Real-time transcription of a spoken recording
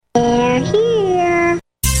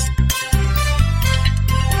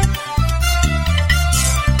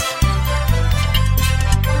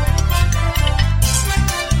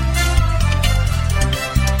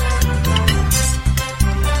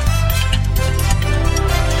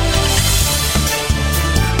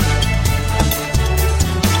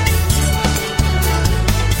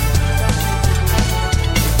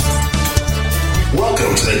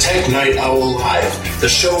Tech Night Owl Live, the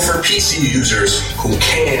show for PC users who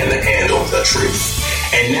can handle the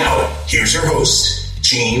truth. And now, here's your host,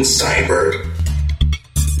 Gene Steinberg.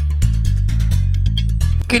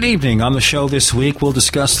 Good evening. On the show this week, we'll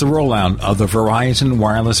discuss the rollout of the Verizon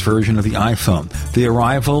wireless version of the iPhone, the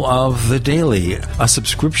arrival of The Daily, a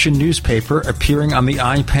subscription newspaper appearing on the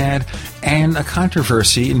iPad, and a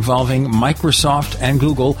controversy involving Microsoft and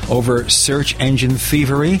Google over search engine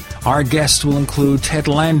thievery. Our guests will include Ted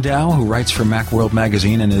Landau, who writes for Macworld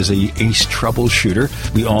Magazine and is an ace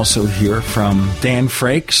troubleshooter. We also hear from Dan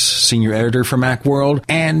Frakes, senior editor for Macworld,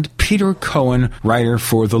 and Peter Cohen, writer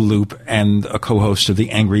for The Loop and a co-host of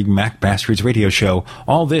the Angry Mac Bastards radio show.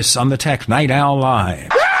 All this on the Tech Night Owl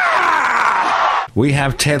Live. We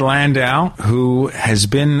have Ted Landau, who has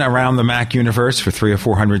been around the Mac universe for 300 or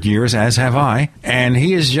 400 years, as have I, and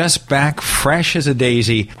he is just back fresh as a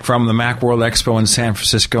daisy from the Macworld Expo in San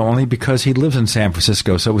Francisco, only because he lives in San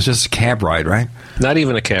Francisco, so it was just a cab ride, right? Not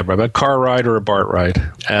even a cab ride, but a car ride or a BART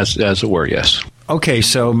ride, as it were, yes. Okay,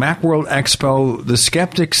 so Macworld Expo, the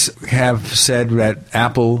skeptics have said that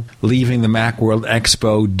Apple leaving the Macworld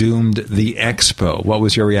Expo doomed the Expo. What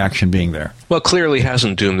was your reaction being there? Well, clearly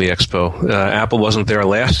hasn't doomed the Expo. Apple wasn't there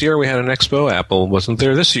last year, we had an Expo. Apple wasn't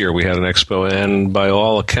there this year, we had an Expo. And by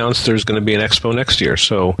all accounts, there's going to be an Expo next year.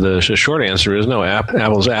 So the short answer is no,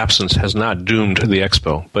 Apple's absence has not doomed the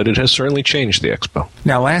Expo, but it has certainly changed the Expo.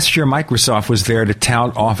 Now, last year, Microsoft was there to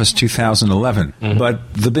tout Office 2011,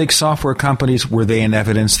 but the big software companies, were they in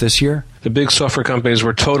evidence this year? The big software companies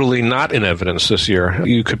were totally not in evidence this year.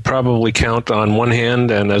 You could probably count on one hand,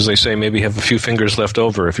 and as they say, maybe have a few fingers left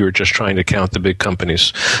over if you were just trying to count the big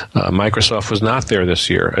companies. Microsoft was not there this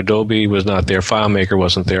year. Adobe was not there. FileMaker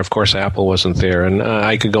wasn't there. Of course, Apple wasn't there. And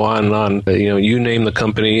I could go on and on. You name the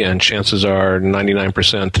company, and chances are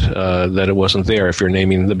 99% that it wasn't there if you're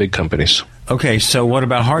naming the big companies. Okay, so what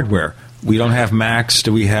about hardware? We don't have Macs.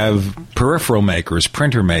 Do we have peripheral makers,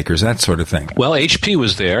 printer makers, that sort of thing? Well, HP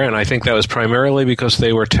was there, and I think that was primarily because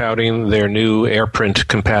they were touting their new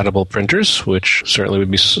AirPrint-compatible printers, which certainly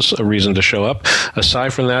would be a reason to show up.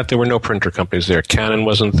 Aside from that, there were no printer companies there. Canon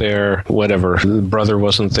wasn't there, whatever. Brother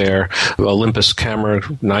wasn't there. Olympus Camera,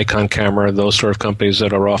 Nikon Camera, those sort of companies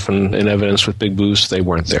that are often in evidence with big booths, they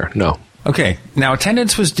weren't there, no. Okay. Now,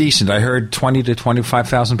 attendance was decent. I heard 20 to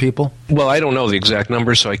 25,000 people. Well, I don't know the exact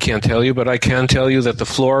numbers, so I can't tell you, but I can tell you that the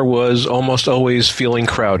floor was almost always feeling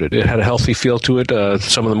crowded. It had a healthy feel to it.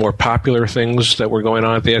 Some of the more popular things that were going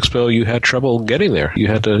on at the Expo, you had trouble getting there. You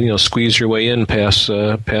had to, squeeze your way in past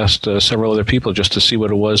several other people just to see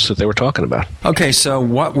what it was that they were talking about. Okay, so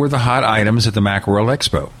what were the hot items at the Macworld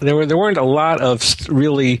Expo? There weren't a lot of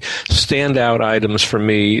really standout items for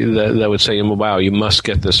me that would say, wow, you must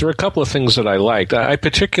get this. There were a couple of things that I liked. I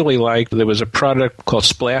particularly liked there was a product called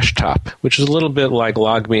Splash Top, which is a little bit like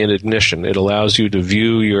LogMe and Ignition. It allows you to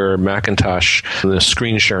view your Macintosh in a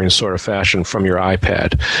screen sharing sort of fashion from your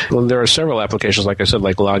iPad. Well, there are several applications, like I said,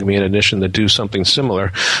 like LogMe and Ignition that do something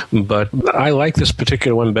similar, but I like this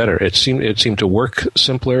particular one better. It seemed to work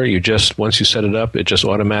simpler. Once you set it up, it just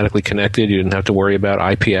automatically connected. You didn't have to worry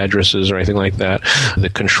about IP addresses or anything like that. The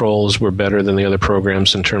controls were better than the other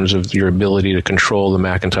programs in terms of your ability to control the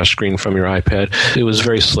Macintosh screen from your iPad. It was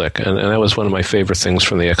very slick, and that was one of my favorite things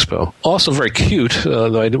from the Expo. Also very cute,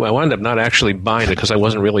 though I wound up not actually buying it because I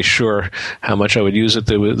wasn't really sure how much I would use it.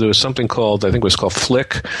 There was something called, I think it was called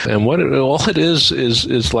Flick, and all it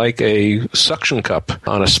is like a suction cup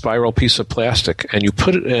on a spiral piece of plastic, and you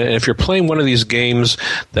put it, and if you're playing one of these games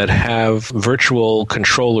that have virtual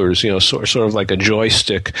controllers, sort of like a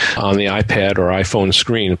joystick on the iPad or iPhone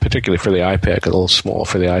screen, particularly for the iPad, a little small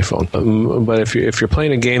for the iPhone. But if you're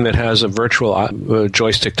playing a game that has a virtual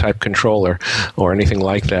joystick type controller or anything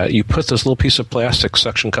like that, you put this little piece of plastic,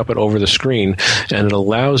 suction cup it over the screen, and it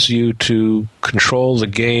allows you to control the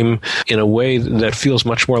game in a way that feels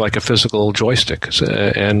much more like a physical joystick.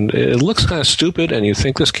 And it looks kind of stupid, and you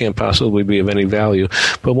think this can't possibly be of any value,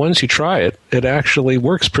 but once you try it, it actually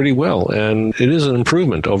works pretty well, and it is an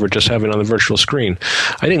improvement over just having it on the virtual screen.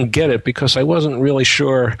 I didn't get it because I wasn't really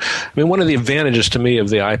sure. I mean, one of the advantages to me of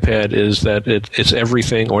the iPad is that it's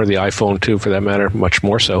everything, or the iPhone too, for that matter, much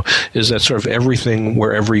more so, is that sort of everything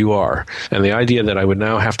wherever you are. And the idea that I would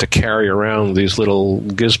now have to carry around these little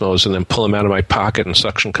gizmos and then pull them out of my pocket and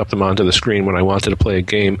suction cup them onto the screen when I wanted to play a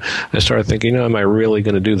game, I started thinking, am I really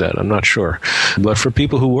going to do that? I'm not sure. But for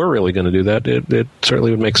people who were really going to do that, it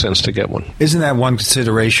certainly would make sense to get one. Isn't that one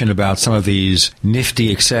consideration about some of these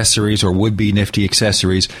nifty accessories or would-be nifty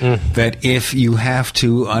accessories, that if you have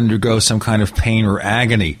to undergo some kind of pain or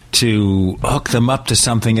agony to hook them up to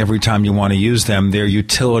something every time you want to use them, their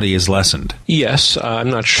utility is lessened? Yes, I'm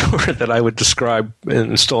not sure that I would describe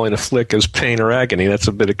installing a flick as pain or agony. That's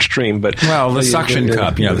a bit extreme, but the suction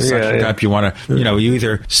cup, the suction cup, you want to, you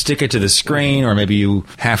either stick it to the screen or maybe you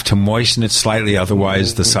have to moisten it slightly,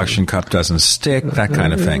 otherwise the suction cup doesn't stick, that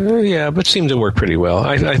kind of thing. Yeah, but seemed to work pretty well.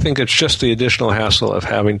 I think it's just the additional hassle of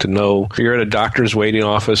having to know you're at a doctor's waiting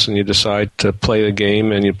office and you decide to play the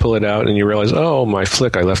game and you pull it out and you realize, oh, my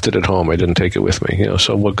flick, I left it at home. I didn't take it with me.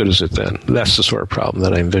 So what good is it then? That's the sort of problem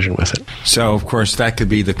that I envision with it. So, of course, that could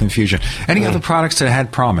be the confusion. Any other products that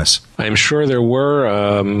had promise? I'm sure there were.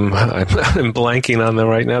 I'm blanking on them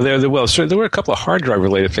right now. There were a couple of hard drive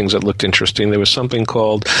related things that looked interesting. There was something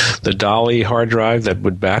called the Dolly hard drive that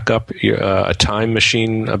would back up a time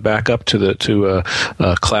machine backup to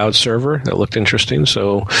a cloud server. That looked interesting.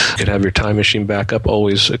 So you could have your time machine backup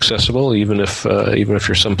always accessible, even if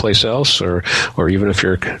you're someplace else, or even if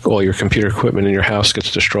all your computer equipment in your house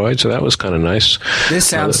gets destroyed. So that was kind of nice. This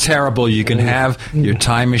sounds terrible. You can have your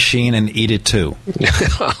time machine and eat it too.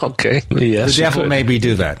 Okay. Yes. The devil maybe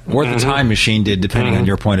do that, or the time machine did, depending on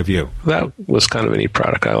your point of view. That was kind of a neat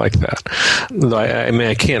product. I like that. Though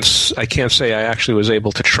I can't say I actually was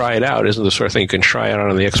able to try it out. Isn't the sort of thing you can try it out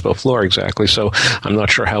on the expo floor exactly. So I'm not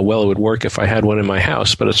sure how well it would work if I had one in my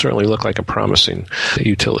house, but it certainly looked like a promising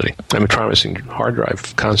utility. Promising hard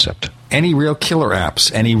drive concept. Any real killer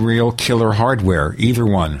apps? Any real killer hardware? Either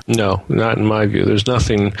one? No, not in my view. There's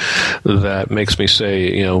nothing that makes me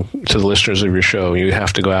say, to the listeners of your show, you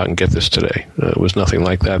have to go out and get this today. It was nothing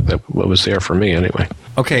like that was there for me anyway.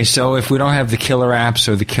 Okay, so if we don't have the killer apps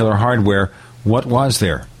or the killer hardware, what was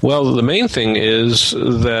there? Well, the main thing is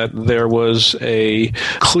that there was a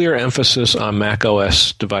clear emphasis on Mac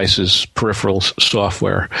OS devices, peripherals,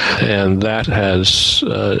 software, and that has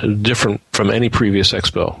different from any previous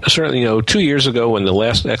expo. Certainly, 2 years ago when the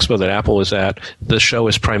last expo that Apple was at, the show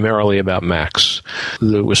was primarily about Macs.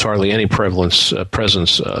 There was hardly any presence of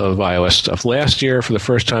iOS stuff. Last year, for the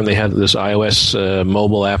first time, they had this iOS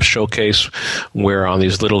mobile app showcase where on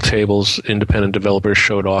these little tables, independent developers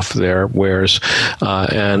showed off their wares,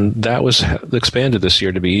 and that was expanded this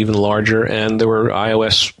year to be even larger, and there were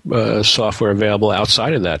iOS software available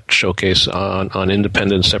outside of that showcase on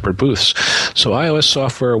independent separate booths. So iOS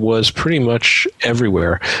software was pretty much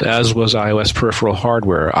everywhere, as was iOS peripheral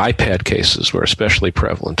hardware. iPad cases were especially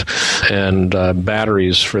prevalent, and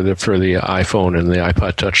batteries for the iPhone and the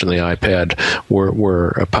iPod Touch and the iPad were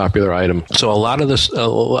a popular item. So a lot of this,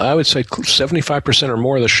 I would say 75% or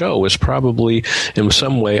more of the show was probably in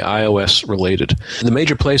some way iOS related. The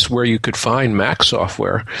major place where you could find Mac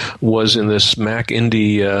software was in this Mac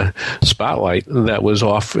Indie spotlight that was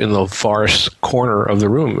off in the farthest corner of the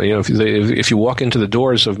room. If you walk into the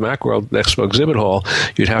doors of Macworld Expo Exhibit Hall,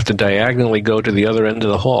 you'd have to diagonally go to the other end of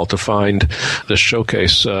the hall to find the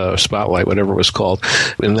showcase spotlight, whatever it was called.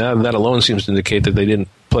 And that alone seems to indicate that they didn't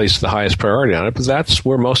place the highest priority on it, but that's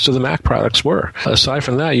where most of the Mac products were. Aside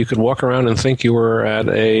from that, you could walk around and think you were at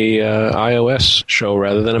a iOS show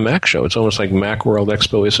rather than a Mac show. It's almost like Macworld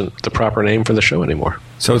Expo isn't the proper name for the show anymore.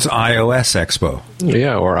 So it's iOS Expo.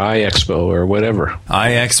 Yeah, or iExpo or whatever.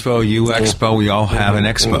 iExpo, UExpo, we all have an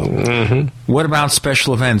expo. Mm-hmm. What about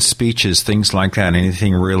special events, speeches, things like that?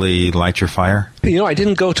 Anything really light your fire? I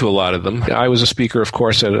didn't go to a lot of them. I was a speaker, of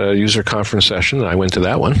course, at a user conference session. I went to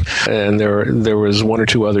that one. And there was one or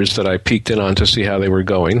two others that I peeked in on to see how they were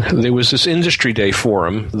going. There was this Industry Day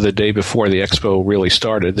forum the day before the expo really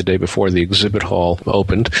started, the day before the exhibit hall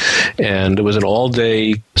opened. And it was an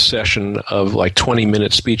all-day session of like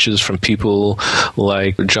 20-minute speeches from people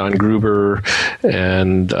like John Gruber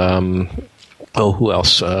and who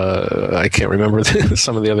else? I can't remember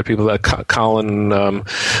some of the other people. Colin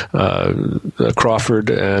Crawford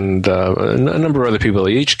and a number of other people.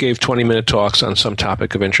 They each gave 20-minute talks on some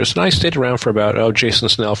topic of interest. And I stayed around for about, Jason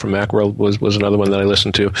Snell from Macworld was another one that I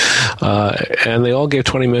listened to. And they all gave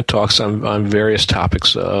 20-minute talks on various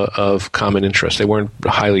topics of common interest. They weren't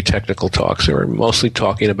highly technical talks. They were mostly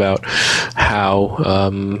talking about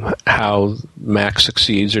how Mac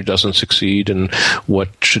succeeds or doesn't succeed and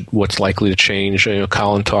what's likely to change.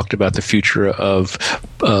 Colin talked about the future of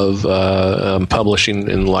publishing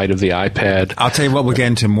in light of the iPad. I'll tell you what, we'll get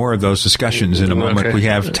into more of those discussions in a moment. Okay. We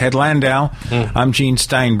have Ted Landau. I'm Gene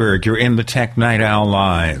Steinberg. You're in the Tech Night Owl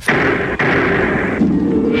Live.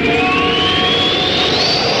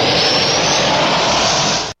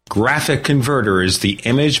 Graphic Converter is the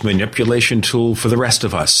image manipulation tool for the rest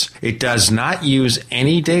of us. It does not use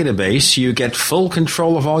any database. You get full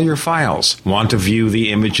control of all your files. Want to view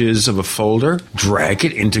the images of a folder? Drag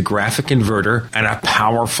it into Graphic Converter and a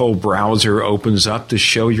powerful browser opens up to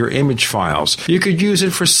show your image files. You could use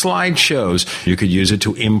it for slideshows. You could use it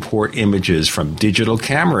to import images from digital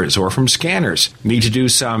cameras or from scanners. Need to do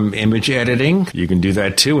some image editing? You can do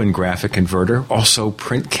that too in Graphic Converter. Also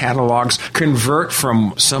print catalogs. Convert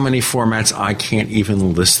from so many formats I can't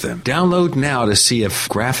even list them. Download now to see if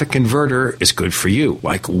Graphic Converter is good for you,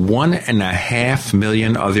 like 1.5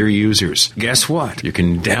 million other users. Guess what? You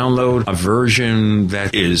can download a version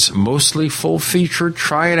that is mostly full-featured.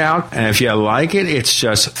 Try it out, and if you like it, it's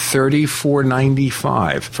just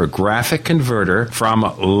 $34.95 for Graphic Converter from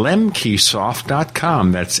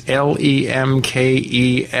lemkesoft.com. That's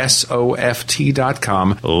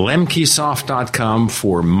LEMKESOFT.com. lemkesoft.com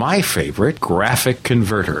for my favorite Graphic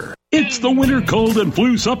Converter. It's the winter cold and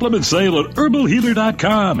flu supplement sale at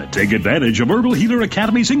HerbalHealer.com. Take advantage of Herbal Healer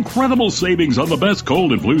Academy's incredible savings on the best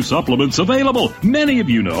cold and flu supplements available. Many of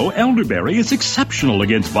you know elderberry is exceptional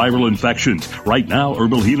against viral infections. Right now,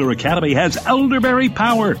 Herbal Healer Academy has Elderberry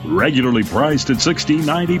Power, regularly priced at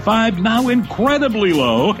 $16.95, now incredibly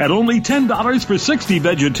low at only $10 for 60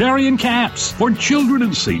 vegetarian caps. For children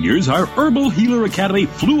and seniors, our Herbal Healer Academy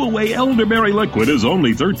Flu Away Elderberry Liquid is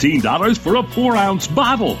only $13 for a 4-ounce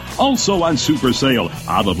bottle. Also on super sale,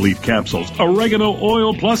 olive leaf capsules, oregano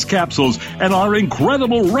oil plus capsules, and our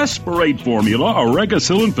incredible Respirate formula,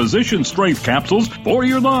 Oregacillin Physician Strength capsules for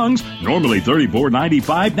your lungs. Normally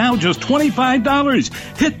 $34.95, now just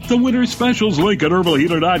 $25. Hit the winter specials link at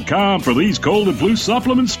HerbalHealer.com for these cold and flu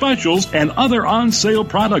supplement specials and other on-sale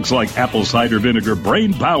products like apple cider vinegar,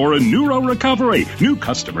 brain power, and neuro recovery. New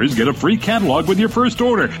customers get a free catalog with your first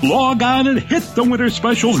order. Log on and hit the winter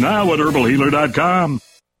specials now at HerbalHealer.com.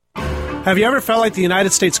 Have you ever felt like the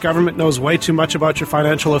United States government knows way too much about your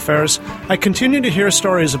financial affairs? I continue to hear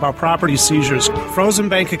stories about property seizures, frozen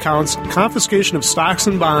bank accounts, confiscation of stocks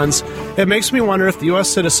and bonds. It makes me wonder if the U.S.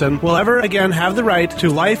 citizen will ever again have the right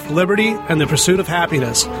to life, liberty, and the pursuit of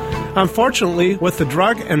happiness. Unfortunately, with the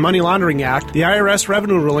Drug and Money Laundering Act, the IRS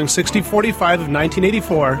Revenue Ruling 6045 of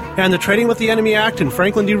 1984, and the Trading with the Enemy Act and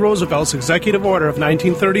Franklin D. Roosevelt's Executive Order of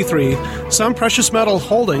 1933, some precious metal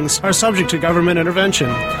holdings are subject to government intervention.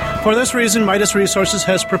 For this reason, Midas Resources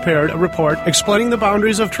has prepared a report explaining the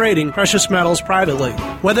boundaries of trading precious metals privately.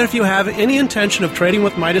 Whether if you have any intention of trading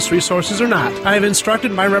with Midas Resources or not, I have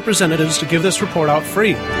instructed my representatives to give this report out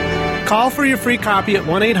free. Call for your free copy at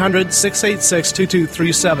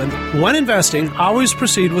 1-800-686-2237. When investing, always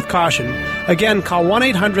proceed with caution. Again, call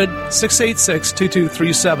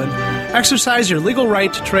 1-800-686-2237. Exercise your legal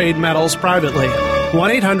right to trade metals privately.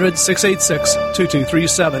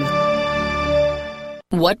 1-800-686-2237.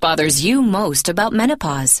 What bothers you most about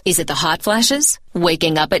menopause? Is it the hot flashes?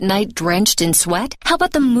 Waking up at night drenched in sweat? How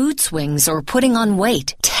about the mood swings or putting on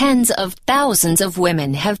weight? Tens of thousands of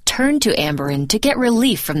women have turned to Amberen to get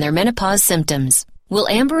relief from their menopause symptoms. Will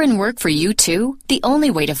Amberen work for you too? The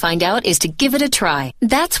only way to find out is to give it a try.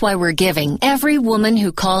 That's why we're giving every woman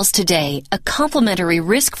who calls today a complimentary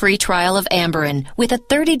risk-free trial of Amberen with a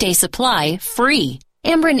 30-day supply free.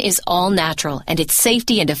 Amberen is all natural, and its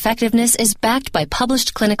safety and effectiveness is backed by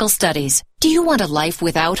published clinical studies. Do you want a life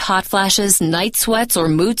without hot flashes, night sweats, or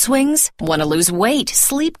mood swings? Want to lose weight,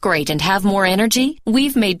 sleep great, and have more energy?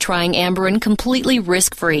 We've made trying Amberen completely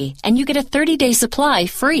risk-free, and you get a 30-day supply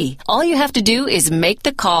free. All you have to do is make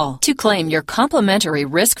the call to claim your complimentary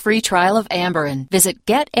risk-free trial of Amberen. Visit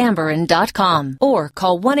getamberen.com or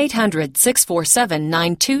call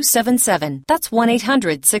 1-800-647-9277. That's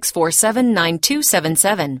 1-800-647-9277.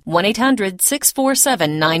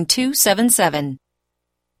 1-800-647-9277.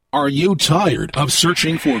 Are you tired of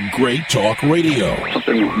searching for great talk radio?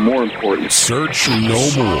 Something more important. Search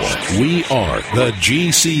no more. We are the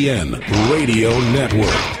GCN Radio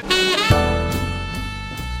Network.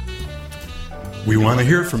 We want to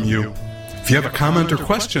hear from you. If you have a comment or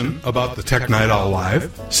question about the Tech Night Owl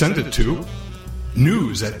Live, send it to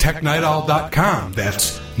news@technightowl.com.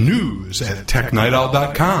 That's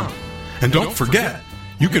news@technightowl.com. And don't forget,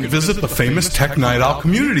 you can visit the famous Tech Night Owl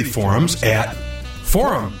community forums at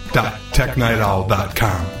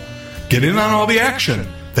forum.technightowl.com. Get in on all the action.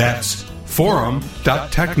 That's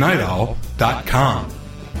forum.technightowl.com.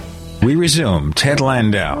 We resume. Ted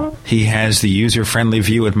Landau. He has the user-friendly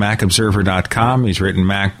view at MacObserver.com. He's written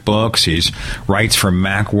Mac books. He writes for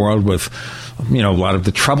Macworld with, a lot of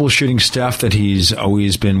the troubleshooting stuff that he's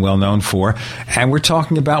always been well known for. And we're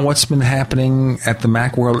talking about what's been happening at the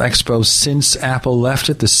Macworld Expo since Apple left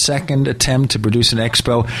it. The second attempt to produce an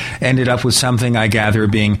expo ended up with something, I gather,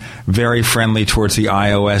 being very friendly towards the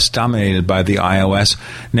iOS, dominated by the iOS.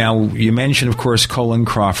 Now, you mentioned, of course, Colin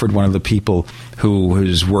Crawford, one of the people who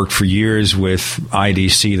has worked for years with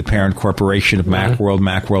IDC, the parent corporation of Macworld,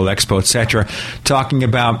 Macworld Expo, etc., talking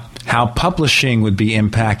about how publishing would be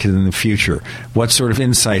impacted in the future. What sort of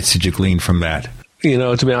insights did you glean from that? To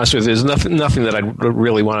be honest with you, there's nothing that I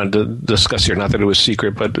really wanted to discuss here. Not that it was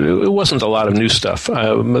secret, but it wasn't a lot of new stuff.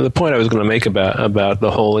 The point I was going to make about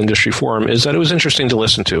the whole industry forum is that it was interesting to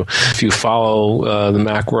listen to. If you follow the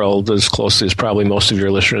Macworld as closely as probably most of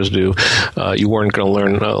your listeners do, you weren't going to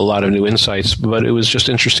learn a lot of new insights, but it was just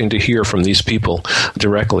interesting to hear from these people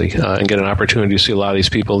directly and get an opportunity to see a lot of these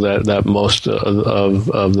people that most of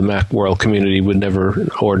the Macworld community would never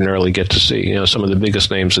ordinarily get to see. Some of the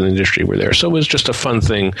biggest names in the industry were there. So it was just a fun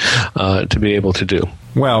thing to be able to do.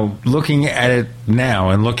 Well, looking at it now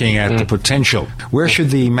and looking at the potential, where should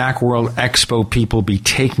the Macworld Expo people be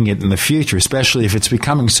taking it in the future, especially if it's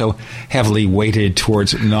becoming so heavily weighted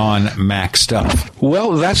towards non-Mac stuff?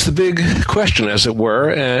 Well, that's the big question, as it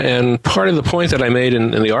were, and part of the point that I made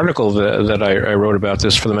in the article that I wrote about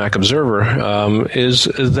this for the Mac Observer is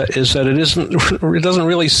that it doesn't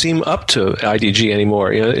really seem up to IDG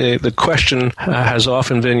anymore. The question has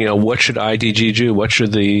often been, what should IDG do? What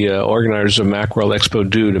should the organizers of Macworld Expo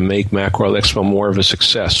do to make Macworld Expo more of a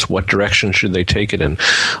success? What direction should they take it in?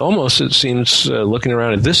 Almost, it seems, looking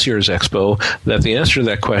around at this year's Expo, that the answer to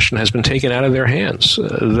that question has been taken out of their hands.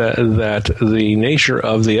 That the nature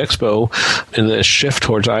of the Expo and the shift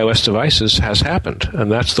towards iOS devices has happened,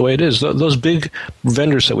 and that's the way it is. Those big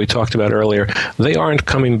vendors that we talked about earlier, they aren't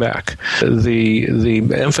coming back.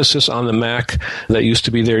 The emphasis on the Mac that used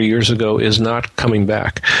to be there years ago is not coming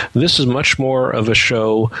back. This is much more of a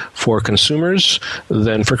show for consumers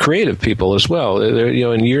than for creative people as well.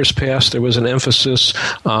 In years past, there was an emphasis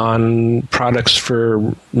on products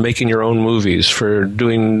for making your own movies, for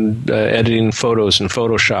doing editing photos in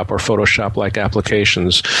Photoshop or Photoshop-like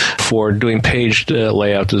applications, for doing page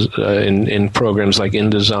layout in programs like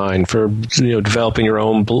InDesign, for developing your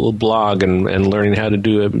own blog and learning how to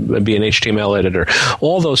be an HTML editor.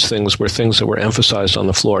 All those things were things that were emphasized on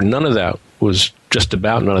the floor. None of that was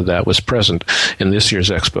present in this year's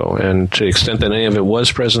Expo. And to the extent that any of it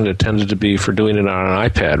was present, it tended to be for doing it on an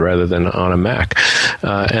iPad rather than on a Mac.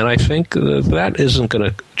 And I think that isn't going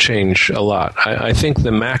to change a lot. I think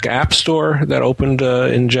the Mac App Store that opened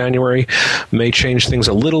in January may change things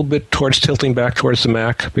a little bit towards tilting back towards the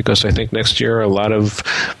Mac, because I think next year a lot of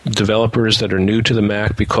developers that are new to the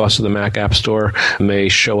Mac because of the Mac App Store may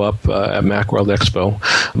show up at Macworld Expo.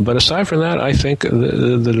 But aside from that, I think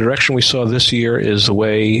the direction we saw this year is the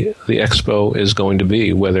way the Expo is going to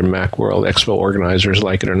be, whether Macworld Expo organizers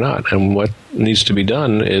like it or not. And what needs to be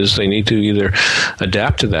done is they need to either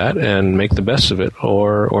adapt to that and make the best of it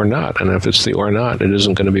or not. And if it's the or not, it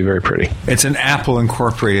isn't going to be very pretty. It's an Apple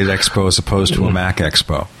Incorporated Expo as opposed to a Mac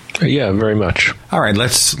Expo. Yeah, very much. All right,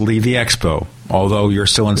 let's leave the Expo. Although you're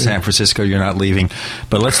still in San Francisco, you're not leaving.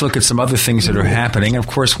 But let's look at some other things that are happening. Of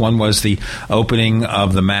course, one was the opening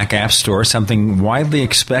of the Mac App Store, something widely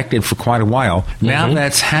expected for quite a while. Now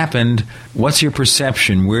that's happened, what's your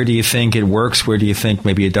perception? Where do you think it works? Where do you think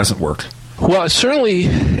maybe it doesn't work? Well, certainly,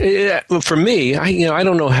 for me, I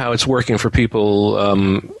don't know how it's working for people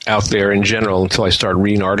out there in general until I start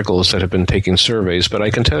reading articles that have been taking surveys. But I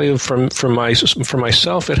can tell you for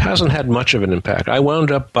myself, it hasn't had much of an impact. I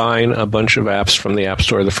wound up buying a bunch of apps from the App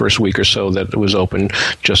Store the first week or so that it was open,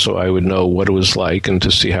 just so I would know what it was like and to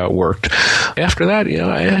see how it worked. After that,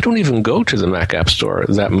 I don't even go to the Mac App Store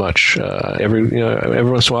that much. Every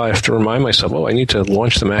once in a while, I have to remind myself, I need to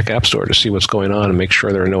launch the Mac App Store to see what's going on and make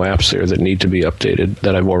sure there are no apps there that need to be updated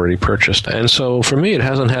that I've already purchased. And so for me, it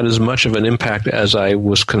hasn't had as much of an impact as I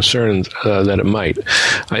was concerned that it might.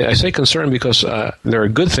 I say concerned because there are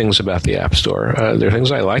good things about the App Store. There are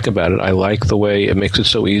things I like about it. I like the way it makes it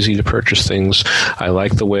so easy to purchase things. I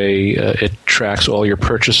like the way it tracks all your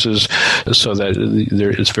purchases so that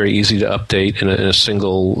it's very easy to update in a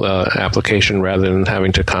single application rather than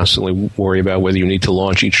having to constantly worry about whether you need to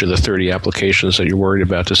launch each of the 30 applications that you're worried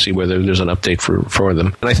about to see whether there's an update for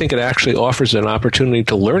them. And I think it actually offers an opportunity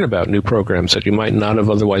to learn about new programs that you might not have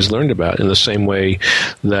otherwise learned about in the same way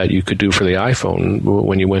that you could do for the iPhone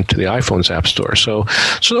when you went to the iPhone's App Store. So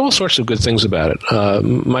there are all sorts of good things about it.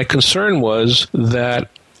 My concern was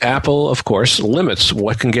that Apple, of course, limits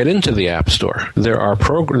what can get into the App Store. There are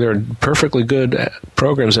perfectly good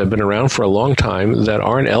programs that have been around for a long time that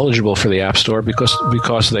aren't eligible for the App Store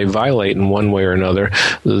because they violate in one way or another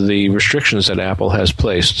the restrictions that Apple has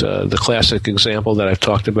placed. The classic example that I've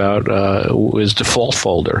talked about is Default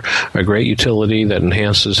Folder, a great utility that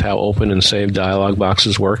enhances how open and save dialog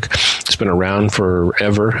boxes work. It's been around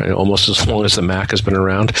forever, almost as long as the Mac has been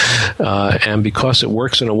around. And because it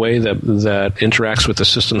works in a way that interacts with the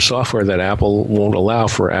system software that Apple won't allow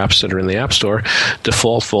for apps that are in the App Store,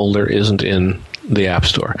 Default Folder isn't in the App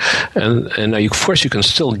Store. And now, of course, you can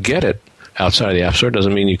still get it outside of the App Store. It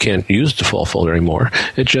doesn't mean you can't use Default Folder anymore.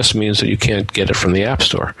 It just means that you can't get it from the App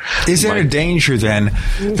Store. Is there a danger, then,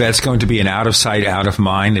 that's going to be an out of sight, out of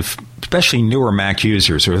mind, especially newer Mac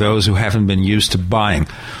users or those who haven't been used to buying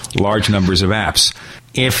large numbers of apps?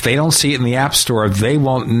 If they don't see it in the App Store, they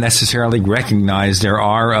won't necessarily recognize there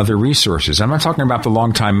are other resources. I'm not talking about the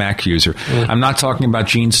longtime Mac user. I'm not talking about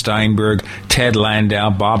Gene Steinberg, Ted Landau,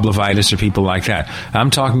 Bob Levitas, or people like that. I'm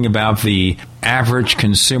talking about the average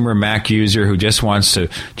consumer Mac user who just wants to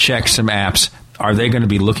check some apps. Are they going to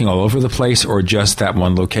be looking all over the place or just that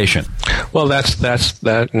one location? Well, that's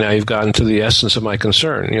that. Now you've gotten to the essence of my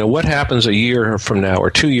concern. What happens a year from now or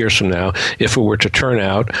 2 years from now if it were to turn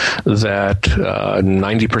out that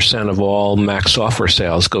 90% of all Mac software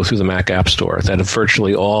sales go through the Mac App Store, that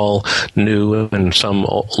virtually all new and some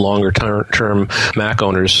longer term Mac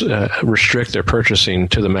owners restrict their purchasing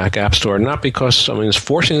to the Mac App Store, not because someone is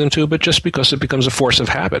forcing them to, but just because it becomes a force of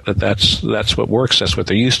habit. That's what works. That's what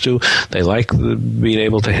they're used to. They like being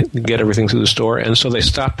able to get everything through the store, and so they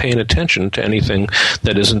stop paying attention to anything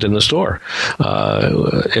that isn't in the store.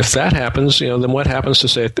 If that happens, then what happens to,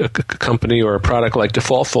 say, a company or a product like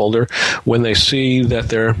Default Folder when they see that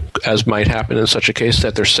their, as might happen in such a case,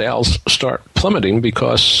 that their sales start plummeting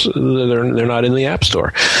because they're not in the App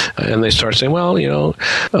Store, and they start saying, well,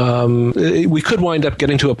 we could wind up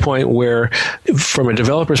getting to a point where, from a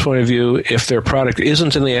developer's point of view, if their product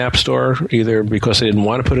isn't in the App Store, either because they didn't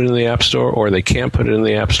want to put it in the App Store or they can't put it in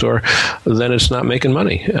the App Store, then it's not making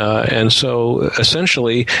money. And so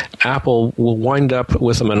essentially, Apple will wind up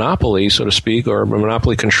with a monopoly, so to speak, or a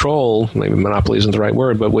monopoly control, maybe monopoly isn't the right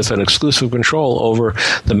word, but with an exclusive control over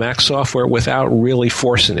the Mac software without really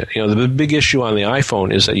forcing it. The big issue on the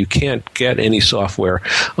iPhone is that you can't get any software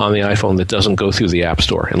on the iPhone that doesn't go through the App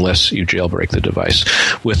Store unless you jailbreak the device.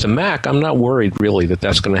 With the Mac, I'm not worried really that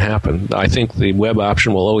that's going to happen. I think the web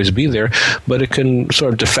option will always be there, but it can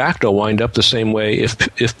sort of de facto wind up the same way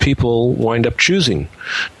if people wind up choosing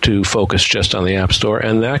to focus just on the App Store,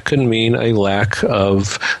 and that could mean a lack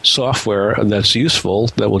of software that's useful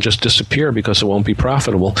that will just disappear because it won't be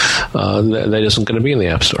profitable, that isn't going to be in the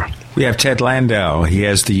App Store. We have Ted Landau. He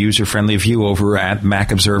has the user-friendly view over at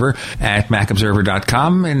Mac Observer at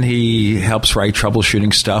macobserver.com, and he helps write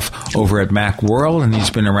troubleshooting stuff over at Macworld, and he's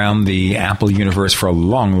been around the Apple universe for a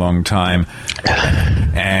long, long time,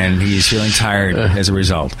 and he's feeling tired as a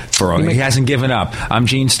result. He hasn't given up. I'm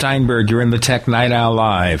Gene Steinberg. You're in the Tech Night Owl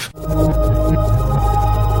Live.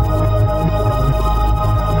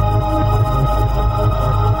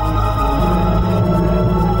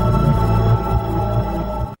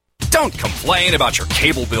 Don't complain about your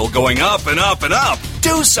cable bill going up and up and up.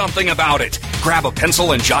 Do something about it. Grab a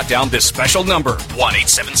pencil and jot down this special number,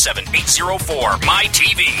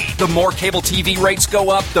 1-877-804-MY-TV. The more cable TV rates go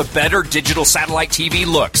up, the better digital satellite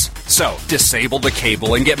TV looks. So, disable the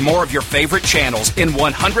cable and get more of your favorite channels in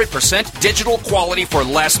 100% digital quality for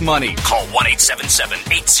less money. Call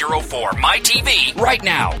 1-877-804-MY-TV right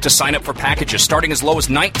now to sign up for packages starting as low as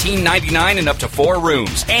 $19.99 and up to 4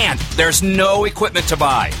 rooms. And there's no equipment to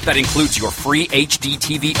buy. That includes your free HD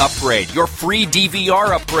TV upgrade, your free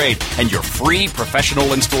DVR upgrade, and your free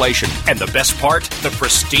professional installation. And the best part, the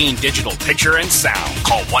pristine digital picture and sound.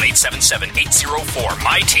 Call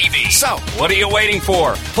 1-877-804-MY-TV. So, what are you waiting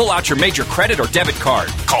for? Pull out your major credit or debit card.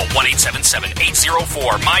 Call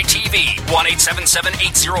 1-877-804-MY-TV.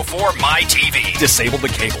 1-877-804-MY-TV. Disable the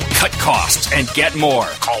cable, cut costs, and get more.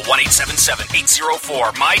 Call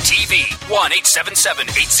 1-877-804-MY-TV.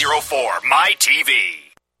 1-877-804-MY-TV.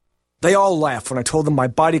 They all laughed when I told them my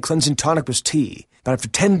body cleansing tonic was tea. But after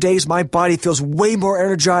 10 days, my body feels way more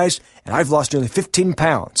energized, and I've lost nearly 15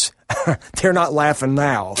 pounds. They're not laughing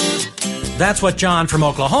now. That's what John from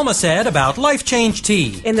Oklahoma said about Life Change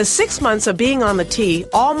Tea. In the 6 months of being on the tea,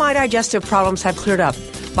 all my digestive problems have cleared up.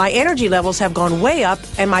 My energy levels have gone way up,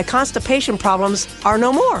 and my constipation problems are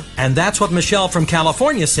no more. And that's what Michelle from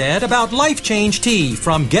California said about Life Change Tea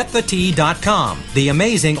from GetTheTea.com. The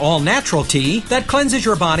amazing all-natural tea that cleanses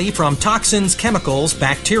your body from toxins, chemicals,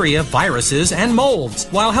 bacteria, viruses, and molds,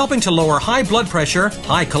 while helping to lower high blood pressure,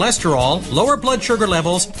 high cholesterol, lower blood sugar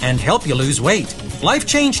levels, and help you lose weight. Life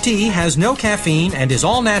Change Tea has no caffeine and is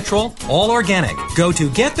all natural, all organic. Go to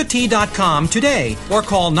GetTheTea.com today or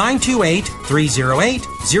call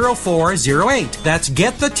 928-308-0408. That's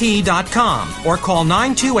GetTheTea.com or call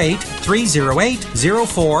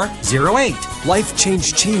 928-308-0408. Life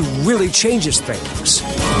Change Tea really changes things.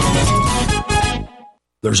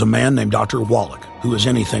 There's a man named Dr. Wallach who is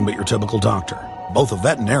anything but your typical doctor. Both a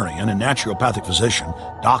veterinarian and naturopathic physician,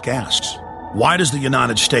 Doc asks, why does the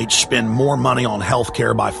United States spend more money on health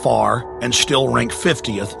care by far and still rank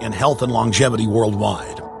 50th in health and longevity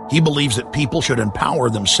worldwide? He believes that people should empower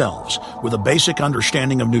themselves with a basic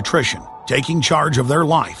understanding of nutrition, taking charge of their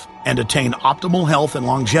life, and attain optimal health and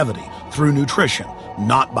longevity through nutrition,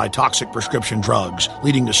 not by toxic prescription drugs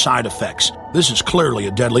leading to side effects. This is clearly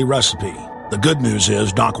a deadly recipe. The good news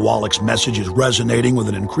is Doc Wallach's message is resonating with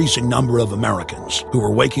an increasing number of Americans who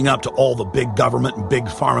are waking up to all the big government and big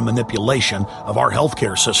pharma manipulation of our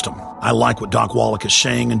healthcare system. I like what Doc Wallach is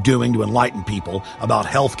saying and doing to enlighten people about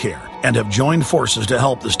healthcare and have joined forces to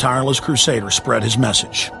help this tireless crusader spread his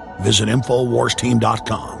message. Visit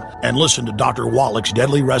InfoWarsTeam.com and listen to Dr. Wallach's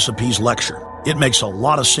Deadly Recipes lecture. It makes a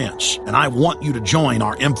lot of sense, and I want you to join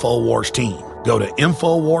our InfoWars team. Go to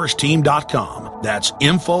InfoWarsTeam.com. That's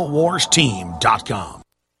InfoWarsTeam.com.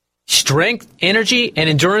 Strength, energy, and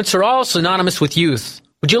endurance are all synonymous with youth.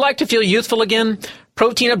 Would you like to feel youthful again?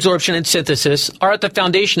 Protein absorption and synthesis are at the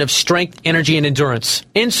foundation of strength, energy, and endurance.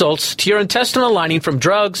 Insults to your intestinal lining from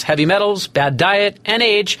drugs, heavy metals, bad diet, and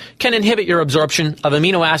age can inhibit your absorption of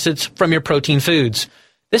amino acids from your protein foods.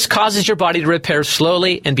 This causes your body to repair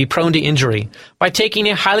slowly and be prone to injury. By taking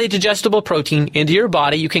a highly digestible protein into your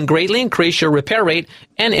body, you can greatly increase your repair rate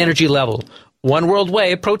and energy level. One World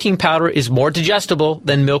Whey protein powder is more digestible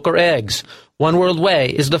than milk or eggs. One World Whey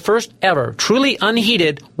is the first ever truly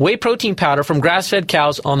unheated whey protein powder from grass-fed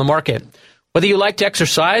cows on the market. Whether you like to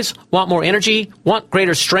exercise, want more energy, want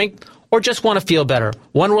greater strength, or just want to feel better,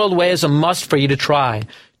 One World Whey is a must for you to try.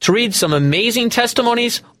 To read some amazing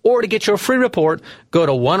testimonies or to get your free report, go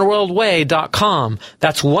to oneworldwhey.com.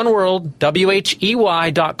 That's oneworld,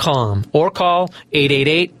 WHEY.com. Or call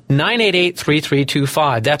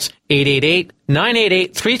 888-988-3325. That's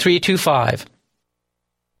 888-988-3325.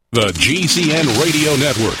 The GCN Radio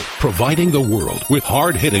Network, providing the world with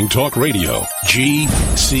hard-hitting talk radio.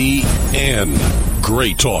 GCN.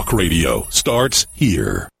 Great talk radio starts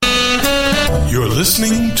here. You're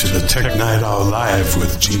listening to the Tech Night Owl Live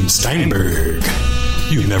with Gene Steinberg.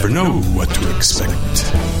 You never know what to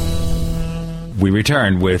expect. We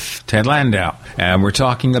return with Ted Landau, and we're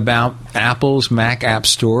talking about Apple's Mac App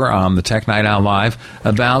Store on the Tech Night Owl Live,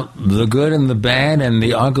 about the good and the bad and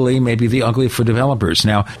the ugly, maybe the ugly for developers.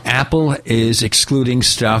 Now, Apple is excluding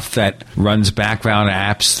stuff that runs background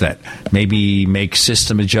apps that maybe make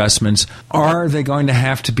system adjustments. Are they going to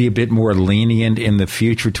have to be a bit more lenient in the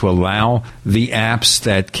future to allow the apps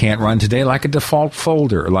that can't run today, like a default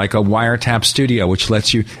folder, like a Wiretap Studio, which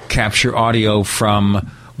lets you capture audio from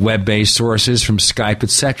web-based sources, from Skype,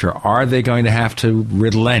 etc.? Are they going to have to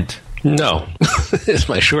relent? No, is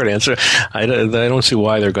my short answer. I don't see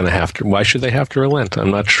why they're going to have to. Why should they have to relent? I'm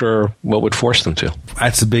not sure what would force them to.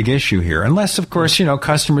 That's a big issue here. Unless, of course,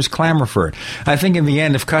 customers clamor for it. I think in the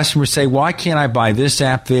end, if customers say, why can't I buy this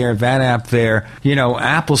app there, that app there,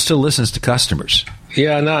 Apple still listens to customers.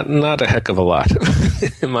 Yeah, not a heck of a lot.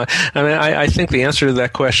 I think the answer to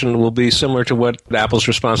that question will be similar to what Apple's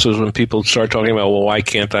response was when people start talking about, well, why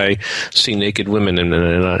can't I see naked women in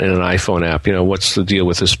an iPhone app? What's the deal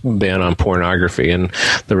with this ban on pornography? And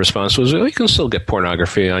the response was, well, you can still get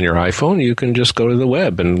pornography on your iPhone. You can just go to the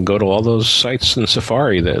web and go to all those sites in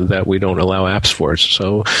Safari that we don't allow apps for.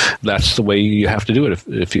 So that's the way you have to do it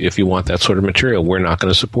if you want that sort of material. We're not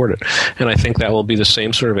going to support it. And I think that will be the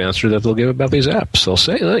same sort of answer that they'll give about these apps. They'll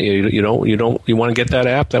say, you want to get that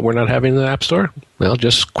app that we're not having in the App Store? Well,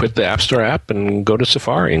 just quit the App Store app and go to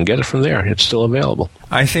Safari and get it from there. It's still available.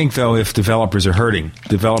 I think, though, if developers are hurting,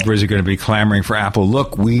 developers are going to be clamoring for Apple.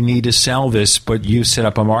 Look, we need to sell this, but you set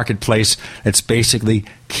up a marketplace that's basically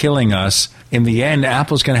killing us. in the end,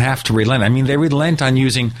 Apple's going to have to relent. I mean, they relent on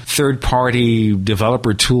using third-party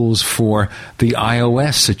developer tools for the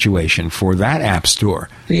iOS situation, for that app store.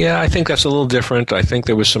 Yeah, I think that's a little different. I think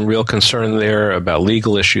there was some real concern there about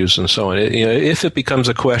legal issues and so on. If it becomes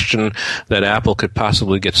a question that Apple could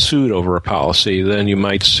possibly get sued over a policy, then you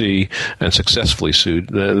might see, and successfully sued,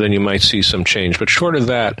 then you might see some change. But short of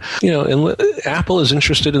that, Apple is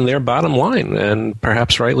interested in their bottom line, and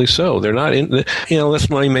perhaps rightly so. They're not let's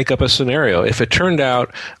make up a scenario. If it turned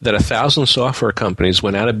out that 1,000 software companies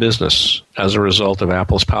went out of business as a result of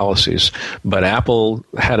Apple's policies, but Apple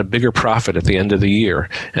had a bigger profit at the end of the year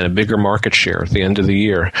and a bigger market share at the end of the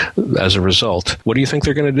year as a result, what do you think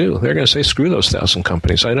they're going to do? They're going to say, screw those 1,000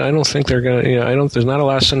 companies. I don't think they're going to, there's not a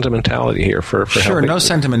lot of sentimentality here for Sure, no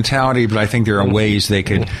sentimentality, but I think there are ways they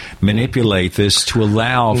could manipulate this to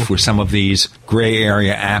allow for some of these gray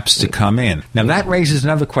area apps to come in. Now, that raises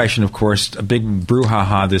another question, of course, a big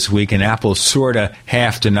brouhaha this week, and Apple sort of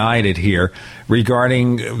half denied it here,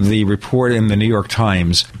 regarding the report in the New York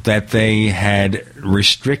Times that they had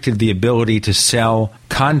restricted the ability to sell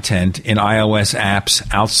content in iOS apps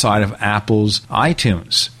outside of Apple's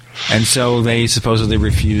iTunes. And so they supposedly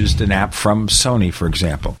refused an app from Sony, for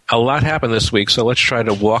example. A lot happened this week, so let's try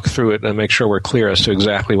to walk through it and make sure we're clear as to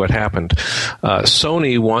exactly what happened.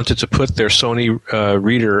 Sony wanted to put their Sony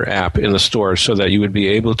Reader app in the store so that you would be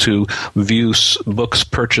able to view books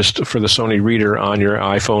purchased for the Sony Reader on your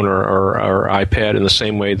iPhone or iPad in the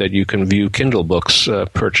same way that you can view Kindle books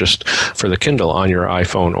purchased for the Kindle on your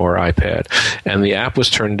iPhone or iPad. And the app was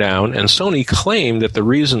turned down, and Sony claimed that the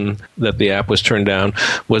reason that the app was turned down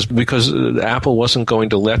was because Apple wasn't going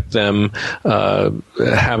to let them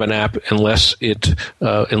have an app unless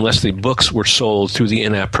the books were sold through the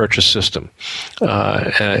in-app purchase system,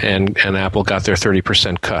 and Apple got their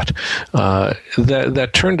 30% cut. That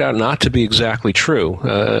turned out not to be exactly true.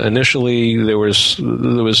 Initially, there was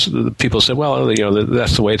people said, well,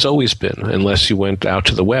 that's the way it's always been, unless you went out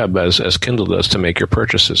to the web as Kindle does to make your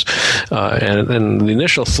purchases. And the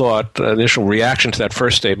initial reaction to that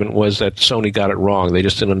first statement was that Sony got it wrong. They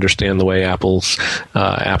just didn't understand the way Apple's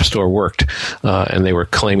App Store worked, and they were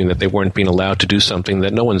claiming that they weren't being allowed to do something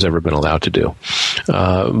that no one's ever been allowed to do.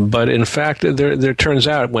 But in fact, there turns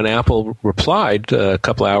out when Apple replied a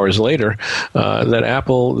couple hours later that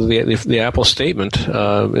the Apple statement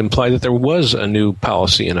implied that there was a new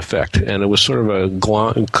policy in effect, and it was sort of a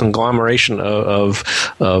conglomeration of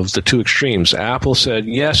the two extremes. Apple said,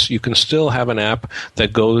 yes, you can still have an app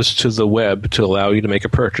that goes to the web to allow you to make a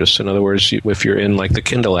purchase. In other words, if you're in like the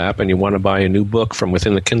Kindle app and you want to buy a new book from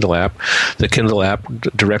within the Kindle app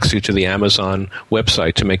directs you to the Amazon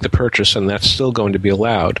website to make the purchase, and that's still going to be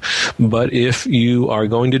allowed. But if you are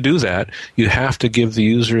going to do that, you have to give the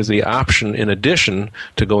user the option, in addition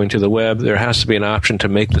to going to the web, there has to be an option to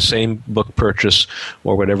make the same book purchase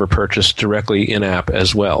or whatever purchase directly in-app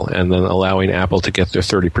as well, and then allowing Apple to get their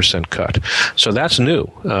 30% cut. So that's new,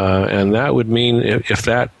 and that would mean if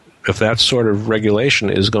that sort of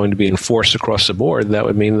regulation is going to be enforced across the board, that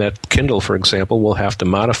would mean that Kindle, for example, will have to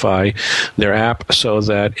modify their app so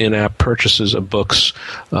that in-app purchases of books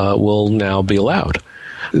will now be allowed.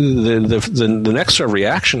 The next sort of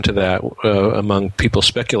reaction to that among people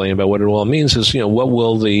speculating about what it all means is, what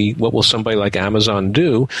will somebody like Amazon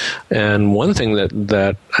do? And one thing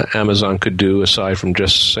that Amazon could do, aside from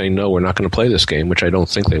just saying, no, we're not going to play this game, which I don't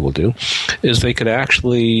think they will do, is they could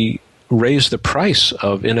actually raise the price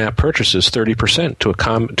of in-app purchases 30% to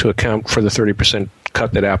account for the 30%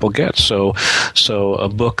 cut that Apple gets. So a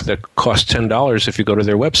book that costs $10 if you go to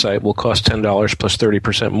their website will cost $10 plus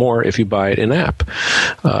 30% more if you buy it in-app.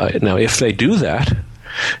 Now, if they do that,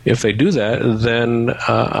 then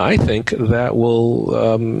I think that will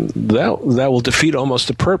defeat almost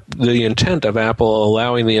the intent of Apple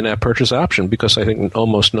allowing the in-app purchase option, because I think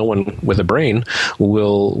almost no one with a brain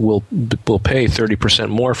will pay 30%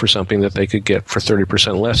 more for something that they could get for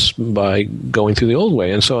 30% less by going through the old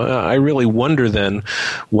way. And so I really wonder then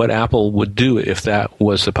what Apple would do if that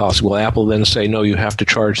was the policy. Will Apple then say, no, you have to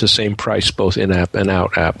charge the same price both in-app and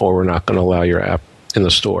out-app, or we're not going to allow your app in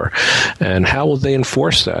the store? And how will they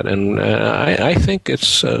enforce that? And I think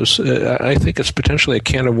it's potentially a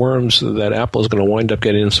can of worms that Apple is going to wind up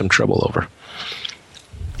getting in some trouble over.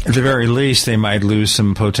 At the very least, they might lose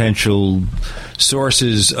some potential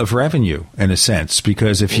sources of revenue, in a sense,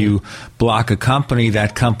 because if you block a company,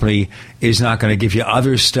 that company is not going to give you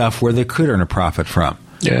other stuff where they could earn a profit from.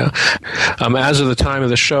 Yeah. As of the time of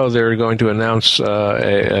the show, they're going to announce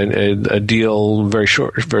a deal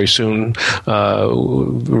very soon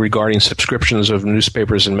regarding subscriptions of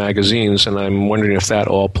newspapers and magazines, and I'm wondering if that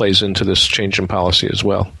all plays into this change in policy as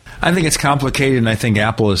well. I think it's complicated, and I think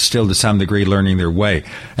Apple is still, to some degree, learning their way.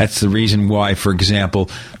 That's the reason why, for example,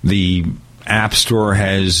 the App Store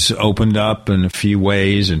has opened up in a few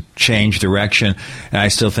ways and changed direction. And I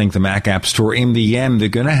still think the Mac App Store, in the end, they're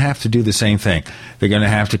going to have to do the same thing. They're going to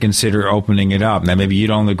have to consider opening it up. Now, maybe you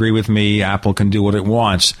don't agree with me. Apple can do what it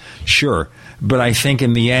wants. Sure. But I think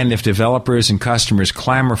in the end, if developers and customers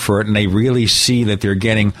clamor for it and they really see that they're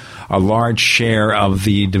getting a large share of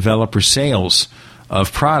the developer sales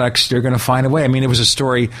of products, they're going to find a way. I mean, there was a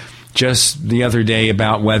story just the other day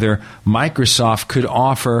about whether Microsoft could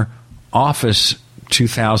offer Office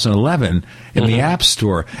 2011 in the App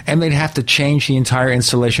Store, and they'd have to change the entire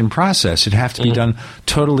installation process. It'd have to be done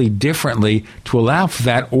totally differently to allow for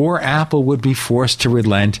that, or Apple would be forced to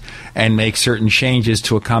relent and make certain changes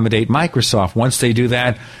to accommodate Microsoft. Once they do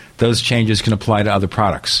that, those changes can apply to other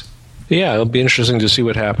products. Yeah, it'll be interesting to see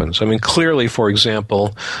what happens. I mean, clearly, for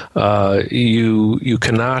example, you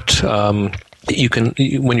cannot...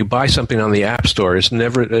 when you buy something on the App Store, it's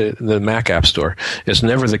never the Mac App Store. It's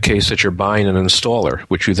never the case that you're buying an installer,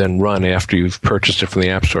 which you then run after you've purchased it from the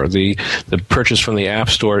App Store. The purchase from the App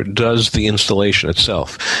Store does the installation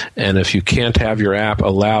itself, and if you can't have your app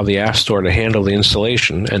allow the App Store to handle the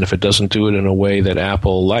installation, and if it doesn't do it in a way that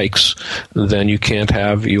Apple likes, then you can't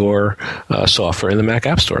have your software in the Mac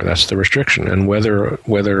App Store. That's the restriction, and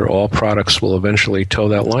whether all products will eventually toe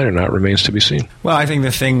that line or not remains to be seen. Well, I think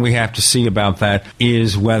the thing we have to see about that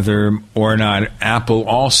is whether or not Apple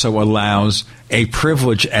also allows a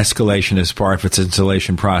privilege escalation as part of its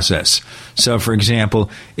installation process. So, for example,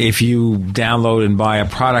 if you download and buy a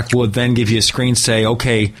product, will it then give you a screen say,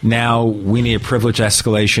 okay, now we need a privilege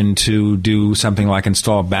escalation to do something like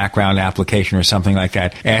install a background application or something like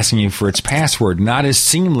that, asking you for its password. Not as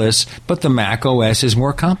seamless, but the Mac OS is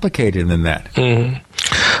more complicated than that. Mm-hmm.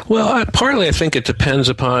 Well, partly I think it depends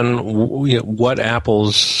upon what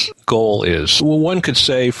Apple's goal is. Well, one could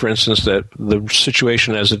say, for instance, that the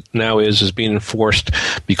situation as it now is being enforced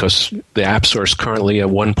because the App Store is currently a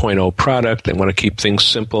 1.0 product. They want to keep things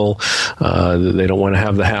simple. They don't want to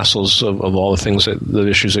have the hassles of all the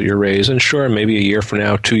issues that you raise. And sure, maybe a year from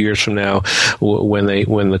now, 2 years from now, when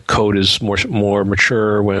the code is more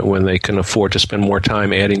mature, when they can afford to spend more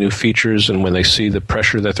time adding new features, and when they see the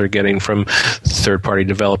pressure that they're getting from third-party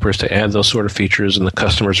developers to add those sort of features, and the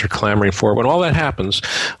customers are clamoring for it. When all that happens,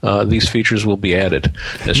 these features will be added.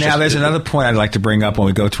 Now, there's another point I'd like to bring up when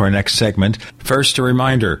we go to our next segment. First, a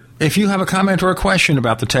reminder. If you have a comment or a question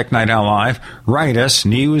about the Tech Night Owl Live, write us,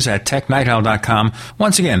 news@technightowl.com.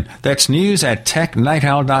 Once again, that's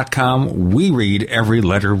news@technightowl.com. We read every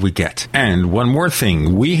letter we get. And one more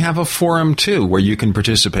thing, we have a forum, too, where you can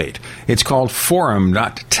participate. It's called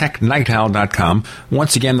forum.technightowl.com.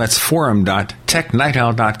 Once again, that's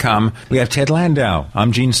forum.technightowl.com. We have Ted Landau.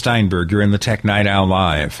 I'm Gene Steinberg. You're in the Tech Night Owl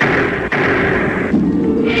Live.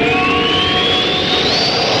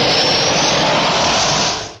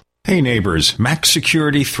 Hey neighbors, Mac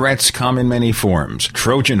security threats come in many forms.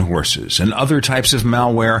 Trojan horses and other types of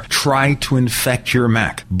malware try to infect your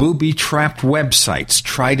Mac. Booby-trapped websites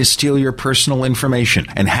try to steal your personal information,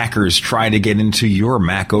 and hackers try to get into your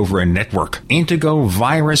Mac over a network. Intego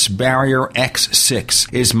Virus Barrier X6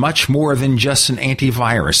 is much more than just an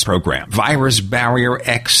antivirus program. Virus Barrier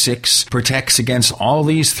X6 protects against all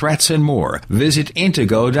these threats and more. Visit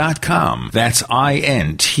Intego.com. That's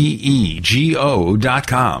INTEGO.com.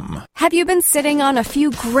 Have you been sitting on a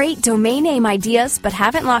few great domain name ideas but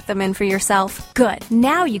haven't locked them in for yourself? Good.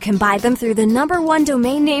 Now you can buy them through the #1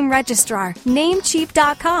 domain name registrar,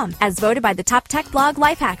 Namecheap.com, as voted by the top tech blog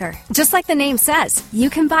Lifehacker. Just like the name says,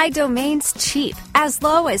 you can buy domains cheap, as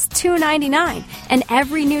low as $2.99, and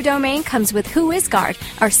every new domain comes with WhoisGuard,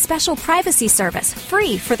 our special privacy service,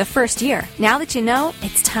 free for the first year. Now that you know,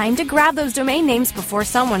 it's time to grab those domain names before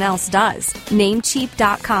someone else does.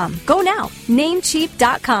 Namecheap.com. Go now.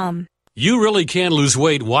 Namecheap.com. You really can lose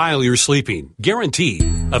weight while you're sleeping. Guaranteed.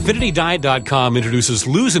 AffinityDiet.com introduces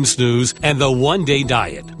Lose and Snooze and the One-Day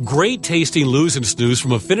Diet. Great tasting Lose and Snooze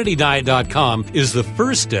from AffinityDiet.com is the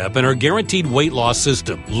first step in our guaranteed weight loss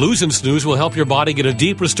system. Lose and Snooze will help your body get a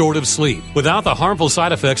deep restorative sleep without the harmful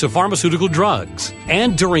side effects of pharmaceutical drugs.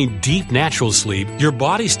 And during deep natural sleep, your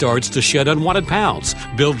body starts to shed unwanted pounds,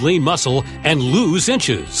 build lean muscle, and lose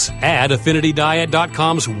inches. Add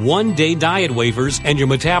AffinityDiet.com's One-Day Diet wafers and your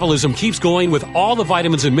metabolism keeps going with all the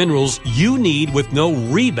vitamins and minerals you need with no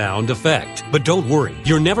rebound effect. But don't worry,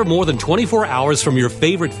 you're never more than 24 hours from your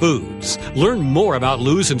favorite foods. Learn more about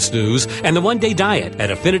Lose and Snooze and the One-Day Diet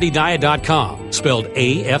at AffinityDiet.com, spelled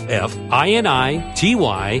AFFINITY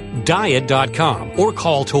diet.com, or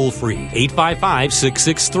call toll-free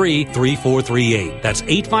 855-663-3438. That's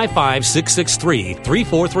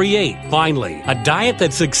 855-663-3438. Finally, a diet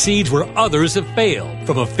that succeeds where others have failed,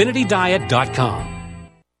 from AffinityDiet.com.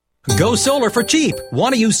 Go solar for cheap.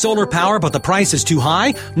 Want to use solar power but the price is too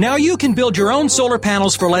high? Now you can build your own solar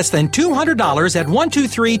panels for less than $200 at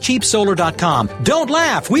 123cheapsolar.com. Don't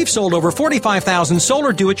laugh. We've sold over 45,000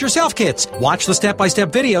 solar do-it-yourself kits. Watch the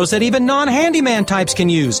step-by-step videos that even non-handyman types can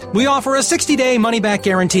use. We offer a 60-day money-back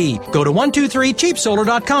guarantee. Go to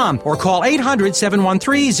 123cheapsolar.com or call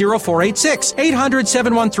 800-713-0486.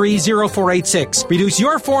 800-713-0486. Reduce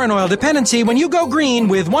your foreign oil dependency when you go green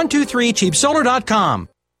with 123cheapsolar.com.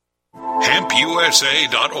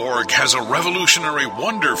 HempUSA.org has a revolutionary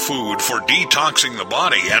wonder food for detoxing the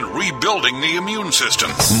body and rebuilding the immune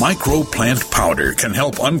system. Microplant powder can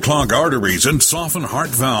help unclog arteries and soften heart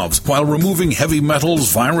valves while removing heavy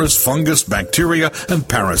metals, virus, fungus, bacteria, and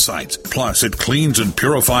parasites. Plus, it cleans and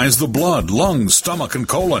purifies the blood, lungs, stomach, and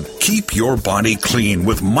colon. Keep your body clean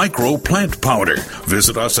with Microplant powder.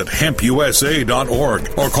 Visit us at HempUSA.org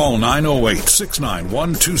or call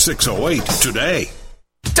 908-691-2608 today.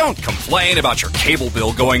 Don't complain about your cable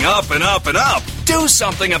bill going up and up and up. Do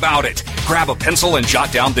something about it. Grab a pencil and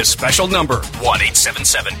jot down this special number,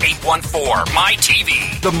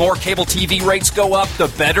 1-877-814-MY-TV. The more cable TV rates go up, the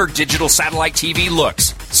better digital satellite TV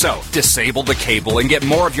looks. So, disable the cable and get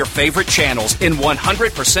more of your favorite channels in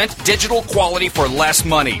 100% digital quality for less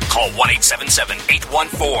money. Call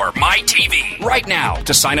 1-877-814-MY-TV right now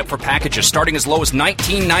to sign up for packages starting as low as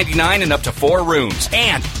 $19.99 and up to 4 rooms.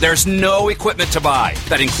 And there's no equipment to buy.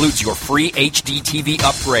 That includes your free HD TV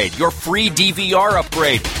upgrade, your free DVR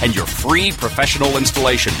upgrade, and your free professional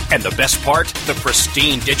installation. And the best part, the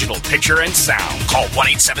pristine digital picture and sound. Call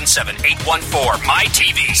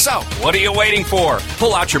 1-877-814-MY-TV. So, what are you waiting for?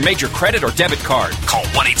 Pull out your major credit or debit card. Call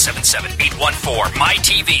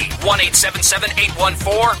 1-877-814-MY-TV.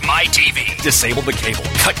 1-877-814-MY-TV. Disable the cable,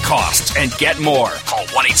 cut costs, and get more. Call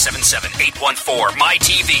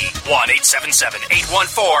 1-877-814-MY-TV.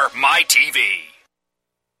 1-877-814-MY-TV.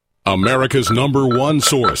 America's #1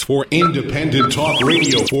 source for independent talk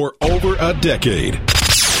radio for over a decade.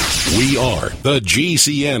 We are the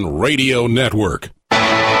GCN Radio Network.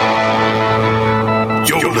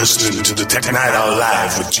 You're listening to the Tech Night Owl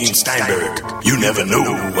Live with Gene Steinberg. You never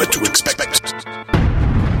know what to expect.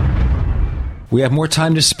 We have more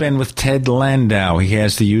time to spend with Ted Landau. He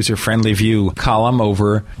has the User-Friendly View column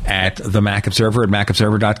over at the Mac Observer at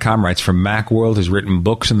macobserver.com. Writes from Macworld, has written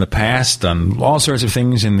books in the past on all sorts of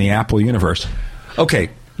things in the Apple universe.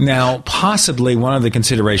 Okay, now possibly one of the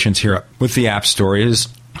considerations here with the App Store is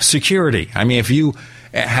security. I mean, if you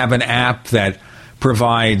have an app that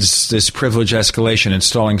provides this privilege escalation,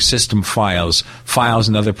 installing system files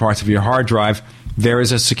in other parts of your hard drive, there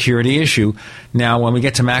is a security issue. Now, when we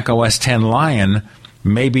get to Mac OS X Lion,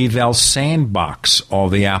 maybe they'll sandbox all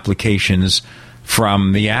the applications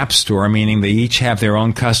from the App Store, meaning they each have their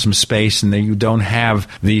own custom space and that you don't have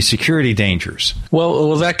the security dangers.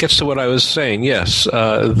 Well, that gets to what I was saying, yes.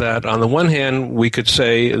 That on the one hand, we could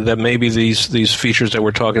say that maybe these features that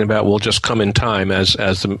we're talking about will just come in time as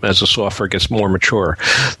the software gets more mature.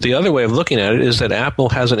 The other way of looking at it is that Apple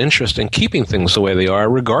has an interest in keeping things the way they are,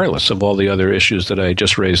 regardless of all the other issues that I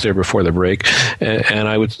just raised there before the break. And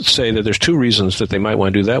I would say that there's 2 reasons that they might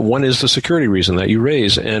want to do that. One is the security reason that you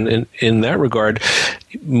raise. And in that regard,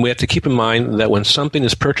 we have to keep in mind that when something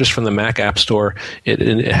is purchased from the Mac App Store,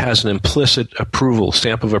 it has an implicit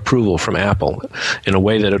stamp of approval from Apple in a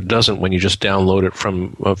way that it doesn't when you just download it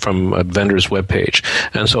from a vendor's webpage.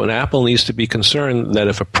 And so Apple needs to be concerned that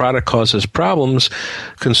if a product causes problems,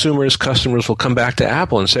 customers will come back to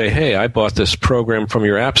Apple and say, hey, I bought this program from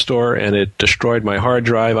your App Store and it destroyed my hard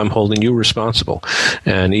drive. I'm holding you responsible.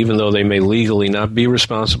 And even though they may legally not be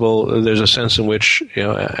responsible, there's a sense in which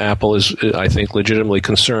Apple is, I think, legitimately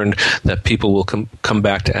concerned that people will come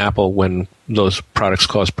back to Apple when those products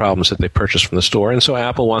cause problems that they purchase from the store. And so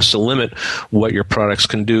Apple wants to limit what your products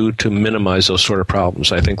can do to minimize those sort of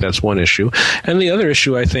problems. I think that's one issue. And the other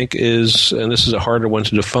issue, I think, is, and this is a harder one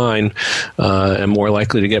to define and more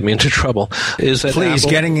likely to get me into trouble, is that Please,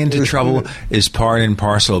 getting into trouble is part and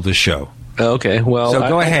parcel of the show. Okay, well... So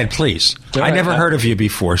go ahead, please. I never heard of you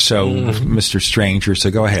before, so Mr. Stranger, so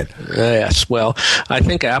go ahead. Yes, well, I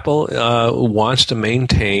think Apple wants to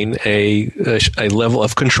maintain a level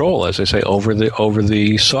of control, as I say, over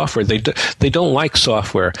the software. They don't like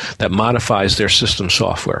software that modifies their system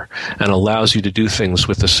software and allows you to do things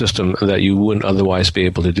with the system that you wouldn't otherwise be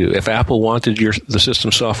able to do. If Apple wanted the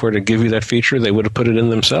system software to give you that feature, they would have put it in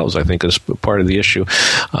themselves, I think, as part of the issue.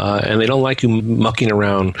 And they don't like you mucking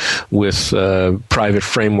around with private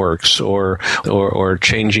frameworks or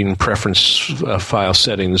changing preference file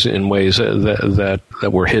settings in ways that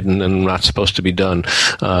were hidden and not supposed to be done.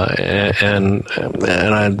 And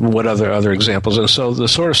what other examples? And so the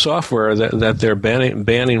sort of software that they're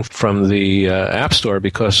banning from the App Store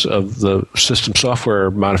because of the system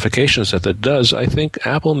software modifications that does, I think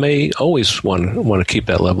Apple may always want to keep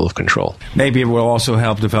that level of control. Maybe it will also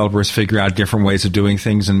help developers figure out different ways of doing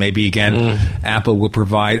things, and maybe, again, Apple will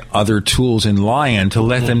provide other tools in Lion to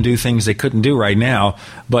let them do things they couldn't do right now,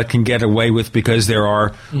 but can get away with because there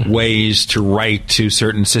are ways to write to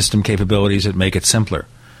certain system capabilities that make it simpler.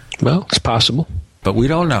 Well, it's possible. But we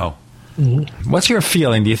don't know. What's your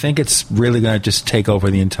feeling? Do you think it's really going to just take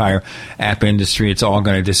over the entire app industry? It's all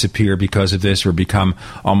going to disappear because of this or become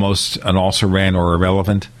almost an also-ran or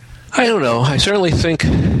irrelevant? I don't know. I certainly think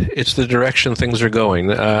it's the direction things are going.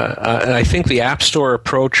 I think the App Store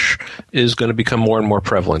approach is going to become more and more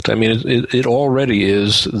prevalent. I mean, it already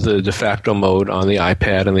is the de facto mode on the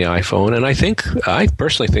iPad and the iPhone, and I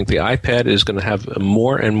personally think the iPad is going to have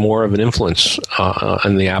more and more of an influence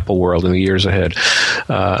in the Apple world in the years ahead.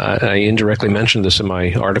 I indirectly mentioned this in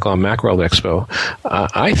my article on Macworld Expo.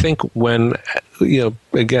 I think when...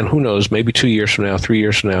 again, who knows, maybe 2 years from now, 3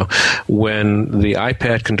 years from now, when the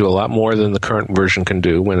iPad can do a lot more than the current version can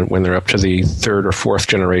do when they're up to the third or fourth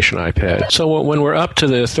generation iPad. So when we're up to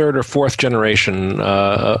the third or fourth generation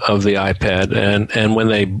of the iPad, and when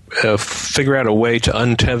they figure out a way to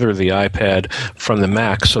untether the iPad from the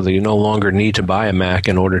Mac so that you no longer need to buy a Mac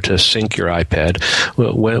in order to sync your iPad,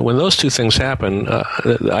 when those two things happen,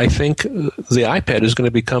 I think the iPad is going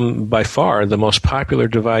to become by far the most popular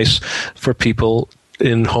device for people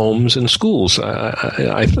in homes and schools.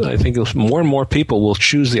 I think more and more people will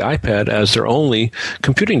choose the iPad as their only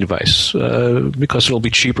computing device because it'll be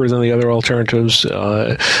cheaper than the other alternatives,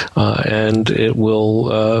 and it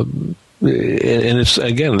will... And it's,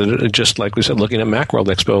 again, just like we said, looking at Macworld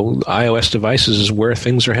Expo, iOS devices is where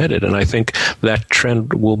things are headed, and I think that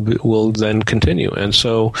trend will then continue. And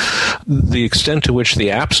so the extent to which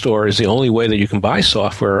the App Store is the only way that you can buy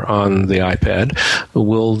software on the iPad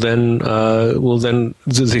will then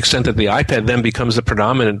the extent that the iPad then becomes the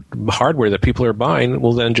predominant hardware that people are buying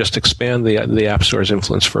will then just expand the App Store's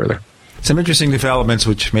influence further. Some interesting developments,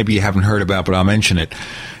 which maybe you haven't heard about, but I'll mention it.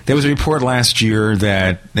 There was a report last year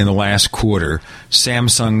that in the last quarter,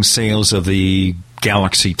 Samsung sales of the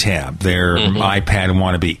Galaxy Tab, their iPad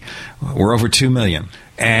wannabe, were over 2 million.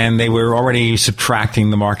 And they were already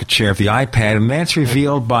subtracting the market share of the iPad, and that's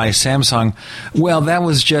revealed by Samsung. Well, that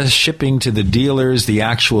was just shipping to the dealers. The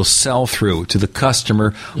actual sell-through to the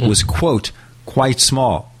customer was, quote, quite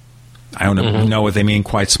small. I don't know what they mean,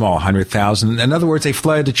 quite small, 100,000. In other words, they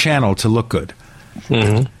flooded the channel to look good.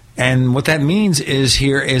 And what that means is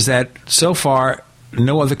that so far,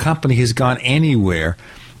 no other company has gone anywhere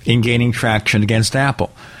in gaining traction against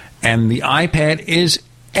Apple. And the iPad is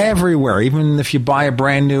everywhere, even if you buy a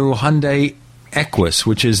brand new Hyundai Equus,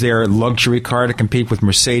 which is their luxury car to compete with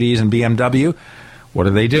Mercedes and BMW.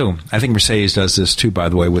 What do? I think Mercedes does this too, by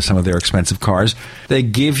the way, with some of their expensive cars. They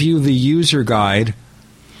give you the user guide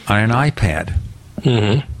on an iPad.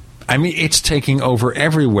 I mean, it's taking over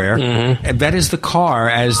everywhere. And that is the car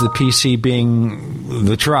as the PC being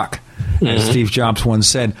the truck, as Steve Jobs once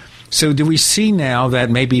said. So do we see now that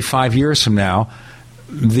maybe 5 years from now,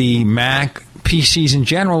 the Mac, PCs in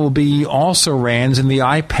general will be also RANs, and the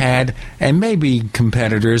iPad and maybe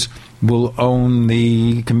competitors will own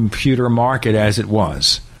the computer market as it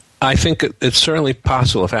was? I think it's certainly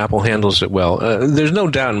possible if Apple handles it well. There's no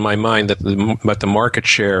doubt in my mind that the market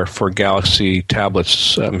share for Galaxy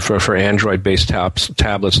tablets, for Android-based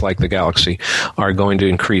tablets like the Galaxy, are going to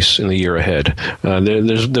increase in the year ahead.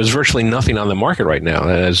 There's virtually nothing on the market right now,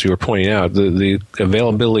 as you were pointing out. The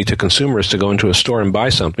availability to consumers to go into a store and buy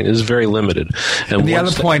something is very limited. And the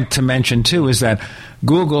other point to mention, too, is that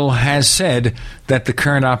Google has said that the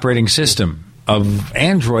current operating system of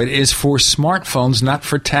Android is for smartphones, not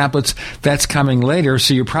for tablets. That's coming later,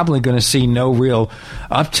 so you're probably going to see no real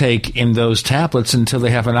uptake in those tablets until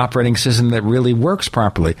they have an operating system that really works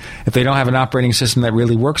properly. If they don't have an operating system that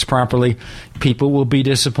really works properly, people will be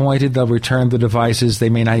disappointed. They'll return the devices. They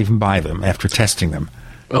may not even buy them after testing them.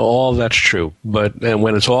 All that's true, but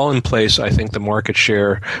when it's all in place, I think the market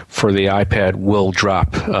share for the iPad will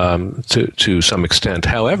drop to some extent.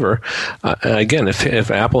 However, again,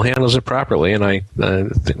 if Apple handles it properly, and I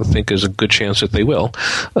think there's a good chance that they will,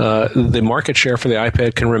 the market share for the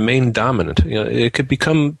iPad can remain dominant. It could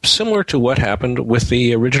become similar to what happened with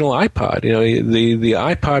the original iPod. The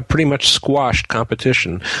iPod pretty much squashed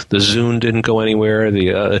competition. The Zune didn't go anywhere. The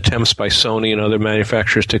attempts by Sony and other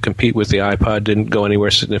manufacturers to compete with the iPod didn't go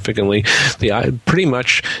anywhere significantly. Pretty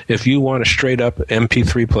much, if you want a straight-up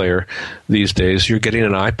MP3 player these days, you're getting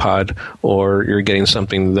an iPod or you're getting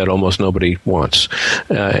something that almost nobody wants.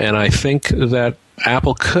 And I think that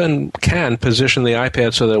Apple can position the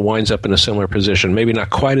iPad so that it winds up in a similar position. Maybe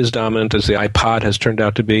not quite as dominant as the iPod has turned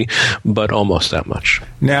out to be, but almost that much.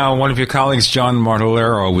 Now, one of your colleagues, John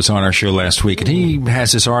Martellero, was on our show last week, and he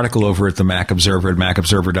has this article over at the Mac Observer at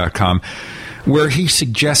macobserver.com where he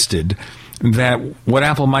suggested that what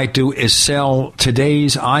Apple might do is sell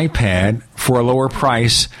today's iPad for a lower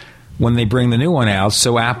price when they bring the new one out,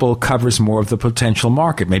 so Apple covers more of the potential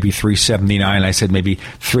market, maybe $379. I said maybe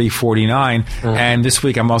 $349. And this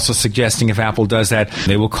week I'm also suggesting if Apple does that,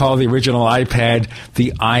 they will call the original iPad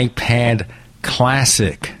the iPad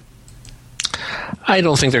Classic. I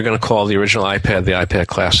don't think they're going to call the original iPad the iPad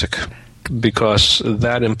Classic, because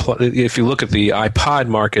that if you look at the iPod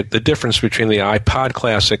market, the difference between the iPod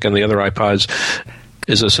Classic and the other iPods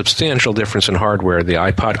is a substantial difference in hardware. The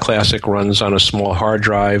iPod Classic runs on a small hard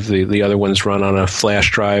drive. The other ones run on a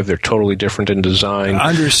flash drive. They're totally different in design.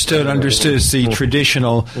 Understood. It's the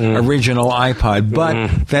traditional original iPod,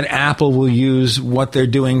 but that Apple will use what they're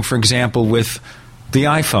doing, for example, with the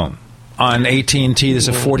iPhone. On AT&T, there's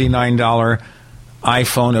a $49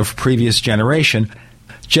 iPhone of previous generation.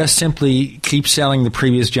 Just simply keep selling the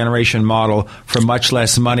previous generation model for much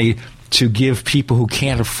less money to give people who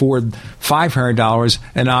can't afford $500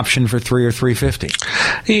 an option for $300 or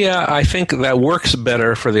 $350. Yeah, I think that works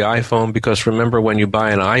better for the iPhone, because remember, when you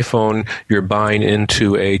buy an iPhone, you're buying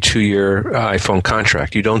into a 2-year iPhone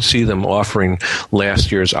contract. You don't see them offering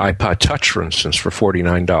last year's iPod Touch, for instance, for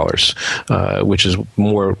 $49, which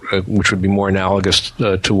would be more analogous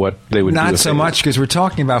to what they would do. Not so much, because we're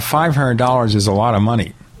talking about $500 is a lot of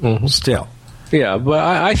money still. Yeah, but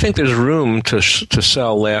I think there's room to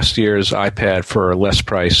sell last year's iPad for a less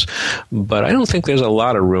price, but I don't think there's a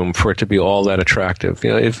lot of room for it to be all that attractive.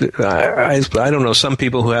 If I don't know, some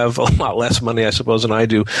people who have a lot less money, I suppose, than I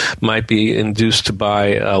do, might be induced to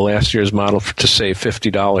buy last year's model to save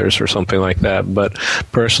 $50 or something like that. But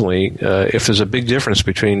personally, if there's a big difference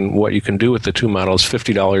between what you can do with the two models,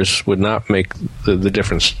 $50 would not make the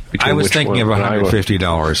difference. I was thinking of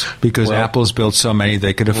 $150 because Apple's built so many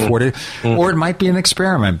they could afford it, or it might be an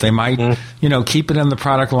experiment. They might, keep it in the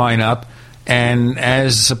product lineup, and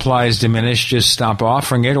as supplies diminish, just stop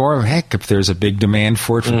offering it. Or heck, if there's a big demand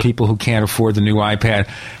for it from people who can't afford the new iPad,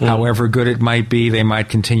 however good it might be, they might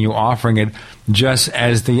continue offering it just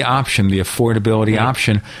as the option, the affordability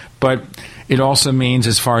option. But it also means,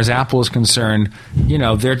 as far as Apple is concerned,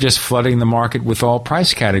 they're just flooding the market with all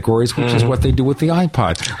price categories, which is what they do with the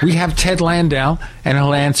iPod. We have Ted Landau, and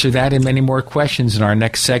he'll answer that and many more questions in our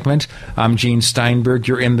next segment. I'm Gene Steinberg.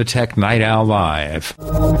 You're in the Tech Night Owl Live.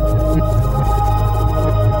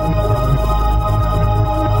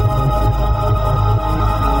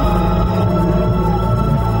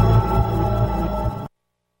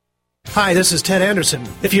 Hi, this is Ted Anderson.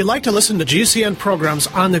 If you'd like to listen to GCN programs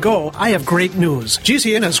on the go, I have great news.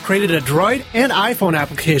 GCN has created a Droid and iPhone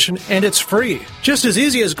application, and it's free. Just as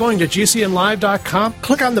easy as going to GCNlive.com,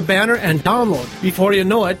 click on the banner, and download. Before you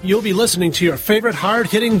know it, you'll be listening to your favorite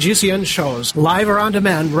hard-hitting GCN shows, live or on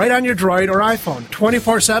demand, right on your Droid or iPhone,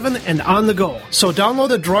 24/7 and on the go. So download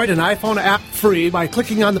the Droid and iPhone app free by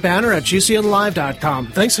clicking on the banner at GCNlive.com.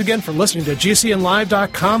 Thanks again for listening to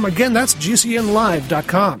GCNlive.com. Again, that's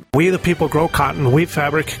GCNlive.com. We, the people, grow cotton, weave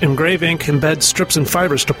fabric, engrave ink, embed strips and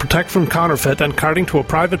fibers to protect from counterfeit and carting to a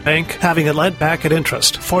private bank, having it lent back at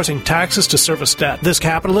interest, forcing taxes to service debt. This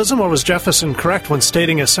capitalism, or was Jefferson correct when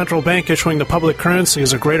stating a central bank issuing the public currency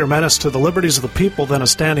is a greater menace to the liberties of the people than a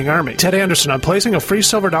standing army? Ted Anderson, I'm placing a free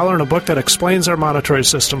silver dollar in a book that explains our monetary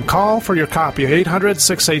system. Call for your copy,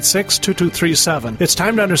 800-686-2237. It's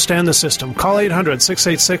time to understand the system. Call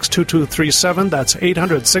 800-686-2237. That's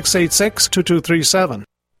 800-686-2237.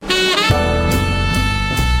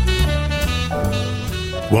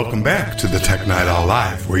 Welcome back to the Tech Night Owl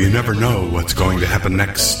Live, where you never know what's going to happen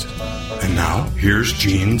next. And now, here's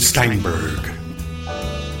Gene Steinberg.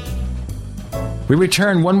 We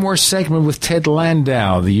return one more segment with Ted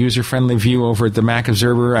Landau, the user-friendly view over at the Mac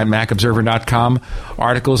Observer at macobserver.com,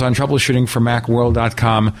 articles on troubleshooting for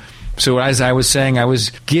macworld.com, So as I was saying, I was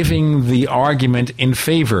giving the argument in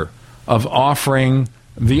favor of offering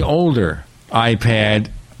the older iPad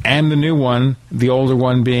and the new one, the older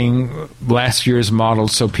one being last year's model,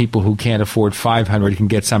 so people who can't afford $500 can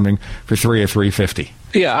get something for $300 or $350.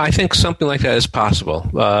 Yeah, I think something like that is possible,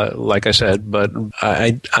 like I said, but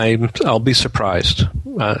I'll be surprised.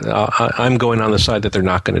 I'm going on the side that they're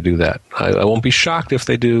not going to do that. I won't be shocked if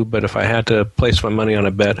they do, but if I had to place my money on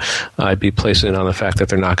a bet, I'd be placing it on the fact that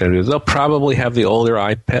they're not going to do it. They'll probably have the older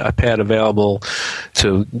iPad available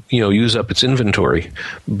to use up its inventory,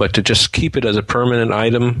 but to just keep it as a permanent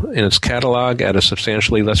item in its catalog at a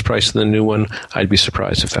substantially less price than the new one, I'd be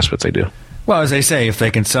surprised if that's what they do. Well, as they say, if they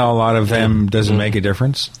can sell a lot of them, does it make a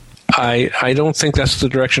difference? I don't think that's the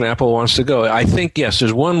direction Apple wants to go. I think, yes,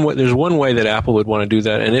 there's one way that Apple would want to do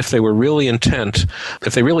that, and if they were really intent,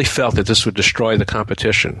 if they really felt that this would destroy the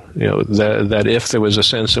competition, that if there was a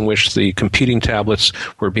sense in which the competing tablets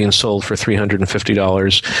were being sold for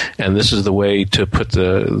 $350, and this is the way to put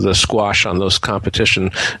the squash on those competition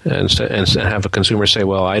and have a consumer say,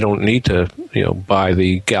 well, I don't need to buy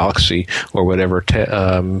the Galaxy or whatever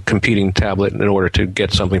competing tablet in order to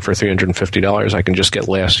get something for $350. I can just get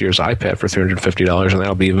last year's iPad for $350, and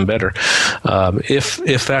that'll be even better.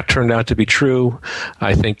 If that turned out to be true,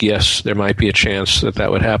 I think, yes, there might be a chance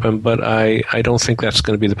that would happen, but I don't think that's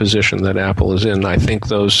going to be the position that Apple is in. I think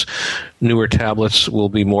those newer tablets will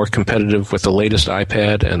be more competitive with the latest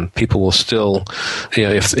iPad, and people will still,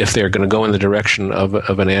 if they're going to go in the direction of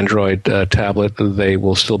an Android tablet, they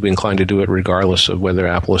will still be inclined to do it regardless of whether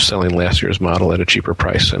Apple is selling last year's model at a cheaper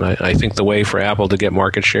price. And I think the way for Apple to get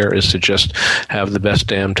market share is to just have the best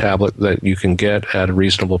damn tablet that you can get at a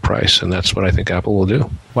reasonable price, and that's what I think Apple will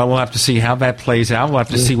do. Well, we'll have to see how that plays out. We'll have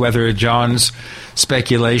to see whether John's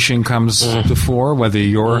speculation comes to fore, whether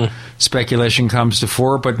your speculation comes to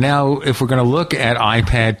fore. But now, if we're going to look at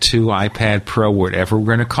iPad 2, iPad Pro, whatever we're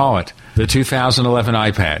going to call it, the 2011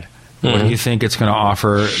 iPad, what do you think it's going to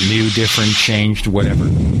offer? New, different, changed, whatever?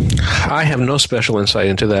 I have no special insight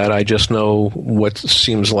into that. I just know what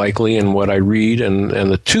seems likely and what I read, and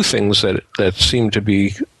the two things that seem to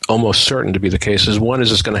be almost certain to be the case is, one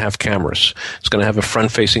is it's going to have cameras. It's going to have a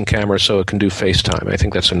front-facing camera so it can do FaceTime. I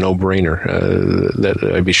think that's a no-brainer. That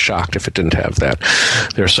I'd be shocked if it didn't have that.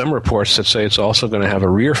 There are some reports that say it's also going to have a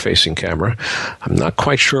rear-facing camera. I'm not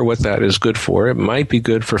quite sure what that is good for. It might be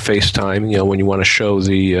good for FaceTime, when you want to show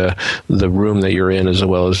the room that you're in as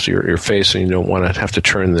well as your face, and you don't want to have to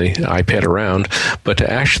turn the iPad around. But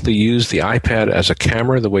to actually use the iPad as a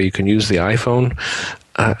camera the way you can use the iPhone,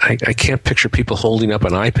 I can't picture people holding up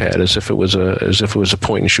an iPad as if it was a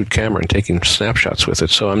point and shoot camera and taking snapshots with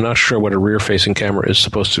it. So I'm not sure what a rear-facing camera is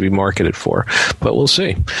supposed to be marketed for, but we'll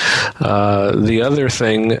see. The other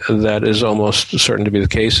thing that is almost certain to be the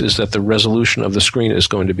case is that the resolution of the screen is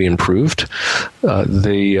going to be improved.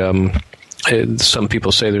 Some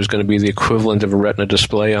people say there's going to be the equivalent of a Retina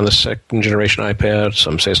display on the second-generation iPad.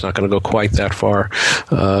 Some say it's not going to go quite that far.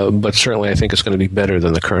 But certainly I think it's going to be better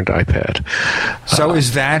than the current iPad. So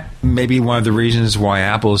is that maybe one of the reasons why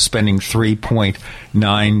Apple is spending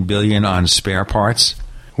 $3.9 billion on spare parts?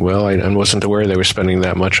 Well, I wasn't aware they were spending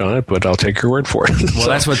that much on it, but I'll take your word for it. Well,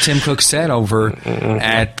 that's what Tim Cook said over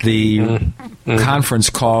at the conference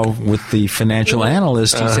call with the financial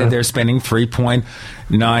analyst. He said they're spending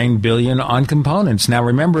 $3.9 billion on components. Now,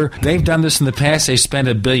 remember, they've done this in the past. They spent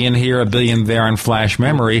 $1 billion here, $1 billion there on flash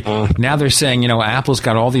memory. Now they're saying, Apple's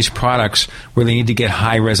got all these products where they need to get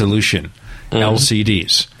high-resolution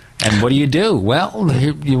LCDs. And what do? Well,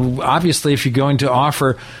 obviously, if you're going to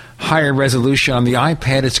offer higher resolution on the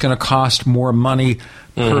iPad, it's going to cost more money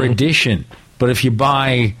per edition. But if you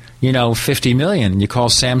buy, 50 million, you call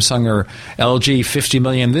Samsung or LG 50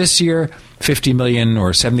 million this year, 50 million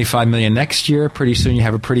or 75 million next year, pretty soon you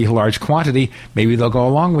have a pretty large quantity. Maybe they'll go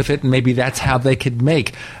along with it, and maybe that's how they could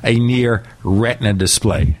make a near Retina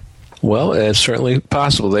display. Well, it's certainly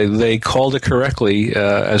possible. They called it correctly,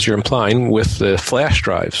 as you're implying, with the flash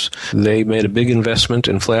drives. They made a big investment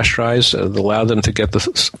in flash drives that allowed them to get the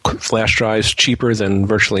flash drives cheaper than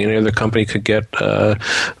virtually any other company could get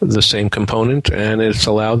the same component, and it's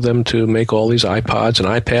allowed them to make all these iPods and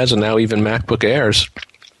iPads and now even MacBook Airs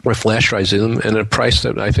with flash drives in them, and at a price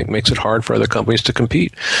that I think makes it hard for other companies to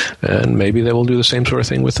compete. And maybe they will do the same sort of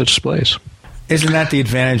thing with the displays. Isn't that the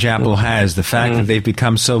advantage Apple has? The fact that they've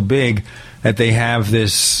become so big that they have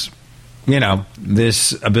this,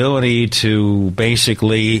 this ability to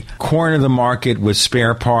basically corner the market with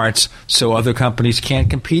spare parts so other companies can't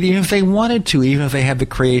compete, even if they wanted to, even if they have the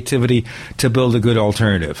creativity to build a good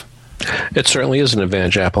alternative. It certainly is an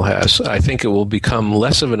advantage Apple has. I think it will become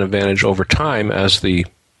less of an advantage over time as the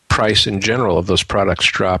price in general of those products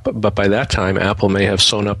drop. But by that time, Apple may have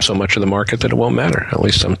sewn up so much of the market that it won't matter. At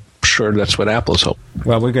least I'm sure that's what Apple's hoping.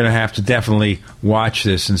 Well, we're going to have to definitely watch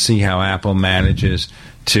this and see how Apple manages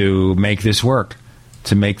to make this work,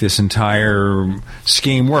 to make this entire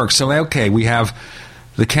scheme work. So, okay, we have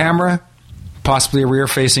the camera, possibly a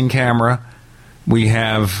rear-facing camera. We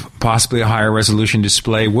have possibly a higher resolution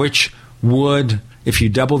display, which would, if you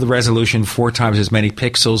double the resolution, 4 times as many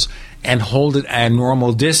pixels, and hold it at a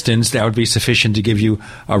normal distance, that would be sufficient to give you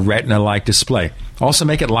a Retina-like display. Also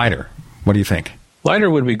make it lighter. What do you think?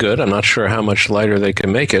 Lighter would be good. I'm not sure how much lighter they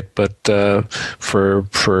can make it, but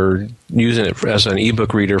for using it as an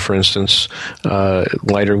ebook reader, for instance,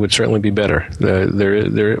 lighter would certainly be better.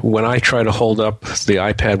 When I try to hold up the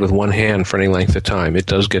iPad with one hand for any length of time, it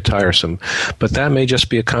does get tiresome. But that may just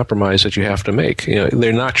be a compromise that you have to make.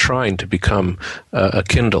 They're not trying to become a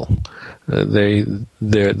Kindle. The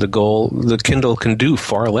Kindle can do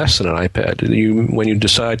far less than an iPad. When you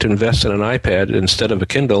decide to invest in an iPad instead of a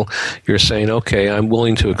Kindle, you're saying, okay, I'm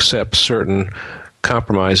willing to accept certain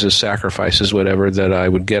compromises, sacrifices, whatever, that I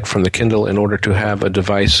would get from the Kindle in order to have a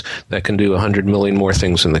device that can do 100 million more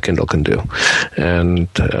things than the Kindle can do. And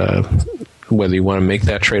whether you want to make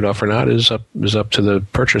that trade-off or not is up to the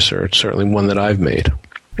purchaser. It's certainly one that I've made.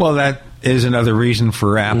 Well, that is another reason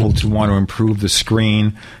for Apple to want to improve the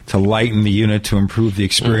screen, to lighten the unit, to improve the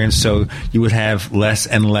experience, so you would have less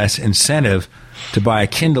and less incentive to buy a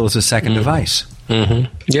Kindle as a second device.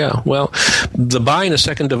 Mm-hmm. Yeah, well, the buying a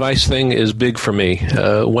second device thing is big for me.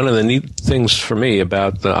 One of the neat things for me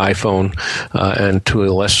about the iPhone, and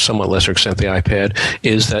to a somewhat lesser extent the iPad,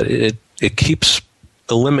 is that it keeps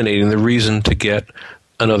eliminating the reason to get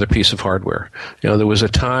another piece of hardware. There was a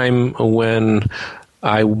time when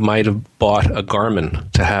I might have bought a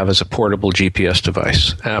Garmin to have as a portable GPS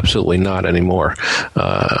device. Absolutely not anymore.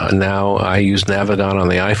 Now I use Navidon on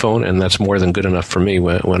the iPhone, and that's more than good enough for me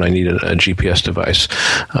when I need a GPS device.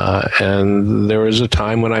 And there was a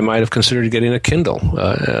time when I might have considered getting a Kindle,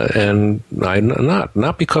 and I'm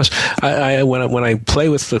not because when I play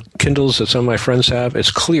with the Kindles that some of my friends have,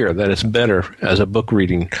 it's clear that it's better as a book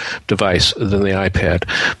reading device than the iPad.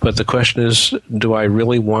 But the question is, do I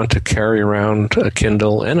really want to carry around a Kindle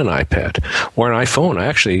and an iPad or an iPhone? I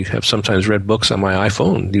actually have sometimes read books on my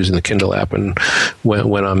iPhone using the Kindle app, and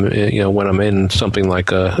when I'm in something like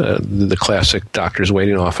the classic doctor's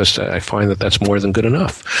waiting office, I find that that's more than good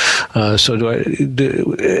enough. So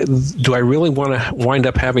do I really want to wind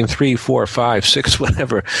up having 3, 4, 5, 6,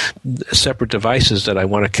 whatever separate devices that I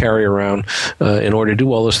want to carry around in order to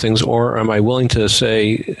do all those things, or am I willing to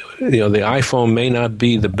say, the iPhone may not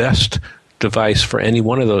be the best device for any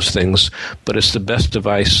one of those things, but it's the best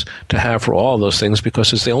device to have for all those things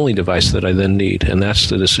because it's the only device that I then need, and that's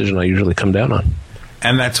the decision I usually come down on.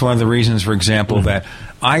 And that's one of the reasons, for example, that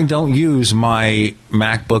I don't use my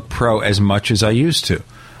MacBook Pro as much as I used to.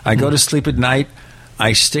 I go to sleep at night,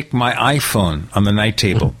 I stick my iPhone on the night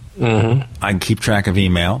table. I can keep track of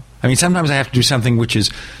email. I mean, sometimes I have to do something which is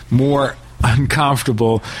more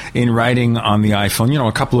uncomfortable in writing on the iPhone.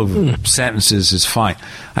 A couple of sentences is fine.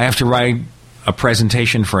 I have to write a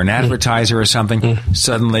presentation for an advertiser or something.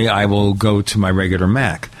 Suddenly I will go to my regular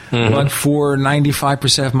Mac. But for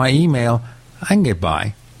 95% of my email, I can get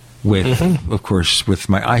by with, of course, with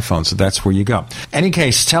my iPhone. So that's where you go. Any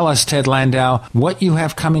case, tell us, Ted Landau, what you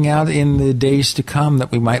have coming out in the days to come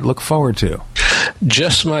that we might look forward to.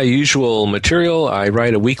 Just my usual material. I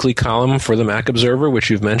write a weekly column for the Mac Observer,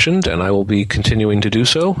 which you've mentioned, and I will be continuing to do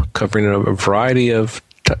so, covering a variety of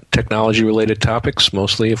technology-related topics,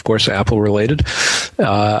 mostly, of course, Apple-related.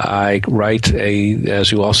 I write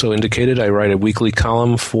as you also indicated, I write a weekly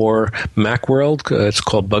column for Macworld. It's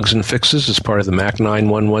called Bugs and Fixes. It's part of the Mac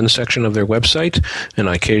 911 section of their website, and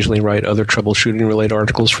I occasionally write other troubleshooting-related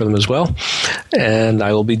articles for them as well. And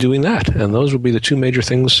I will be doing that, and those will be the two major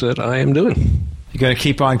things that I am doing. You got to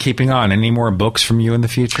keep on keeping on. Any more books from you in the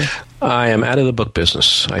future? I am out of the book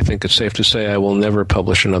business. I think it's safe to say I will never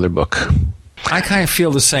publish another book. I kind of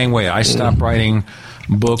feel the same way. I stopped writing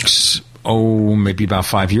books, maybe about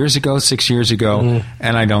 5 years ago, 6 years ago,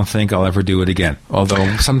 and I don't think I'll ever do it again.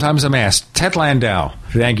 Although sometimes I'm asked. Ted Landau,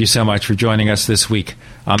 thank you so much for joining us this week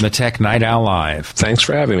on the Tech Night Owl Live. Thanks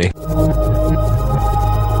for having me.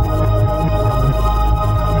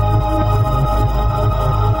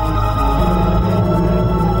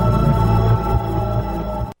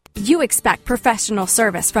 You expect professional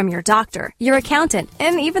service from your doctor, your accountant,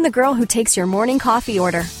 and even the girl who takes your morning coffee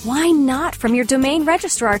order. Why not from your domain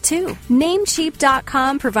registrar, too?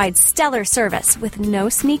 Namecheap.com provides stellar service with no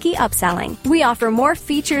sneaky upselling. We offer more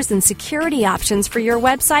features and security options for your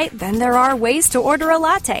website than there are ways to order a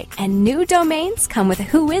latte. And new domains come with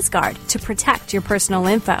WhoisGuard to protect your personal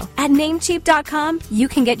info. At Namecheap.com, you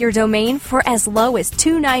can get your domain for as low as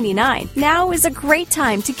 $2.99. Now is a great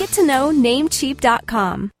time to get to know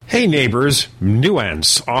Namecheap.com. Hey neighbors,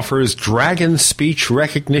 Nuance offers Dragon speech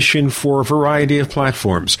recognition for a variety of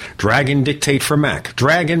platforms. Dragon Dictate for Mac,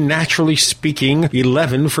 Dragon Naturally Speaking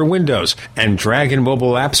 11 for Windows, and Dragon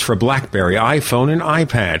mobile apps for BlackBerry, iPhone, and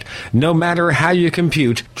iPad. No matter how you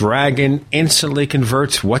compute, Dragon instantly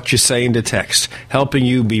converts what you say into text, helping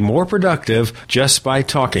you be more productive just by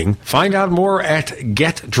talking. Find out more at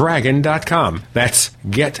GetDragon.com. That's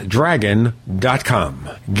GetDragon.com.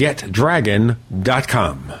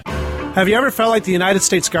 GetDragon.com. Have you ever felt like the United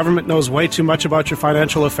States government knows way too much about your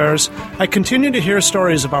financial affairs? I continue to hear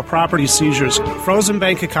stories about property seizures, frozen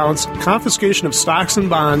bank accounts, confiscation of stocks and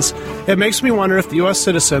bonds. It makes me wonder if the U.S.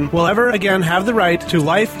 citizen will ever again have the right to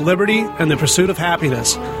life, liberty, and the pursuit of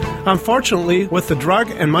happiness. Unfortunately, with the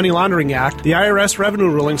Drug and Money Laundering Act, the IRS Revenue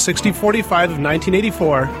Ruling 6045 of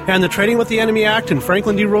 1984, and the Trading with the Enemy Act and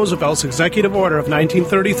Franklin D. Roosevelt's Executive Order of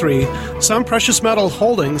 1933, some precious metal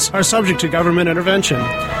holdings are subject to government intervention.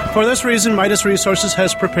 For this reason, Midas Resources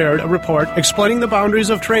has prepared a report explaining the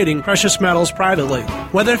boundaries of trading precious metals privately.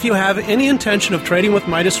 Whether if you have any intention of trading with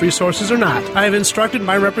Midas Resources or not, I have instructed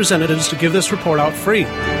my representatives to give this report out free.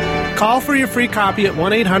 Call for your free copy at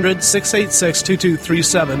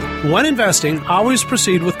 1-800-686-2237. When investing, always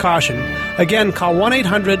proceed with caution. Again, call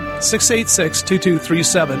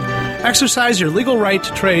 1-800-686-2237. Exercise your legal right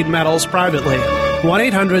to trade metals privately.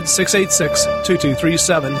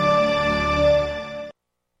 1-800-686-2237.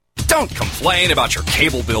 Don't complain about your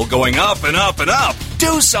cable bill going up and up and up.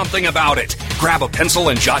 Do something about it. Grab a pencil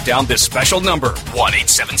and jot down this special number,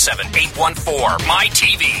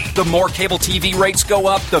 1-877-814-MY-TV. The more cable TV rates go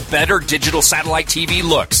up, the better digital satellite TV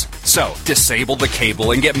looks. So, disable the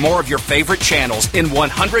cable and get more of your favorite channels in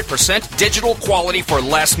 100% digital quality for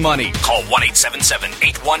less money. Call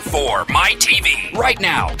 1-877-814-MY-TV right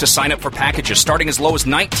now to sign up for packages starting as low as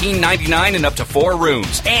 $19.99 and up to 4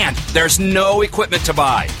 rooms. And there's no equipment to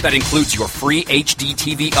buy. That includes your free HD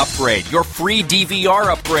TV upgrade, your free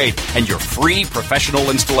DVR upgrade, and your free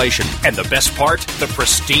professional installation. And the best part, the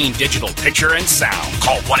pristine digital picture and sound.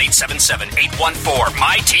 Call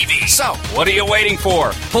 1-877-814-MY-TV. So, what are you waiting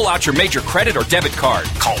for? Pull out your major credit or debit card.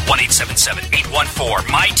 Call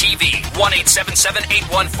 1-877-814-MY-TV.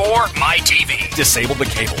 1-877-814-MY-TV. Disable the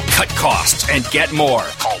cable, cut costs, and get more.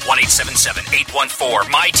 Call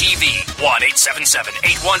 1-877-814-MY-TV.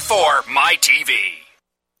 1-877-814-MY-TV.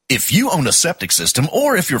 If you own a septic system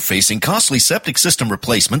or if you're facing costly septic system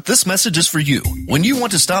replacement, this message is for you. When you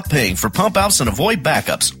want to stop paying for pump outs and avoid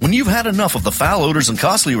backups, when you've had enough of the foul odors and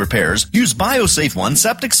costly repairs, use BioSafe One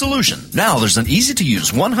Septic Solution. Now there's an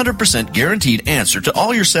easy-to-use 100% guaranteed answer to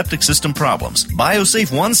all your septic system problems.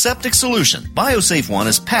 BioSafe One Septic Solution. BioSafe One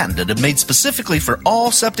is patented and made specifically for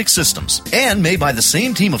all septic systems and made by the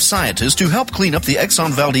same team of scientists who helped clean up the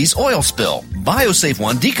Exxon Valdez oil spill. BioSafe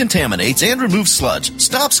One decontaminates and removes sludge,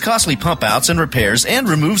 stops costly pump outs and repairs, and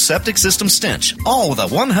removes septic system stench, all with a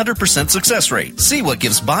 100% success rate. See what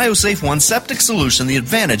gives BioSafe One Septic Solution the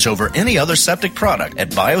advantage over any other septic product at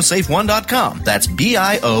biosafeone.com. That's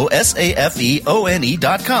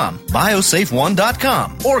BIOSAFEONE.com.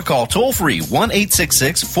 biosafeone.com. Or call toll free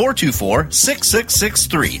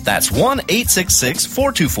 1-866-424-6663. That's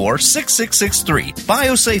 1-866-424-6663.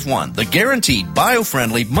 BioSafe One, the guaranteed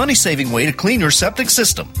bio-friendly, money-saving way to clean your septic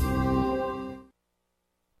system.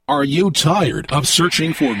 Are you tired of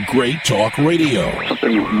searching for great talk radio?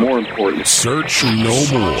 Something more important. Search no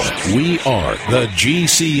more. We are the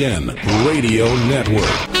GCN Radio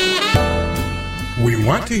Network. We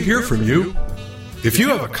want to hear from you. If you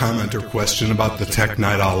have a comment or question about the Tech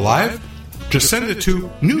Night Owl Live, just send it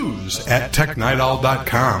to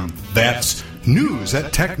news@technightowl.com. That's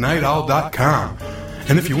news@technightowl.com.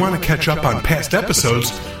 And if you want to catch up on past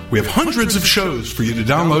episodes, we have hundreds of shows for you to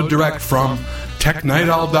download direct from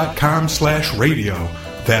technightowl.com/radio.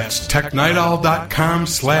 That's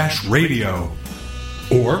technightowl.com/radio.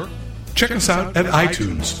 Or check us out at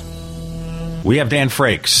iTunes. We have Dan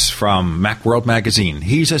Frakes from Macworld Magazine.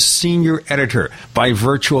 He's a senior editor by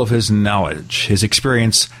virtue of his knowledge, his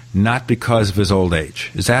experience, not because of his old age.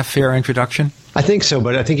 Is that a fair introduction? I think so,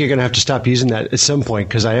 but I think you're going to have to stop using that at some point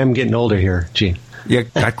because I am getting older here, Gene. You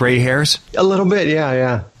got gray hairs? A little bit,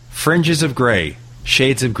 yeah. Fringes of gray.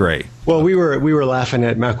 Shades of gray. Well, we were laughing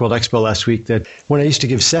at Macworld Expo last week that when I used to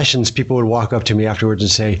give sessions, people would walk up to me afterwards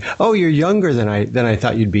and say, "Oh, you're younger than I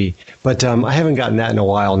thought you'd be." But I haven't gotten that in a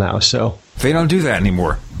while now, so they don't do that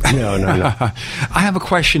anymore. No. I have a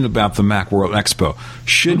question about the Macworld Expo.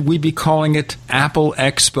 Should we be calling it Apple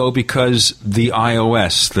Expo because the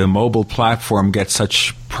iOS, the mobile platform, gets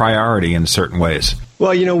such priority in certain ways?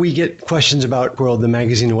 Well, we get questions about World, the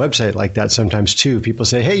magazine and website like that sometimes, too. People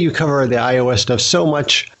say, hey, you cover the iOS stuff so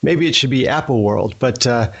much, maybe it should be Apple World. But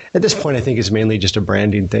at this point, I think it's mainly just a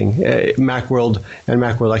branding thing. Macworld and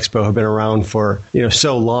Macworld Expo have been around for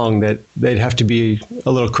so long that they'd have to be a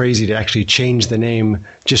little crazy to actually change the name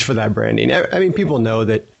just for that branding. I mean, people know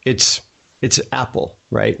that it's Apple,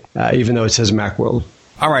 right? Even though it says Macworld.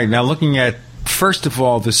 All right. Now, looking at, first of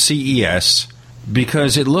all, the CES,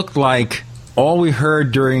 because it looked like all we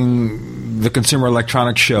heard during the Consumer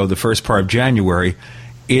Electronics Show, the first part of January,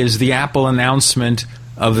 is the Apple announcement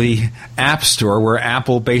of the App Store, where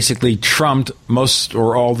Apple basically trumped most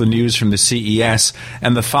or all the news from the CES.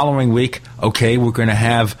 And the following week, okay, we're going to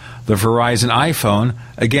have the Verizon iPhone,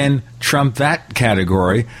 again, trump that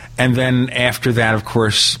category. And then after that, of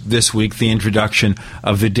course, this week, the introduction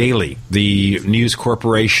of the Daily, the News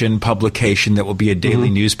Corporation publication that will be a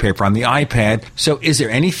daily newspaper on the iPad. So is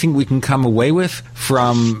there anything we can come away with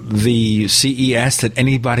from the CES that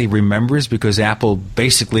anybody remembers because Apple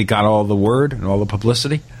basically got all the word and all the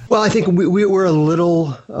publicity? Well, I think we're a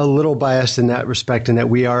little biased in that respect, in that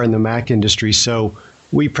we are in the Mac industry, so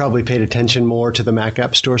we probably paid attention more to the Mac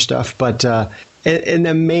App Store stuff. But in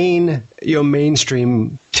the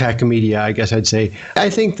mainstream tech media, I guess I'd say, I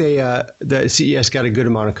think the CES got a good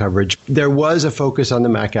amount of coverage. There was a focus on the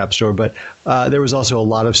Mac App Store, but there was also a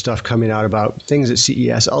lot of stuff coming out about things at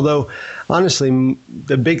CES. Although, honestly,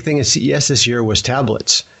 the big thing at CES this year was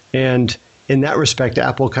tablets. And in that respect,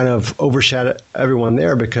 Apple kind of overshadowed everyone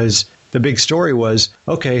there because the big story was,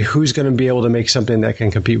 okay, who's going to be able to make something that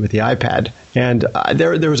can compete with the iPad? And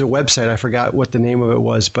there was a website, I forgot what the name of it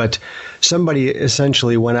was, but somebody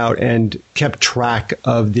essentially went out and kept track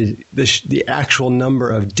of the actual number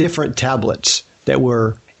of different tablets that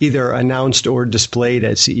were either announced or displayed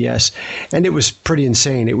at CES. And it was pretty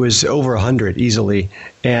insane. It was over 100 easily.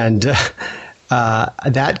 And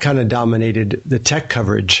that kind of dominated the tech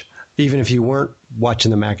coverage, even if you weren't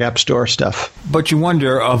watching the Mac App Store stuff. But you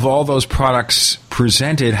wonder, of all those products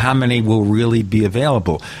presented, how many will really be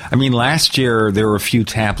available? I mean, last year there were a few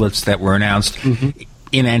tablets that were announced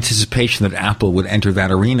in anticipation that Apple would enter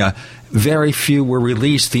that arena. Very few were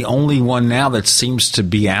released. The only one now that seems to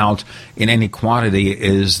be out in any quantity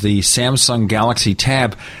is the Samsung Galaxy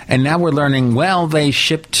Tab. And now we're learning, well, they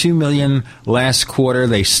shipped 2 million last quarter.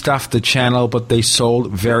 They stuffed the channel, but they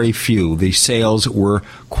sold very few. The sales were,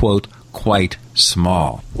 quote, quite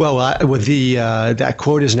small. Well, with that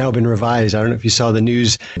quote has now been revised. I don't know if you saw the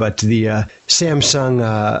news, but the Samsung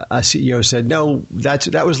CEO said, no,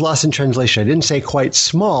 that was lost in translation. I didn't say quite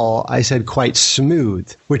small. I said quite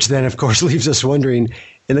smooth, which then, of course, leaves us wondering,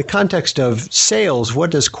 in the context of sales,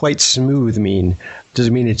 what does quite smooth mean? Does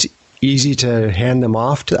it mean it's easy to hand them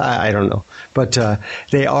off to? I don't know. But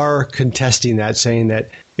they are contesting that, saying that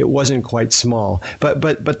it wasn't quite small.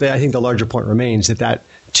 But I think the larger point remains that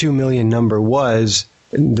 2 million number was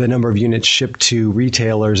the number of units shipped to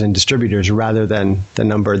retailers and distributors rather than the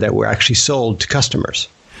number that were actually sold to customers.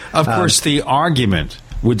 Of course, the argument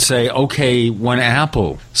would say, okay, when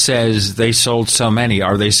Apple says they sold so many,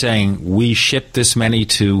 are they saying we shipped this many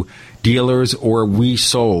to dealers or we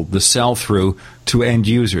sold the sell-through to end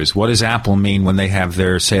users? What does Apple mean when they have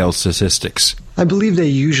their sales statistics? I believe they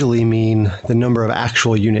usually mean the number of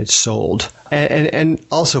actual units sold. And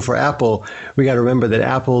also for Apple, we got to remember that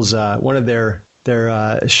Apple's one of their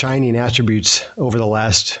shining attributes over the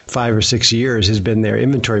last 5 or 6 years has been their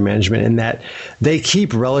inventory management, in that they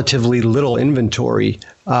keep relatively little inventory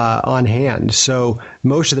on hand. So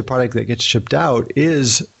most of the product that gets shipped out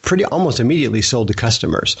is pretty almost immediately sold to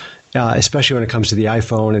customers, especially when it comes to the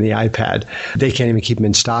iPhone and the iPad. They can't even keep them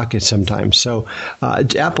in stock sometimes. So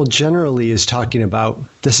Apple generally is talking about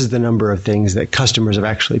this is the number of things that customers have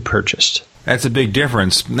actually purchased. That's a big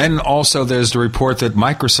difference. Then also there's the report that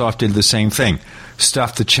Microsoft did the same thing,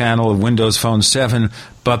 stuffed the channel of Windows Phone 7,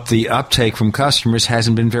 but the uptake from customers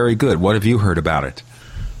hasn't been very good. What have you heard about it?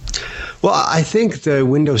 Well, I think the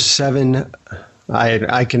Windows 7,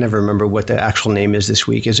 I can never remember what the actual name is this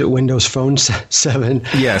week. Is it Windows Phone 7?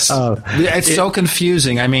 Yes. It's so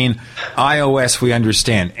confusing. I mean, iOS we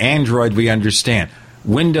understand. Android we understand.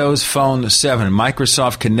 Windows Phone 7.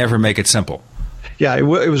 Microsoft can never make it simple. Yeah, it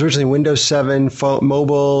was originally Windows 7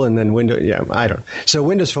 mobile, and then Windows. Yeah, I don't know. So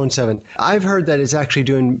Windows Phone 7. I've heard that it's actually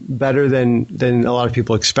doing better than a lot of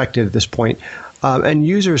people expected at this point. And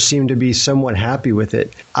users seem to be somewhat happy with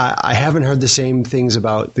it. I haven't heard the same things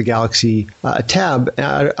about the Galaxy Tab.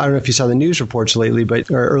 I don't know if you saw the news reports lately,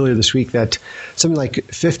 or earlier this week, that something like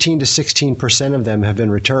 15 to 16% of them have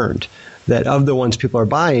been returned. That of the ones people are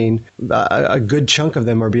buying, a good chunk of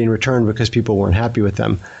them are being returned because people weren't happy with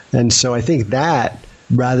them. And so I think that,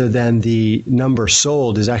 rather than the number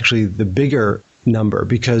sold, is actually the bigger number,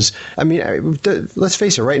 because let's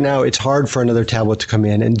face it, right now it's hard for another tablet to come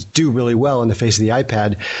in and do really well in the face of the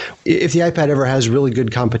iPad. If the iPad ever has really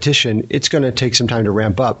good competition, it's going to take some time to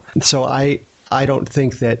ramp up. So I don't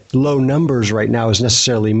think that low numbers right now is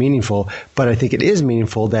necessarily meaningful, but I think it is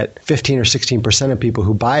meaningful that 15 or 16% of people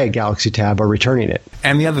who buy a Galaxy Tab are returning it.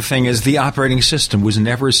 And the other thing is the operating system was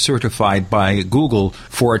never certified by Google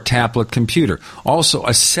for a tablet computer. Also,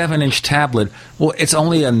 a 7-inch tablet, well, it's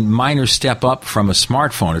only a minor step up from a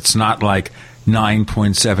smartphone. It's not like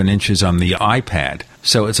 9.7 inches on the iPad.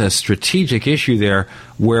 So it's a strategic issue there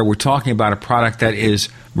where we're talking about a product that is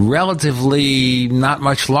relatively not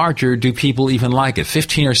much larger. Do people even like it?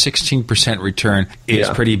 15 or 16% return is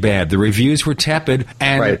pretty bad. The reviews were tepid,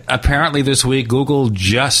 and apparently this week Google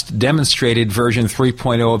just demonstrated version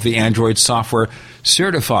 3.0 of the Android software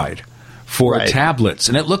certified for tablets.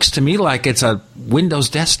 And it looks to me like it's a Windows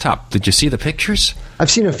desktop. Did you see the pictures? I've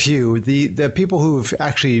seen a few. The people who've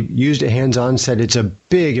actually used it hands-on said it's a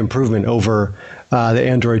big improvement over the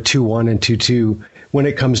Android 2.1 and 2.2 when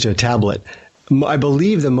it comes to a tablet. I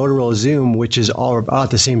believe the Motorola Xoom, which is all about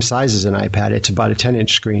the same size as an iPad, it's about a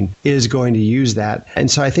 10-inch screen, is going to use that. And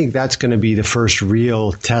so I think that's going to be the first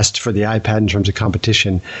real test for the iPad in terms of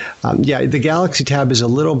competition. The Galaxy Tab is a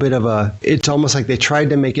little bit of it's almost like they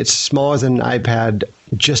tried to make it smaller than an iPad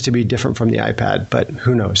just to be different from the iPad, but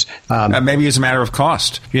who knows? Maybe it's a matter of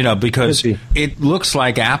cost, because it looks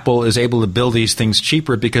like Apple is able to build these things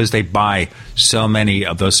cheaper because they buy so many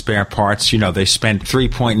of those spare parts. They spent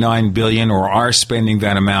 $3.9 billion or are spending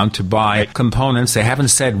that amount to buy components. They haven't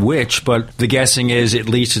said which, but the guessing is at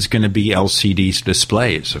least it's going to be LCD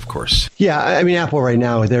displays, of course. Yeah, Apple right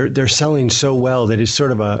now, they're selling so well that it's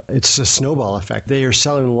sort of it's a snowball effect. They are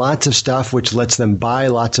selling lots of stuff, which lets them buy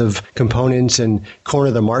lots of components and corner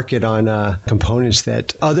the market on components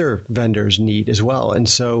that other vendors need as well. And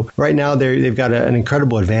so right now they've got an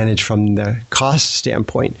incredible advantage from the cost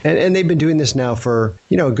standpoint. And they've been doing this now for,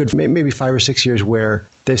 a good maybe 5 or 6 years, where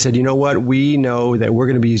they said, you know what, we know that we're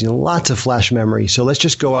going to be using lots of flash memory, so let's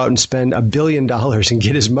just go out and spend $1 billion and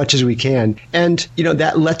get as much as we can. And,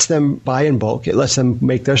 that lets them buy in bulk. It lets them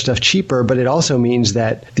make their stuff cheaper, but it also means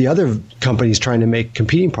that the other companies trying to make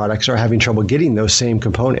competing products are having trouble getting those same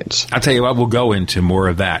components. I'll tell you what, we'll go into more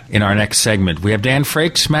of that in our next segment. We have Dan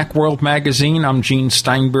Frakes, Macworld Magazine. I'm Gene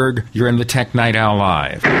Steinberg. You're in the Tech Night Owl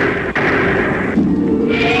Live.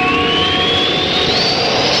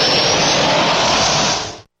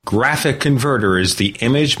 Graphic Converter is the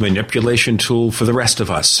image manipulation tool for the rest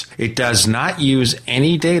of us. It does not use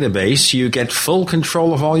any database. You get full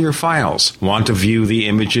control of all your files. Want to view the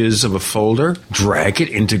images of a folder? Drag it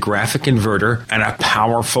into Graphic Converter, and a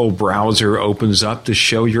powerful browser opens up to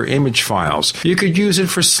show your image files. You could use it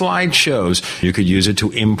for slideshows. You could use it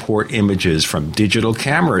to import images from digital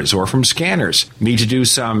cameras or from scanners. Need to do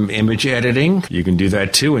some image editing? You can do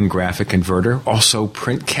that too in Graphic Converter. Also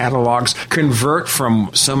print catalogs. Convert from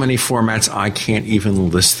so many formats I can't even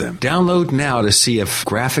list them. Download now to see if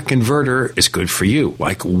Graphic Converter is good for you,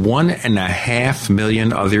 like 1.5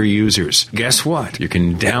 million other users. Guess what? You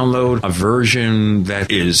can download a version that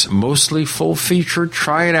is mostly full-featured.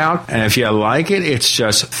 Try it out, and if you like it, it's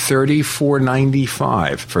just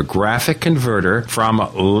 $34.95 for Graphic Converter from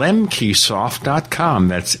lemkesoft.com.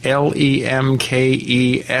 That's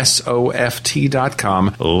LEMKESOFT.com.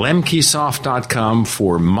 lemkesoft.com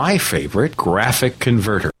for my favorite Graphic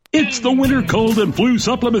Converter. It's the winter cold and flu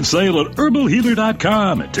supplement sale at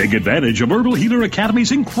herbalhealer.com. Take advantage of Herbal Healer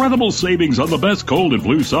Academy's incredible savings on the best cold and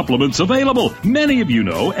flu supplements available. Many of you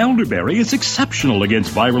know elderberry is exceptional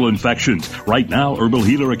against viral infections. Right now, Herbal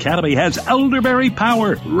Healer Academy has Elderberry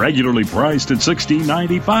Power, regularly priced at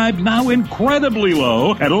 $16.95, now incredibly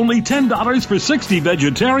low at only $10 for 60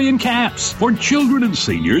 vegetarian caps. For children and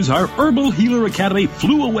seniors, our Herbal Healer Academy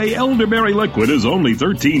Flu Away Elderberry Liquid is only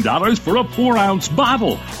 $13 for a 4-ounce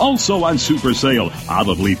bottle. Also on super sale,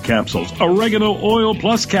 olive leaf capsules, oregano oil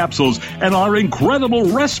plus capsules, and our incredible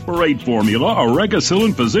Respirate formula,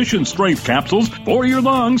 Oregacillin Physician Strength capsules for your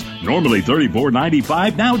lungs. Normally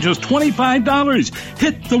 $34.95, now just $25.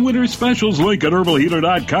 Hit the winter specials link at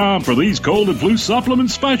herbalhealer.com for these cold and flu supplement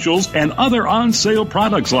specials and other on-sale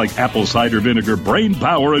products like apple cider vinegar, brain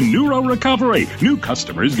power, and neuro recovery. New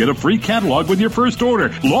customers get a free catalog with your first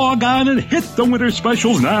order. Log on and hit the winter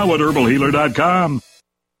specials now at herbalhealer.com.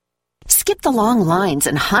 Skip the long lines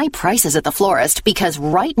and high prices at the florist because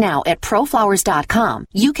right now at ProFlowers.com,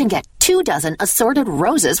 you can get 2 dozen assorted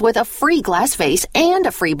roses with a free glass vase and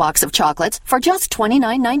a free box of chocolates for just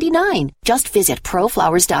 $29.99. Just visit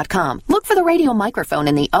ProFlowers.com. Look for the radio microphone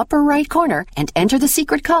in the upper right corner and enter the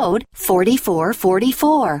secret code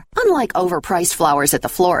 4444. Unlike overpriced flowers at the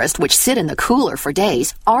florist, which sit in the cooler for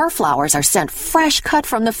days, our flowers are sent fresh cut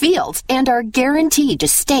from the fields and are guaranteed to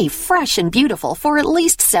stay fresh and beautiful for at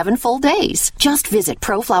least 7 full days. Just visit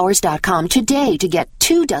ProFlowers.com today to get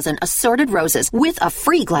 2 dozen assorted roses with a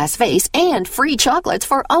free glass vase and free chocolates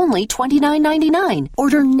for only $29.99.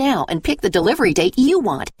 Order now and pick the delivery date you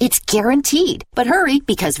want. It's guaranteed. But hurry,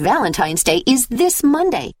 because Valentine's Day is this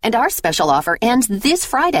Monday, and our special offer ends this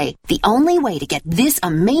Friday. The only way to get this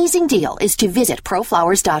amazing deal is to visit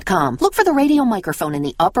ProFlowers.com. Look for the radio microphone in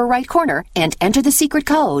the upper right corner and enter the secret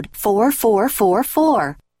code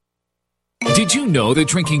 4444. Did you know that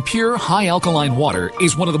drinking pure, high alkaline water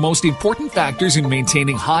is one of the most important factors in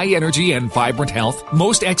maintaining high energy and vibrant health?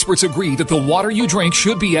 Most experts agree that the water you drink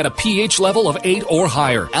should be at a pH level of 8 or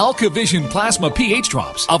higher. AlkaVision Plasma pH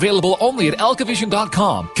Drops, available only at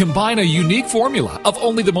alkavision.com, combine a unique formula of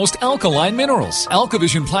only the most alkaline minerals.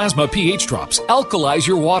 AlkaVision Plasma pH Drops alkalize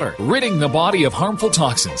your water, ridding the body of harmful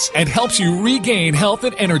toxins, and helps you regain health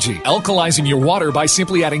and energy. Alkalizing your water by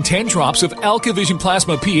simply adding 10 drops of AlkaVision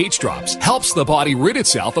Plasma pH Drops helps the body rid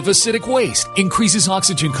itself of acidic waste, increases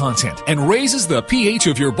oxygen content, and raises the pH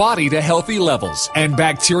of your body to healthy levels. And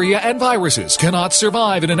bacteria and viruses cannot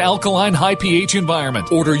survive in an alkaline high pH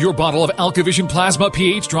environment. Order your bottle of AlkaVision Plasma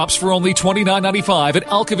pH Drops for only $29.95 at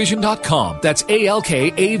alkavision.com. That's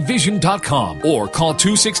ALKAvision.com. Or call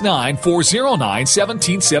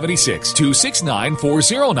 269-409-1776.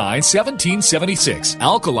 269-409-1776.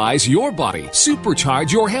 Alkalize your body.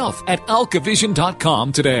 Supercharge your health at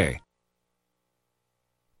alkavision.com today.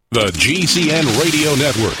 The GCN Radio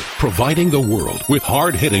Network, providing the world with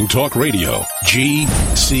hard-hitting talk radio.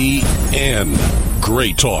 GCN.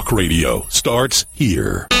 Great talk radio starts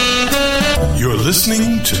here. You're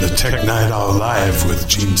listening to the Tech Night Owl Live with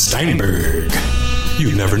Gene Steinberg.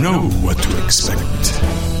 You never know what to expect.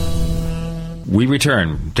 We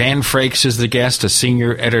return. Dan Frakes is the guest, a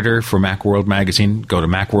senior editor for Macworld Magazine. Go to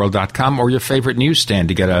macworld.com or your favorite newsstand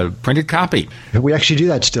to get a printed copy. We actually do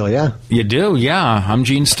that still, yeah. You do, yeah. I'm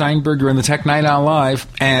Gene Steinberg. You're in the Tech Night Owl Live.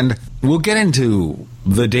 And we'll get into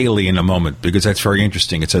the Daily in a moment because that's very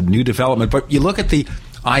interesting. It's a new development. But you look at the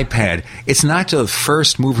iPad, it's not a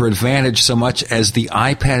first mover advantage so much as the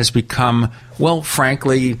iPad has become, well,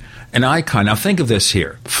 frankly, an icon. Now think of this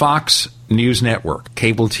here. Fox News Network,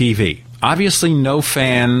 cable TV. Obviously no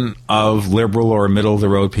fan of liberal or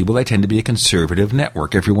middle-of-the-road people. They tend to be a conservative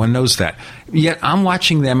network. Everyone knows that. Yet I'm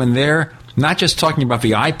watching them, and they're not just talking about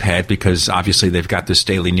the iPad, because obviously they've got this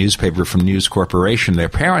daily newspaper from News Corporation, their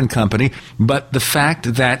parent company, but the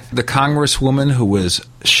fact that the congresswoman who was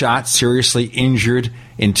shot, seriously injured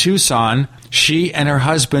in Tucson, she and her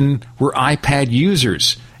husband were iPad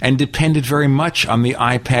users and depended very much on the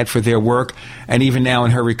iPad for their work. And even now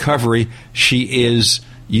in her recovery, she is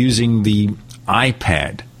using the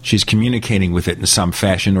iPad. She's communicating with it in some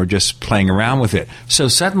fashion or just playing around with it. So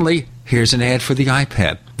suddenly, here's an ad for the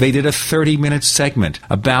iPad. They did a 30-minute segment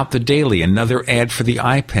about the Daily, another ad for the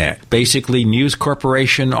iPad. Basically, News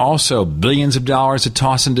Corporation, also billions of dollars to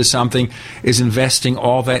toss into something, is investing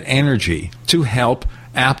all that energy to help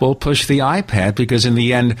Apple push the iPad, because in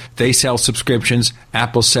the end, they sell subscriptions,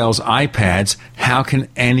 Apple sells iPads. How can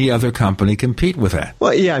any other company compete with that?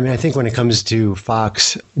 Well, yeah, I mean, I think when it comes to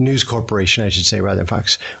Fox News Corporation, I should say, rather than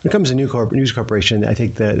Fox, when it comes to News Corporation, I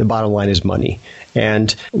think the bottom line is money.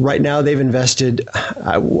 And right now they've invested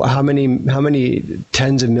how many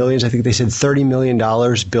tens of millions? I think they said $30 million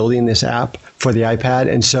building this app for the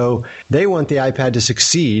iPad. And so they want the iPad to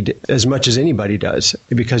succeed as much as anybody does,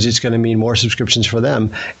 because it's going to mean more subscriptions for them.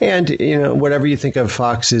 And, you know, whatever you think of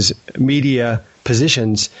Fox's media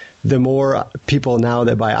positions, the more people now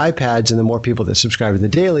that buy iPads and the more people that subscribe to the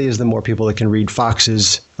Daily is the more people that can read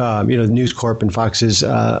Fox's, News Corp and Fox's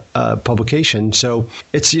publication. So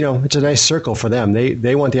it's a nice circle for them.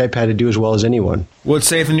 They want the iPad to do as well as anyone. What's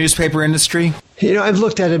say the newspaper industry? I've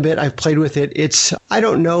looked at it a bit. I've played with it. I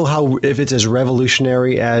don't know if it's as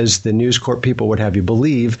revolutionary as the News Corp people would have you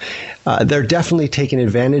believe. They're definitely taking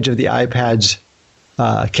advantage of the iPad's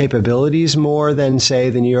capabilities more than, say,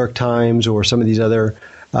 the New York Times or some of these other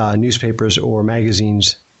newspapers or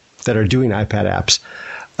magazines that are doing iPad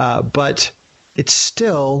apps. But it's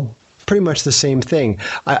still pretty much the same thing.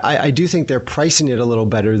 I do think they're pricing it a little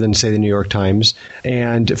better than, say, the New York Times.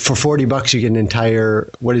 And for $40, you get an entire,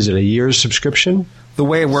 a year's subscription? The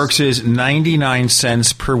way it works is 99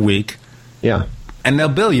 cents per week. Yeah. And they'll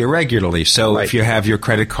bill you regularly. So if you have your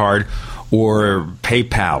credit card or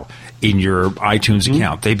PayPal in your iTunes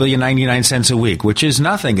account, they bill you 99 cents a week, which is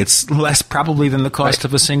nothing. It's less probably than the cost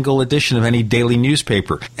of a single edition of any daily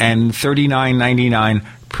newspaper, and $39.99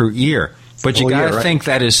 per year. But you got to think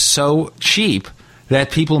that is so cheap that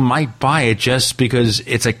people might buy it just because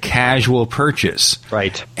it's a casual purchase.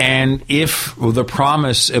 Right. And if the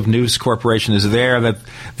promise of News Corporation is there that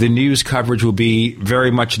the news coverage will be very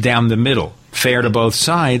much down the middle, fair to both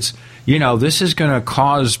sides, this is going to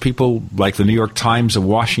cause people like the New York Times, the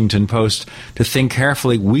Washington Post to think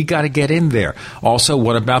carefully. We got to get in there. Also,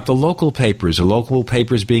 what about the local papers? The local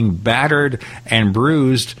papers being battered and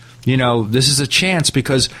bruised. This is a chance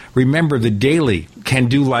because, remember, the Daily can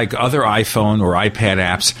do like other iPhone or iPad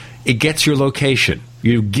apps. It gets your location.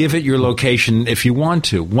 You give it your location if you want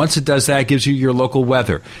to. Once it does that, it gives you your local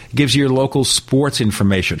weather. It gives you your local sports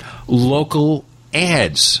information, local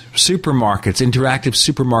ads, supermarkets, interactive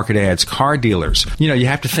supermarket ads, car dealers. You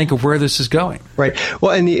have to think of where this is going. Right.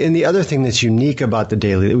 Well, and the other thing that's unique about the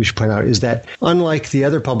Daily that we should point out is that unlike the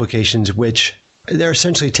other publications, which they're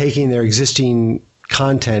essentially taking their existing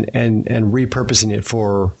content and repurposing it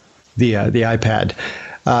for the iPad.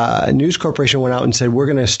 News Corporation went out and said, we're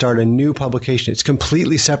going to start a new publication. It's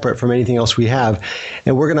completely separate from anything else we have.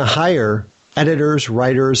 And we're going to hire editors,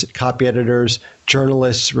 writers, copy editors,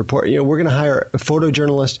 journalists, we're going to hire a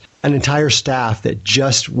photojournalist, an entire staff that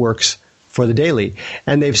just works for the Daily.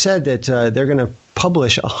 And they've said that they're going to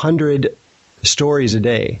publish 100 stories a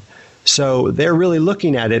day. So they're really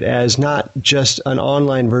looking at it as not just an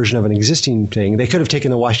online version of an existing thing. They could have taken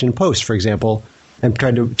the Washington Post, for example, and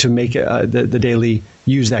tried to make the Daily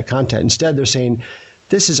use that content. Instead, they're saying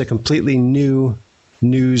this is a completely new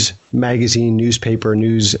news magazine, newspaper,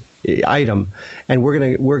 news item, and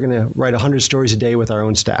we're gonna write 100 stories a day with our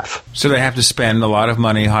own staff. So they have to spend a lot of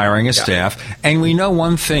money hiring a staff. And we know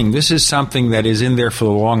one thing, this is something that is in there for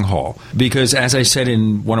the long haul. Because as I said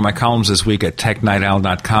in one of my columns this week at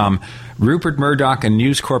TechNightOwl.com, Rupert Murdoch and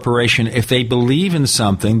News Corporation, if they believe in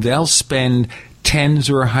something, they'll spend tens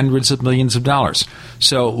or hundreds of millions of dollars.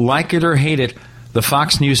 So like it or hate it, the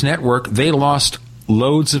Fox News Network, they lost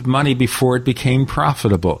loads of money before it became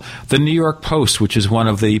profitable. The New York Post, which is one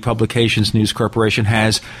of the publications News Corporation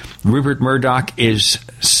has, Rupert Murdoch is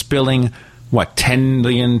spilling, $10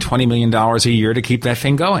 million, $20 million a year to keep that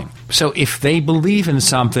thing going. So if they believe in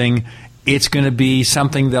something, it's going to be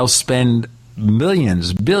something they'll spend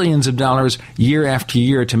millions, billions of dollars year after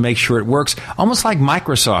year to make sure it works, almost like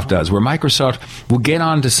Microsoft does, where Microsoft will get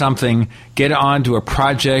onto something, get onto a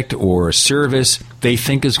project or a service they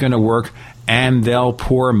think is going to work, and they'll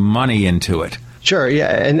pour money into it. Sure, yeah,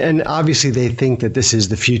 and obviously they think that this is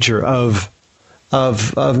the future of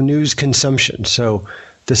news consumption. So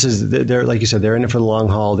this is, they're like you said, they're in it for the long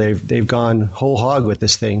haul. They've gone whole hog with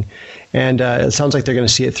this thing, and it sounds like they're going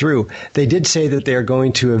to see it through. They did say that they are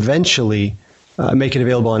going to eventually make it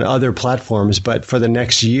available on other platforms, but for the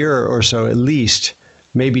next year or so at least,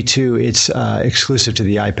 maybe two, it's exclusive to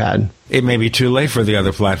the iPad. It may be too late for the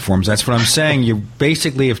other platforms. That's what I'm saying. You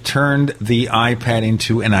basically have turned the iPad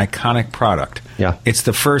into an iconic product. Yeah. It's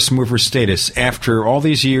the first mover status. After all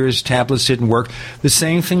these years, tablets didn't work. The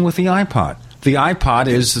same thing with the iPod. The iPod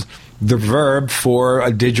is the verb for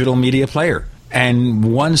a digital media player.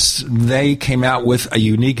 And once they came out with a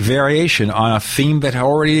unique variation on a theme that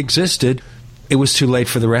already existed, it was too late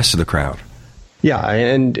for the rest of the crowd. Yeah,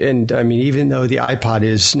 and I mean, even though the iPod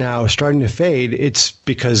is now starting to fade, it's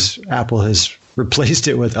because Apple has replaced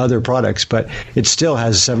it with other products, but it still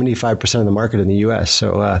has 75% of the market in the U.S.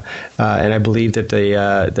 So, and I believe that the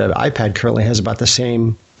iPad currently has about the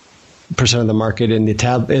same percent of the market in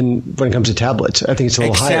when it comes to tablets. I think it's a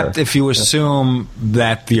little higher. Except if you assume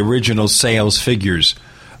that the original sales figures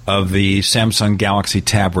of the Samsung Galaxy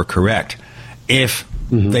Tab were correct. If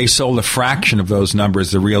they sold a fraction of those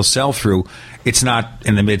numbers, the real sell-through. It's not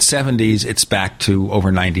in the mid-70s. It's back to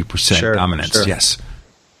over 90% dominance. Sure. Yes.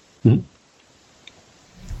 Mm-hmm.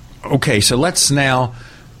 Okay, so let's now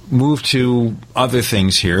move to other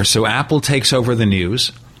things here. So Apple takes over the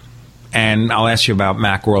news, and I'll ask you about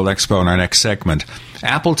Macworld Expo in our next segment.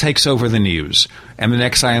 Apple takes over the news, and the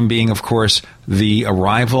next item being, of course, the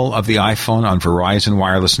arrival of the iPhone on Verizon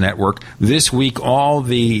Wireless Network. This week, all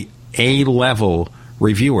the A-level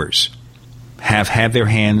reviewers have had their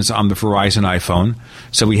hands on the Verizon iPhone.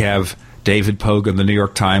 So we have David Pogue of the New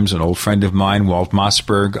York Times, an old friend of mine, Walt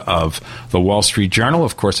Mossberg of the Wall Street Journal,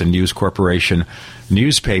 of course, a News Corporation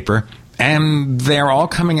newspaper, and they're all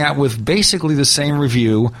coming out with basically the same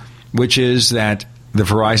review, which is that the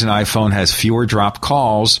Verizon iPhone has fewer dropped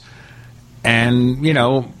calls, and, you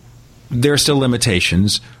know, there are still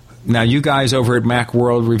limitations. Now, you guys over at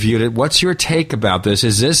Macworld reviewed it. What's your take about this?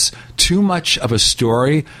 Is this too much of a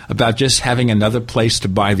story about just having another place to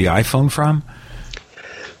buy the iPhone from?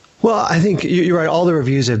 Well, I think you're right. All the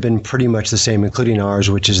reviews have been pretty much the same, including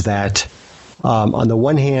ours, which is that on the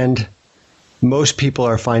one hand, most people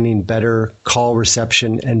are finding better call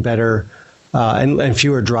reception and better and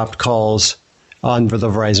fewer dropped calls on the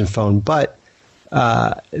Verizon phone. But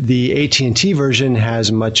the AT&T version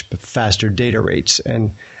has much faster data rates,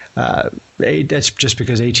 and that's just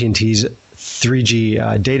because AT&T's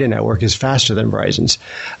 3G data network is faster than Verizon's.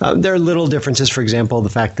 There are little differences. For example, the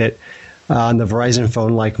fact that on the Verizon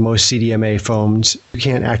phone, like most CDMA phones, you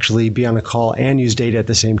can't actually be on a call and use data at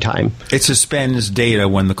the same time. It suspends data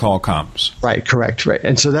when the call comes. Right, correct, right.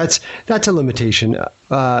 And so that's a limitation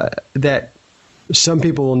that some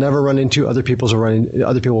people will never run into, other people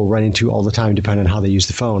will run into all the time, depending on how they use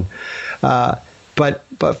the phone. But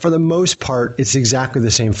for the most part, it's exactly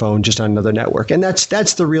the same phone, just on another network. And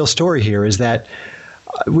that's the real story here, is that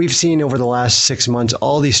we've seen over the last 6 months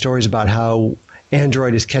all these stories about how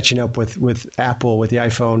Android is catching up with Apple, with the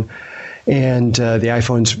iPhone, and the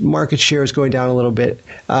iPhone's market share is going down a little bit.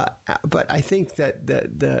 But I think that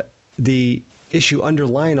the issue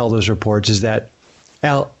underlying all those reports is that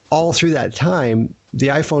all through that time, the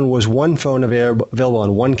iPhone was one phone available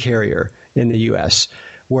on one carrier in the U.S.,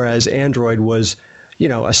 whereas Android was,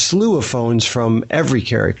 a slew of phones from every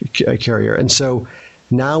carrier. And so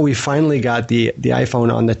now we finally got the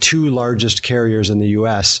iPhone on the two largest carriers in the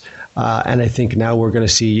U.S., and I think now we're going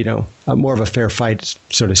to see, more of a fair fight,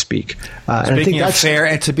 so to speak. And I think that's fair.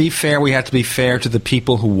 And to be fair, we have to be fair to the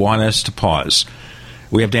people who want us to pause.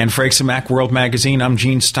 We have Dan Frakes of Macworld Magazine. I'm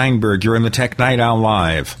Gene Steinberg. You're in the Tech Night Owl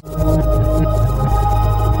Live.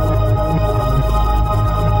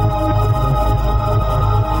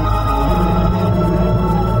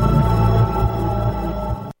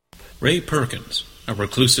 Ray Perkins, a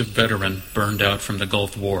reclusive veteran burned out from the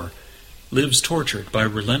Gulf War, lives tortured by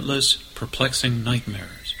relentless, perplexing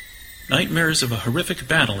nightmares. Nightmares of a horrific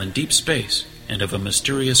battle in deep space and of a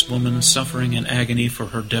mysterious woman suffering in agony for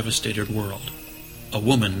her devastated world. A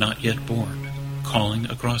woman not yet born, calling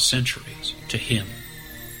across centuries to him.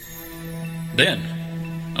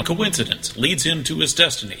 Then, a coincidence leads him to his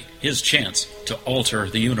destiny, his chance to alter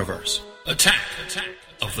the universe. Attack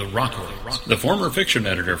of the Rockoids. The former fiction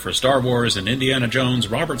editor for Star Wars and Indiana Jones,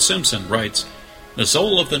 Robert Simpson, writes, "The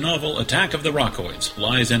soul of the novel Attack of the Rockoids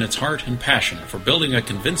lies in its heart and passion for building a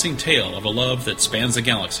convincing tale of a love that spans the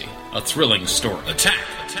galaxy. A thrilling story. Attack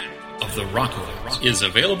of the Rockoids is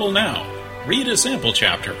available now. Read a sample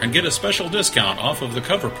chapter and get a special discount off of the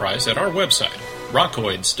cover price at our website,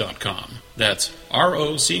 rockoids.com. That's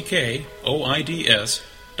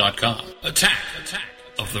ROCKOIDS.com. Attack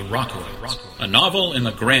of the Rockoids, a novel in the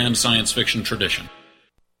grand science fiction tradition.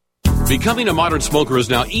 Becoming a modern smoker is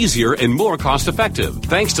now easier and more cost-effective,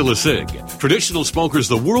 thanks to LeSig. Traditional smokers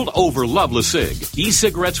the world over love LeSig.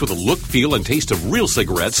 E-cigarettes with a look, feel, and taste of real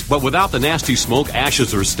cigarettes, but without the nasty smoke,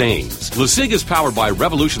 ashes, or stains. LeSig is powered by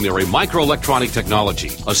revolutionary microelectronic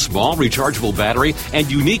technology. A small rechargeable battery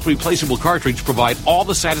and unique replaceable cartridge provide all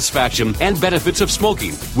the satisfaction and benefits of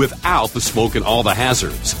smoking without the smoke and all the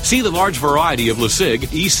hazards. See the large variety of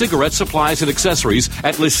LeSig e-cigarette supplies and accessories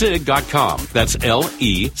at LeSig.com. That's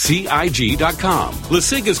LECIG.com.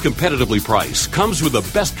 LeSig is competitively priced, comes with the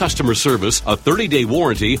best customer service, a 30-day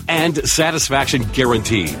warranty, and satisfaction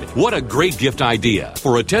guaranteed. What a great gift idea.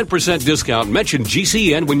 For a 10% discount, mention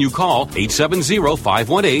GCN when you call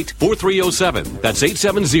 870-518-4307. That's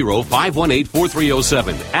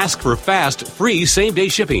 870-518-4307. Ask for fast, free same-day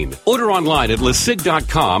shipping. Order online at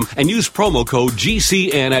LeSig.com and use promo code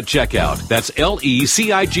GCN at checkout. That's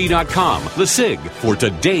LECIG.com. LeSig, for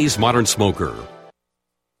today's modern smoker.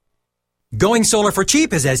 Going solar for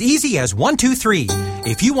cheap is as easy as 1, 2, 3.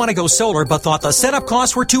 If you want to go solar but thought the setup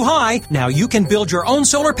costs were too high, now you can build your own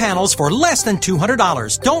solar panels for less than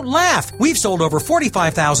 $200. Don't laugh! We've sold over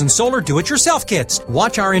 45,000 solar do-it-yourself kits.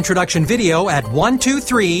 Watch our introduction video at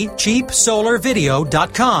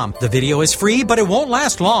 123cheapsolarvideo.com. The video is free, but it won't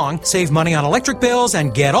last long. Save money on electric bills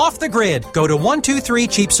and get off the grid. Go to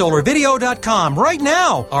 123cheapsolarvideo.com right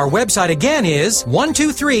now. Our website again is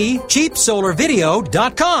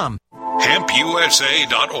 123cheapsolarvideo.com.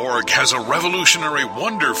 HempUSA.org has a revolutionary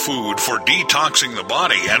wonder food for detoxing the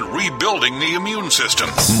body and rebuilding the immune system.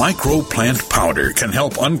 Microplant powder can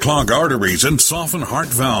help unclog arteries and soften heart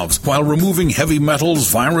valves while removing heavy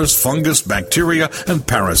metals, virus, fungus, bacteria, and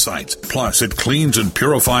parasites. Plus, it cleans and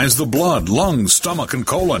purifies the blood, lungs, stomach, and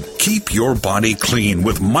colon. Keep your body clean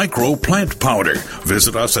with Microplant powder.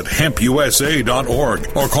 Visit us at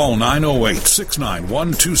HempUSA.org or call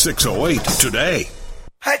 908-691-2608 today.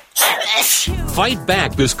 Fight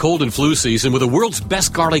back this cold and flu season with the world's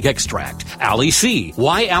best garlic extract, Ali C.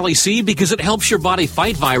 Why Ali C? Because it helps your body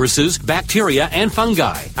fight viruses, bacteria, and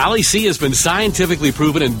fungi. Ali C has been scientifically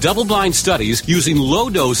proven in double-blind studies using low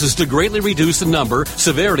doses to greatly reduce the number,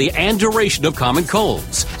 severity, and duration of common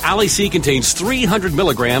colds. Ali C contains 300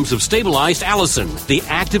 milligrams of stabilized allicin, the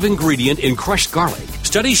active ingredient in crushed garlic.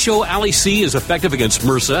 Studies show Ali C is effective against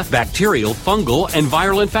MRSA, bacterial, fungal, and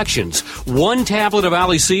viral infections. One tablet of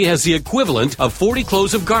Ali C has the equivalent of 40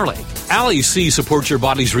 cloves of garlic. Ali C supports your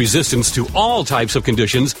body's resistance to all types of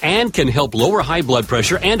conditions and can help lower high blood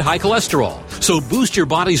pressure and high cholesterol. So boost your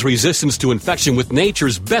body's resistance to infection with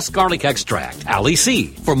nature's best garlic extract, Ali C.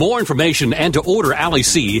 For more information and to order Ali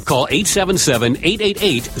C, call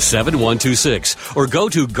 877-888-7126 or go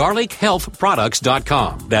to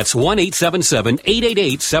garlichealthproducts.com. That's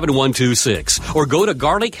 1-877-888-7126 or go to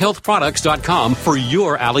garlichealthproducts.com for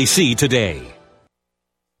your Ali C today.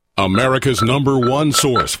 America's #1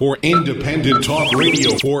 source for independent talk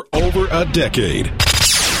radio for over a decade.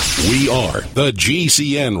 We are the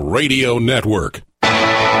GCN Radio Network.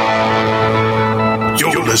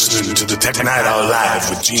 You're listening to the Tech Night Owl Live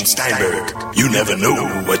with Gene Steinberg. You never know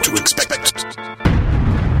what to expect.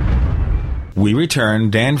 We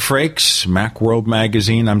return. Dan Frakes, Macworld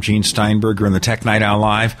Magazine. I'm Gene Steinberger in the Tech Night Owl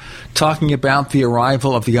Live, talking about the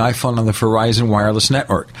arrival of the iPhone on the Verizon Wireless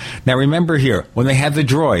Network. Now remember here, when they had the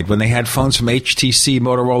Droid, when they had phones from HTC,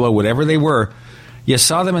 Motorola, whatever they were, you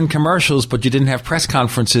saw them in commercials, but you didn't have press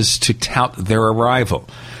conferences to tout their arrival.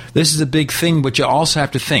 This is a big thing, but you also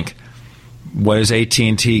have to think, what is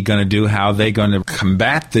AT&T going to do? How are they going to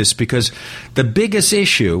combat this? Because the biggest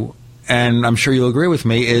issue, and I'm sure you'll agree with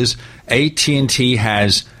me, is AT&T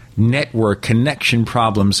has network connection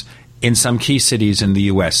problems in some key cities in the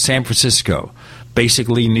U.S. San Francisco,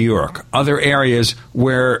 basically New York, other areas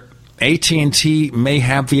where AT&T may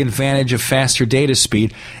have the advantage of faster data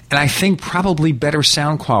speed, and I think probably better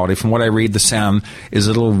sound quality. From what I read, the sound is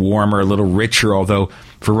a little warmer, a little richer, although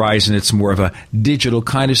Verizon, it's more of a digital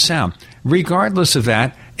kind of sound. Regardless of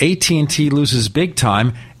that, AT&T loses big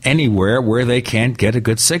time anywhere where they can't get a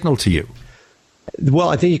good signal to you. Well,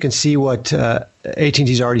 I think you can see what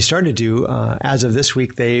AT&T's already started to do. As of this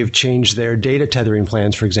week, they've changed their data tethering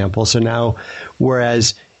plans, for example. So now,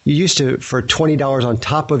 whereas you used to, for $20 on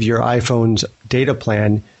top of your iPhone's data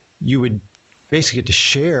plan, you would basically get to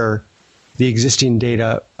share the existing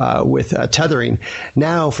data with tethering.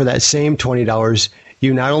 Now, for that same $20,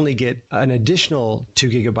 you not only get an additional 2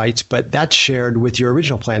 gigabytes, but that's shared with your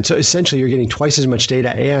original plan. So essentially, you're getting twice as much data,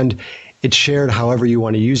 and it's shared however you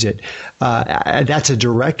want to use it. That's a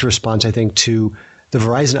direct response, I think, to the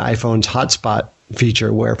Verizon iPhone's hotspot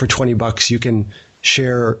feature, where for $20 you can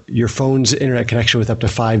share your phone's internet connection with up to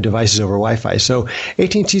 5 devices over Wi-Fi. So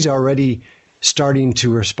AT&T's already starting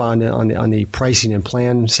to respond on the pricing and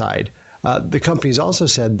plan side. The company's also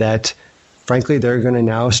said that, frankly, they're going to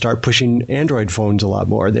now start pushing Android phones a lot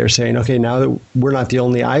more. They're saying, okay, now that we're not the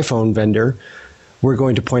only iPhone vendor, we're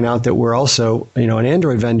going to point out that we're also, an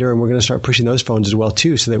Android vendor, and we're going to start pushing those phones as well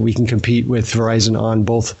too, so that we can compete with Verizon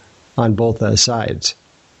on both sides.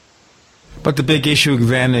 But the big issue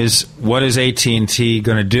then is, what is AT&T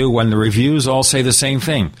going to do when the reviews all say the same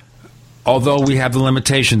thing? Although we have the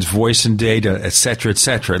limitations, voice and data, et cetera,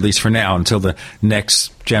 at least for now, until the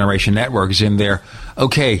next generation network is in there.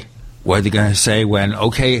 Okay, what are they going to say when,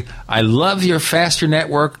 okay, I love your faster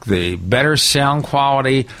network, the better sound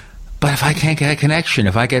quality, but if I can't get a connection,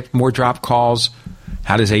 if I get more drop calls,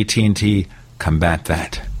 how does AT&T combat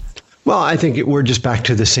that? Well, I think we're just back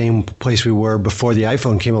to the same place we were before the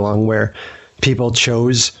iPhone came along, where people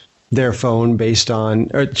chose their phone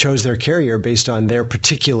chose their carrier based on their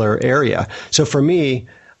particular area. So for me,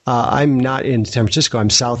 I'm not in San Francisco. I'm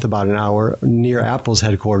south about an hour near Apple's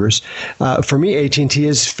headquarters. For me, AT&T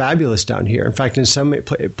is fabulous down here. In fact, in some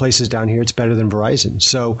places down here, it's better than Verizon.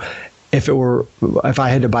 So if I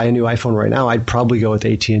had to buy a new iPhone right now, I'd probably go with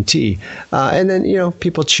AT&T. And then,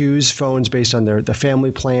 people choose phones based on the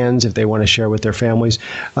family plans if they want to share with their families,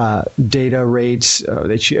 data rates.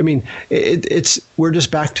 We're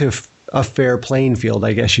just back to a fair playing field,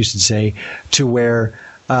 I guess you should say, to where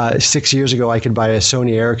 6 years ago I could buy a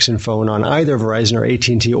Sony Ericsson phone on either Verizon or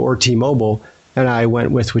AT&T or T-Mobile, and I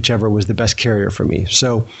went with whichever was the best carrier for me.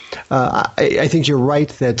 So I think you're right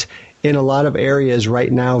that in a lot of areas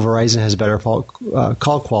right now, Verizon has better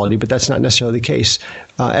call quality, but that's not necessarily the case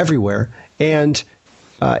everywhere. And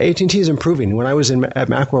AT&T is improving. When I was at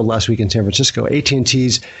Macworld last week in San Francisco,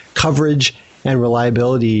 AT&T's coverage and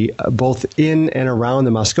reliability, both in and around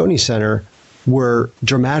the Moscone Center, were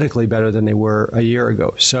dramatically better than they were a year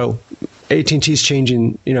ago. So AT&T's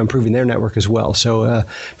changing, improving their network as well. So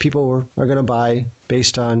people are going to buy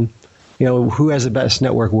based on, who has the best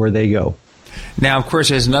network where they go. Now, of course,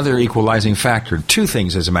 there's another equalizing factor. Two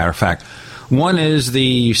things, as a matter of fact. One is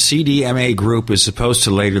the CDMA group is supposed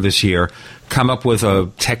to later this year come up with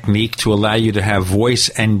a technique to allow you to have voice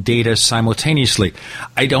and data simultaneously.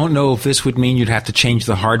 I don't know if this would mean you'd have to change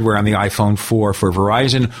the hardware on the iPhone 4 for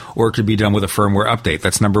Verizon, or it could be done with a firmware update.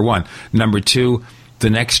 That's number one. Number two, the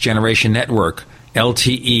next generation network,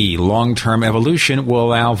 LTE, long-term evolution, will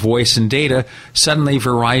allow voice and data. Suddenly,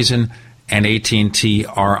 Verizon and AT&T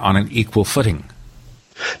are on an equal footing.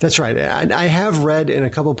 That's right. I have read in a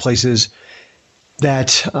couple of places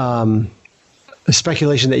that a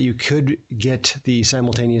speculation that you could get the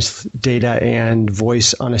simultaneous data and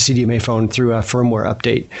voice on a CDMA phone through a firmware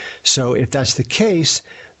update. So if that's the case,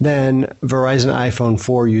 then Verizon iPhone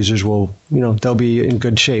 4 users will, they'll be in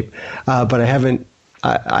good shape. But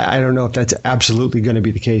I don't know if that's absolutely going to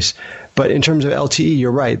be the case. But in terms of LTE,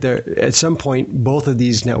 you're right. At some point, both of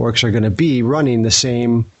these networks are going to be running the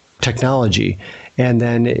same technology, and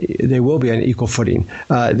then they will be on equal footing.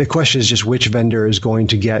 The question is just which vendor is going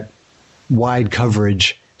to get wide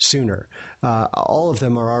coverage sooner. All of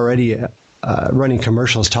them are already running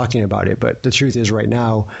commercials talking about it, but the truth is right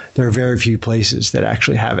now, there are very few places that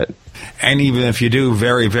actually have it. And even if you do,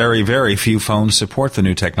 very, very, very few phones support the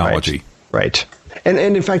new technology. Right. And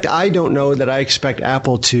in fact, I don't know that I expect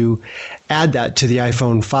Apple to add that to the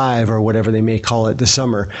iPhone 5 or whatever they may call it this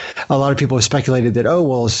summer. A lot of people have speculated that,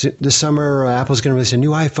 this summer Apple's going to release a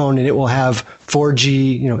new iPhone and it will have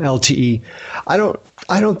 4G, LTE.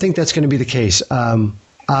 I don't think that's going to be the case.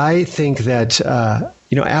 I think that,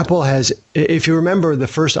 Apple has, if you remember the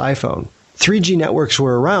first iPhone, 3G networks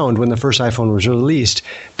were around when the first iPhone was released,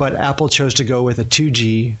 but Apple chose to go with a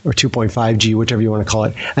 2G or 2.5G, whichever you want to call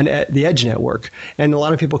it, and the Edge network. And a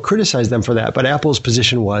lot of people criticized them for that. But Apple's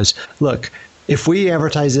position was, look, if we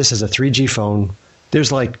advertise this as a 3G phone,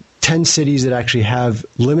 there's like 10 cities that actually have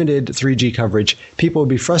limited 3G coverage. People would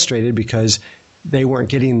be frustrated because they weren't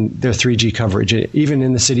getting their 3G coverage, even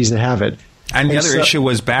in the cities that have it. And the other issue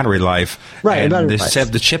was battery life. Right, and battery they life.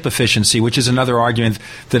 said the chip efficiency, which is another argument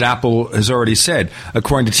that Apple has already said.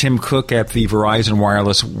 According to Tim Cook at the Verizon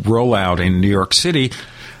Wireless rollout in New York City,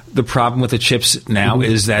 the problem with the chips now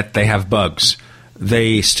is that they have bugs.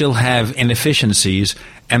 They still have inefficiencies,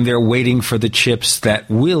 and they're waiting for the chips that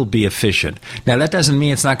will be efficient. Now, that doesn't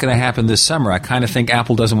mean it's not going to happen this summer. I kind of think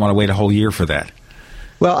Apple doesn't want to wait a whole year for that.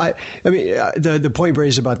 Well, I mean, the point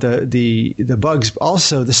raised about the bugs,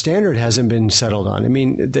 also the standard hasn't been settled on. I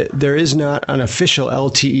mean, there is not an official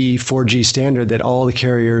LTE 4G standard that all the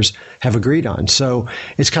carriers have agreed on. So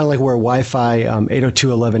it's kind of like where Wi-Fi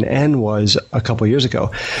 802.11n was a couple years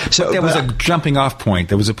ago. So there was a jumping off point.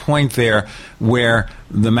 There was a point there where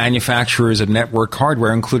the manufacturers of network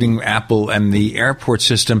hardware, including Apple and the airport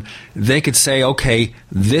system, they could say, okay,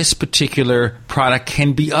 this particular product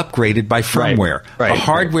can be upgraded by firmware. Right. The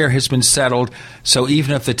hardware has been settled, so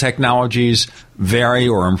even if the technologies vary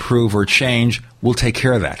or improve or change, we'll take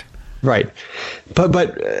care of that. Right. But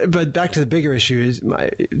back to the bigger issue is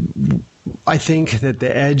I think that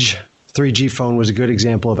the Edge 3G phone was a good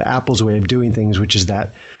example of Apple's way of doing things, which is that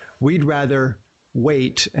we'd rather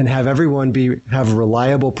wait and have everyone have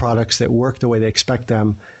reliable products that work the way they expect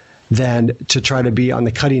them than to try to be on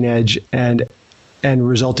the cutting edge and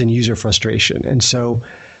result in user frustration. And so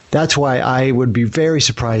that's why I would be very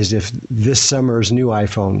surprised if this summer's new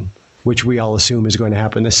iPhone, which we all assume is going to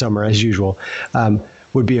happen this summer as usual,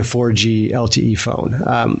 would be a 4G LTE phone.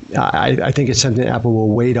 I think it's something Apple will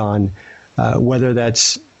wait on, whether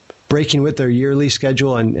that's breaking with their yearly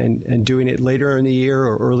schedule and doing it later in the year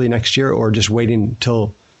or early next year, or just waiting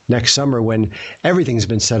till next summer when everything's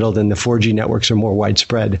been settled and the 4G networks are more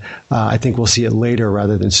widespread. I think we'll see it later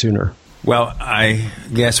rather than sooner. Well, I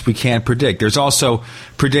guess we can't predict. There's also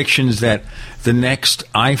predictions that the next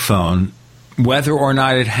iPhone, whether or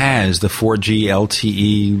not it has the 4G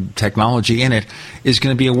LTE technology in it, is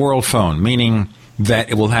going to be a world phone, meaning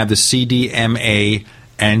that it will have the CDMA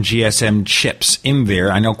and GSM chips in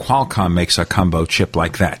there. I know Qualcomm makes a combo chip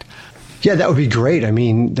like that. Yeah, that would be great. I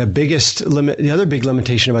mean, the other big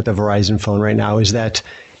limitation about the Verizon phone right now is that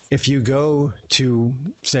if you go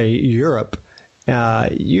to, say, Europe,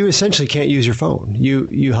 you essentially can't use your phone.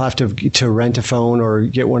 You have to rent a phone or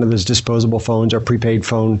get one of those disposable phones or prepaid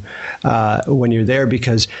phone when you're there,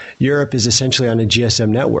 because Europe is essentially on a GSM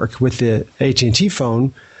network. With the AT&T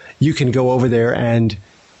phone, you can go over there and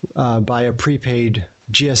buy a prepaid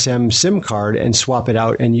GSM SIM card and swap it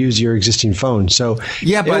out and use your existing phone. So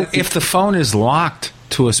yeah, but if the phone is locked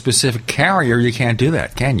to a specific carrier, you can't do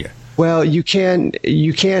that, can you? Well, you can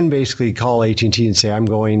basically call AT&T and say, I'm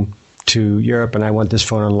going to Europe and I want this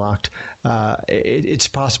phone unlocked. It's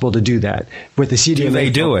possible to do that with the CDMA. Do they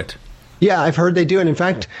do it? Yeah, I've heard they do. And in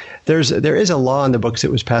fact, there is a law in the books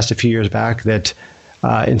that was passed a few years back that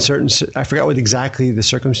in certain, I forgot what exactly the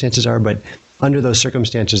circumstances are, but under those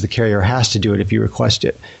circumstances, the carrier has to do it if you request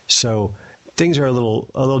it. So things are a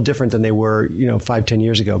little different than they were, 5-10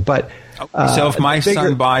 years ago. But so if my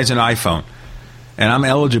son buys an iPhone and I'm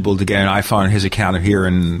eligible to get an iPhone in his account here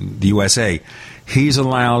in the USA, he's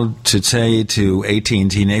allowed to say to AT&T,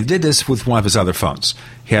 and they did this with one of his other phones.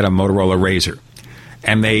 He had a Motorola Razr,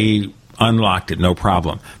 and they unlocked it, no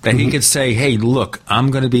problem. That he could say, hey, look,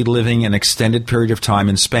 I'm going to be living an extended period of time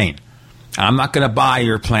in Spain. I'm not going to buy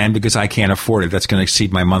your plan because I can't afford it. That's going to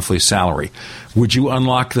exceed my monthly salary. Would you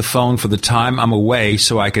unlock the phone for the time I'm away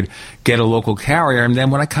so I could get a local carrier? And then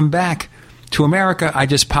when I come back to America, I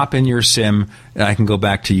just pop in your SIM and I can go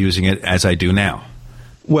back to using it as I do now.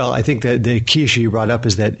 Well, I think that the key issue you brought up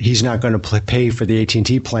is that he's not going to pay for the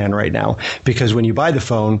AT&T plan right now, because when you buy the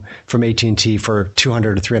phone from AT&T for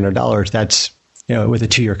 $200 to $300, that's with a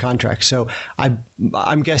 2-year contract. So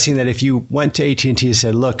I'm guessing that if you went to AT&T and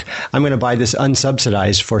said, look, I'm going to buy this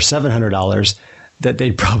unsubsidized for $700, that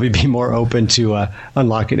they'd probably be more open to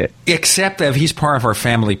unlocking it. Except that if he's part of our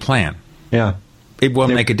family plan. Yeah. It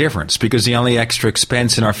won't make a difference, because the only extra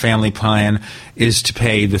expense in our family plan is to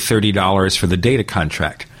pay the $30 for the data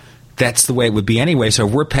contract. That's the way it would be anyway. So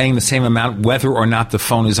if we're paying the same amount whether or not the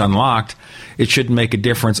phone is unlocked, it shouldn't make a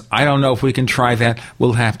difference. I don't know if we can try that.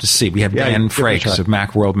 We'll have to see. We have Dan Frakes of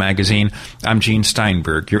Macworld Magazine. I'm Gene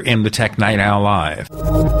Steinberg. You're in the Tech Night Owl Live.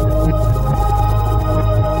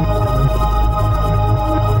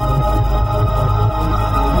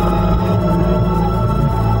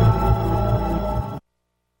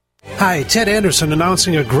 Hi, Ted Anderson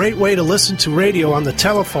announcing a great way to listen to radio on the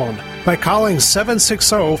telephone. By calling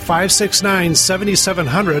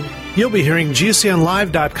 760-569-7700, you'll be hearing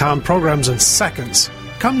GCNlive.com programs in seconds.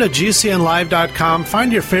 Come to GCNlive.com,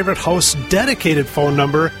 find your favorite host's dedicated phone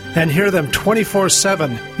number, and hear them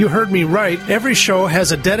 24/7. You heard me right. Every show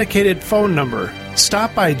has a dedicated phone number.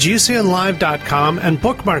 Stop by GCNlive.com and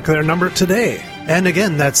bookmark their number today. And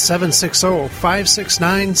again, that's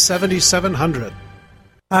 760-569-7700.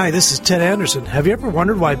 Hi, this is Ted Anderson. Have you ever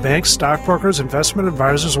wondered why banks, stockbrokers, investment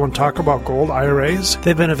advisors won't talk about gold IRAs?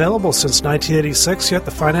 They've been available since 1986, yet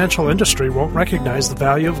the financial industry won't recognize the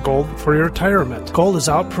value of gold for your retirement. Gold has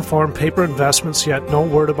outperformed paper investments, yet no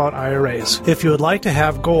word about IRAs. If you would like to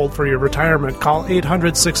have gold for your retirement, call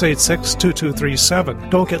 800-686-2237.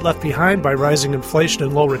 Don't get left behind by rising inflation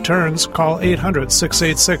and low returns. Call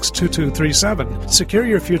 800-686-2237. Secure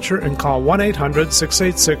your future and call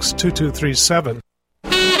 1-800-686-2237.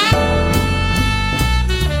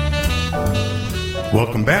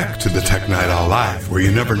 Welcome back to the Tech Night Owl Live, where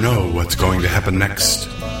you never know what's going to happen next.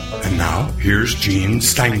 And now, here's Gene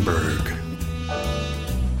Steinberg.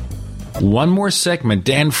 One more segment.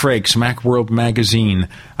 Dan Frakes, Macworld Magazine.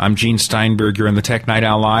 I'm Gene Steinberg. You're in the Tech Night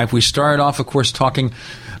Owl Live. We started off, of course, talking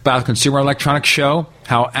about the Consumer Electronics Show,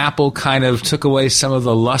 how Apple kind of took away some of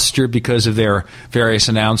the luster because of their various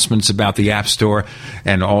announcements about the App Store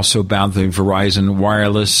and also about the Verizon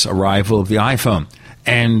wireless arrival of the iPhone.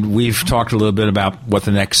 And we've talked a little bit about what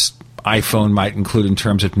the next iPhone might include in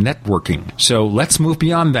terms of networking. So let's move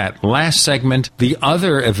beyond that. Last segment, the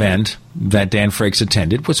other event that Dan Frakes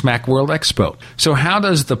attended was Macworld Expo. So how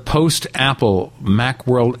does the post-Apple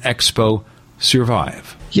Macworld Expo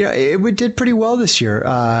survive? Yeah, it did pretty well this year.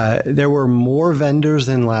 There were more vendors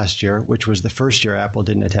than last year, which was the first year Apple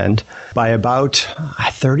didn't attend, by about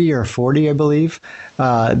 30 or 40, I believe.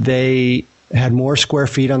 They had more square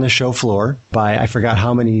feet on the show floor by, I forgot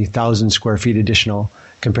how many thousand square feet additional.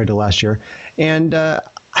 compared to last year. And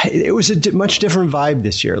it was a much different vibe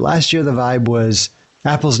this year. Last year, the vibe was,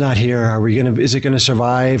 Apple's not here. Is it going to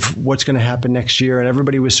survive? What's going to happen next year? And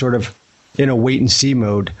everybody was sort of in a wait and see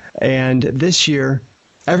mode. And this year,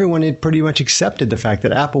 everyone had pretty much accepted the fact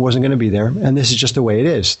that Apple wasn't going to be there. And this is just the way it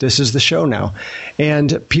is. This is the show now.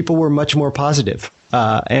 And people were much more positive.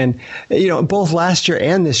 And both last year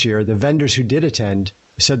and this year, the vendors who did attend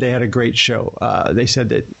said they had a great show. They said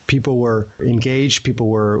that people were engaged. People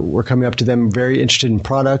were coming up to them very interested in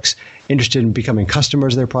products, interested in becoming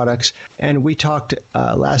customers of their products. And we talked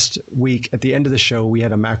last week at the end of the show, we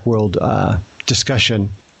had a Macworld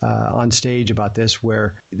discussion on stage about this,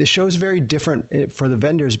 where the show is very different for the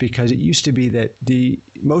vendors, because it used to be that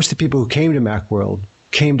most of the people who came to Macworld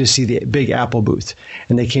came to see the big Apple booth,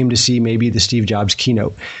 and they came to see maybe the Steve Jobs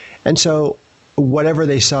keynote. And so whatever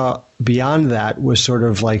they saw beyond that was sort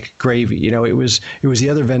of like gravy. It was the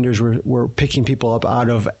other vendors were picking people up out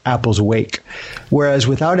of Apple's wake. Whereas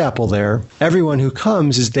without Apple there, everyone who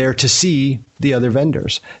comes is there to see the other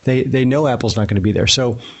vendors. They know Apple's not going to be there.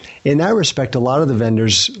 So in that respect, a lot of the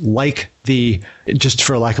vendors like just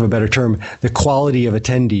for lack of a better term, the quality of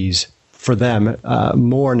attendees for them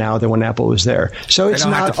more now than when Apple was there. So they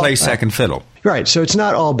don't have to play second fiddle. Right. So it's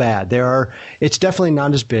not all bad. It's definitely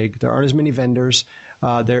not as big. There aren't as many vendors.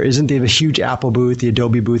 There isn't the huge Apple booth, the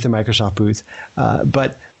Adobe booth, the Microsoft booth.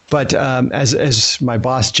 But as my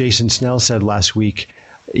boss, Jason Snell, said last week,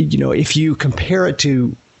 if you compare it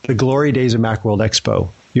to the glory days of Macworld Expo,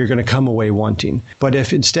 you're going to come away wanting. But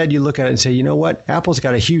if instead you look at it and say, you know what, Apple's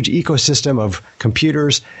got a huge ecosystem of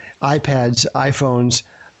computers, iPads, iPhones,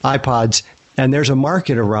 iPods, and there's a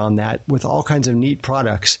market around that with all kinds of neat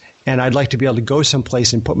products, and I'd like to be able to go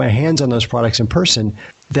someplace and put my hands on those products in person,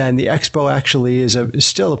 then the Expo actually is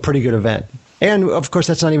still a pretty good event. And, of course,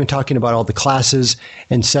 that's not even talking about all the classes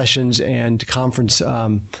and sessions and conference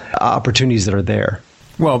opportunities that are there.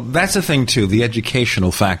 Well, that's the thing, too, the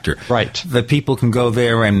educational factor. Right. That people can go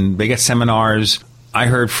there and they get seminars. I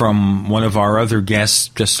heard from one of our other guests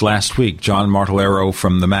just last week, John Martellero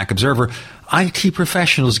from the Mac Observer, IT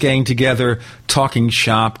professionals getting together, talking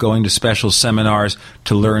shop, going to special seminars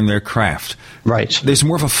to learn their craft. Right. There's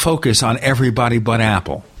more of a focus on everybody but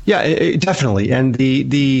Apple. Yeah, definitely. And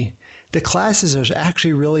the classes are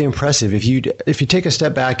actually really impressive. If you take a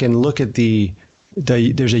step back and look at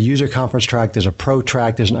there's a user conference track, there's a pro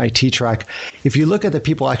track, there's an IT track. If you look at the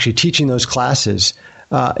people actually teaching those classes,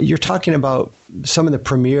 you're talking about some of the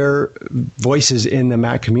premier voices in the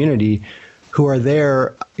Mac community who are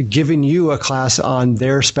there giving you a class on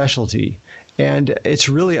their specialty. And it's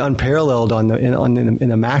really unparalleled in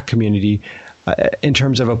the Mac community in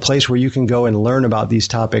terms of a place where you can go and learn about these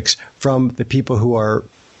topics from the people who are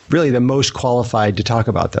really the most qualified to talk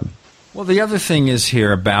about them. Well, the other thing is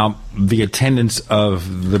here about the attendance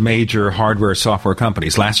of the major hardware software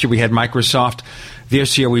companies. Last year we had Microsoft.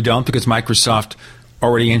 This year we don't, because Microsoft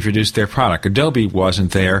already introduced their product. Adobe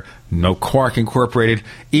wasn't there. No Quark Incorporated.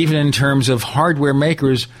 Even in terms of hardware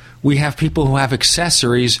makers, we have people who have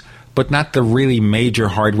accessories, but not the really major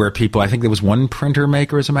hardware people. I think there was one printer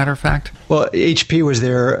maker, as a matter of fact. Well, HP was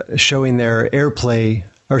there showing their AirPrint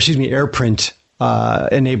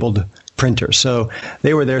enabled printers. So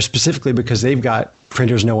they were there specifically because they've got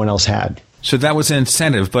printers no one else had. So that was an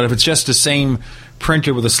incentive. But if it's just the same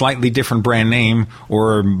printer with a slightly different brand name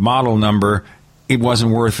or model number, it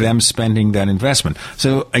wasn't worth them spending that investment.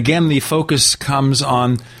 So again, the focus comes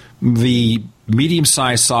on the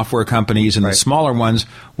medium-sized software companies and the smaller ones,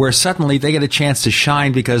 where suddenly they get a chance to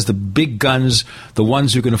shine because the big guns, the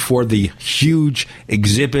ones who can afford the huge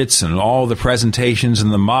exhibits and all the presentations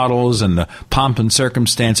and the models and the pomp and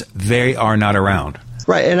circumstance, they are not around.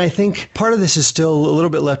 Right, and I think part of this is still a little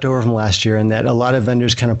bit left over from last year, in that a lot of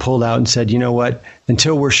vendors kind of pulled out and said, you know what,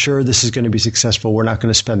 until we're sure this is going to be successful, we're not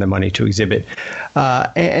going to spend the money to exhibit.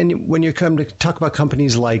 And when you come to talk about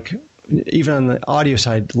companies like, even on the audio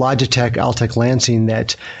side, Logitech, Altec, Lansing,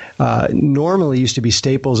 that normally used to be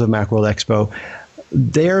staples of Macworld Expo,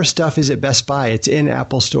 their stuff is at Best Buy. It's in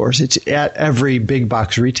Apple stores. It's at every big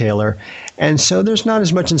box retailer. And so there's not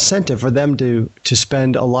as much incentive for them to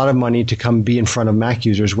spend a lot of money to come be in front of Mac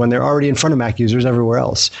users when they're already in front of Mac users everywhere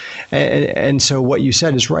else. And so what you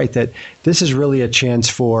said is right, that this is really a chance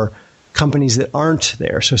for companies that aren't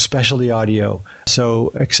there. So specialty audio,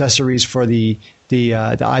 so accessories for the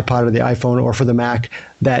iPod or the iPhone or for the Mac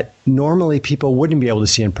that normally people wouldn't be able to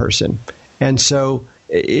see in person. And so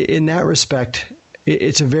in that respect,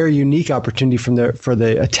 it's a very unique opportunity for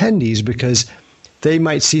the attendees, because they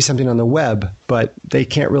might see something on the web, but they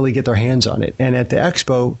can't really get their hands on it. And at the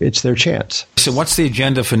expo, it's their chance. So what's the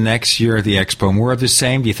agenda for next year at the expo? More of the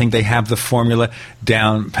same? Do you think they have the formula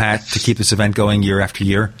down pat to keep this event going year after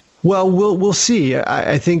year? Well, we'll see.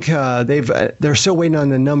 I think they're still waiting on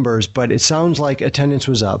the numbers, but it sounds like attendance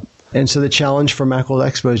was up. And so the challenge for Macworld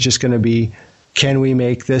Expo is just going to be, can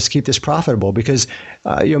we keep this profitable? Because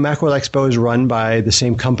Macworld Expo is run by the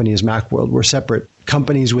same company as Macworld. We're separate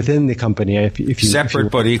companies within the company.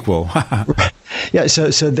 But equal. Yeah,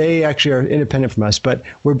 so they actually are independent from us, but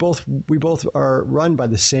we both are run by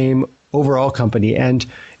the same overall company, and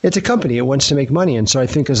it's a company. It wants to make money, and so I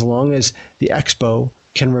think as long as the expo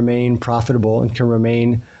can remain profitable and can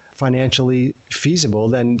remain financially feasible,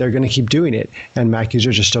 then they're going to keep doing it, and Mac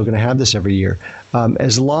users are still going to have this every year.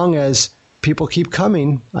 As long as people keep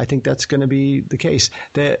coming, I think that's going to be the case.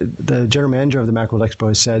 The general manager of the Macworld Expo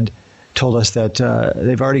has told us that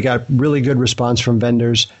they've already got really good response from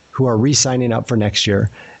vendors who are re-signing up for next year.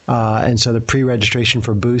 And so the pre-registration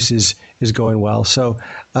for booths is going well. So,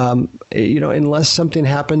 unless something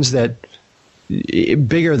happens that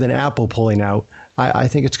bigger than Apple pulling out, I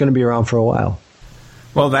think it's going to be around for a while.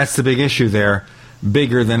 Well, that's the big issue there.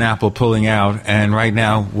 Bigger than Apple pulling out. And right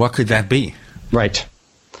now, what could that be? Right.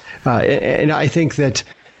 And I think that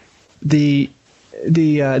the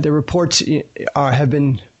reports have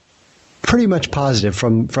been pretty much positive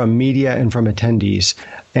from media and from attendees,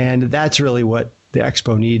 and that's really what the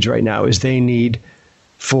expo needs right now. Is they need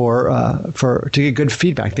to get good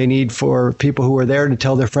feedback. They need for people who are there to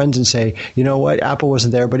tell their friends and say, you know what, Apple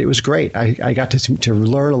wasn't there, but it was great. I got to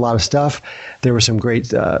learn a lot of stuff. There were some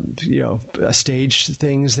great, stage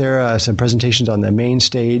things there, some presentations on the main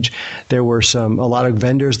stage. There were a lot of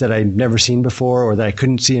vendors that I'd never seen before or that I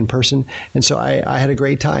couldn't see in person. And so I had a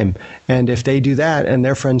great time. And if they do that and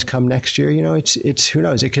their friends come next year, it's who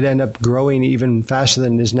knows, it could end up growing even faster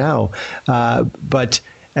than it is now. But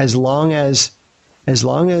as long as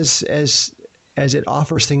it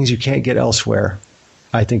offers things you can't get elsewhere,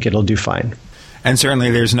 I think it'll do fine. And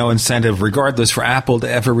certainly there's no incentive, regardless, for Apple to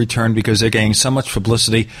ever return because they're getting so much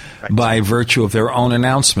publicity by virtue of their own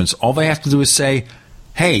announcements. All they have to do is say,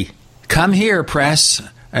 hey, come here, press.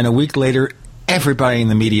 And a week later, everybody in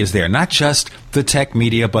the media is there. Not just the tech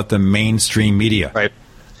media, but the mainstream media. Right.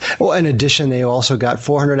 Well, in addition, they also got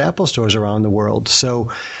 400 Apple stores around the world.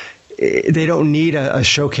 So they don't need a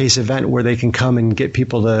showcase event where they can come and get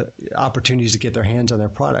people the opportunities to get their hands on their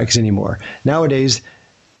products anymore. Nowadays,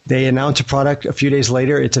 they announce a product. A few days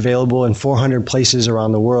later, it's available in 400 places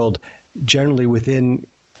around the world, generally within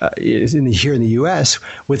here in the U.S.,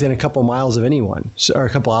 within a couple miles of anyone, or a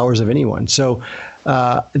couple hours of anyone. So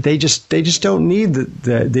they just don't need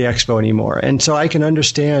the expo anymore. And so I can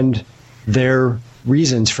understand their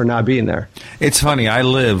reasons for not being there. It's funny. I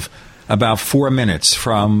live about 4 minutes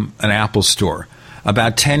from an Apple store,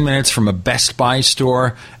 about 10 minutes from a Best Buy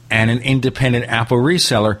store and an independent Apple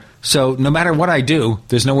reseller. So no matter what I do,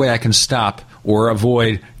 there's no way I can stop or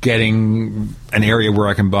avoid getting an area where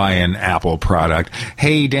I can buy an Apple product.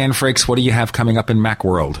 Hey, Dan Frakes, what do you have coming up in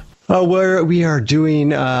Macworld? We are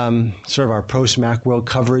doing sort of our post Macworld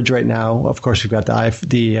coverage right now. Of course, we've got the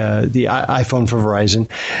iPhone for Verizon.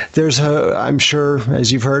 There's I'm sure,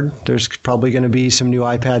 as you've heard, there's probably going to be some new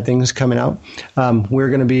iPad things coming out. We're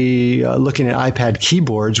going to be looking at iPad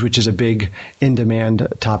keyboards, which is a big in-demand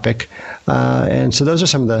topic. And so those are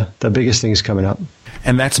some of the biggest things coming up.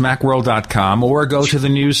 And that's Macworld.com, or go to the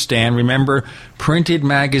newsstand. Remember, printed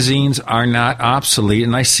magazines are not obsolete.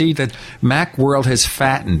 And I see that Macworld has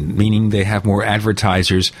fattened, meaning they have more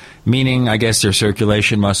advertisers, meaning I guess their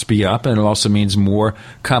circulation must be up. And it also means more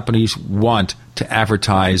companies want to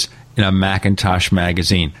advertise in a Macintosh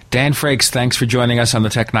magazine. Dan Frakes, thanks for joining us on the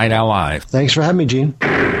Tech Night Owl Live. Thanks for having me, Gene.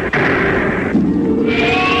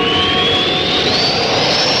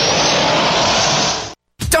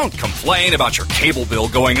 Don't complain about your cable bill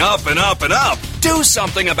going up and up and up. Do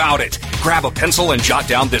something about it. Grab a pencil and jot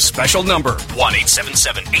down this special number,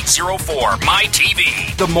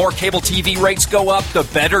 1-877-804-MY-TV. The more cable TV rates go up, the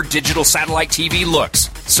better digital satellite TV looks.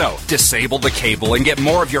 So, disable the cable and get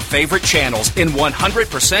more of your favorite channels in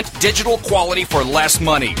 100% digital quality for less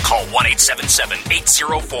money. Call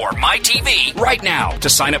 1-877-804-MY-TV right now to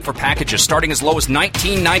sign up for packages starting as low as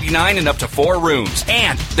 $19.99 and up to 4 rooms.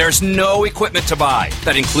 And there's no equipment to buy.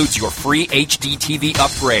 That includes your free HD TV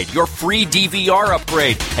upgrade, your free DVR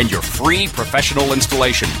upgrade, and your free professional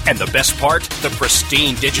installation. And the best part, the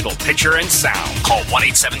pristine digital picture and sound. Call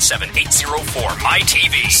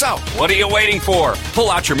 1-877-804-MY-TV. So, what are you waiting for? Pull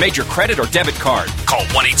out not your major credit or debit card. Call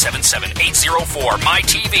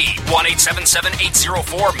 1-877-804-MyTV.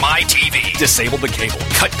 1-877-804-MyTV. Disable the cable,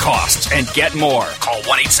 cut costs, and get more. Call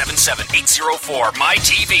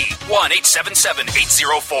 1-877-804-MyTV.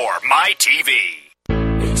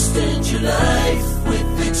 1-877-804-MyTV. Extend your life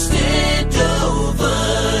with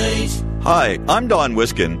Extendovite. Hi, I'm Don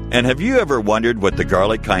Wiskin, and have you ever wondered what the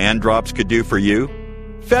garlic cayenne drops could do for you?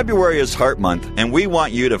 February is Heart Month, and we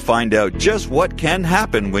want you to find out just what can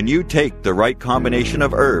happen when you take the right combination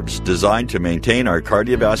of herbs designed to maintain our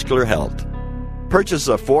cardiovascular health. Purchase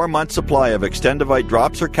a 4-month supply of Extendovite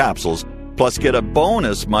drops or capsules, plus get a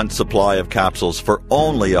bonus month supply of capsules for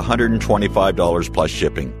only $125 plus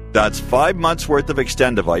shipping. That's 5 months worth of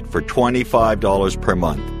Extendovite for $25 per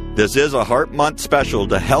month. This is a Heart Month special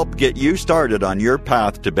to help get you started on your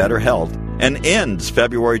path to better health and ends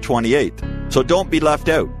February 28th. So don't be left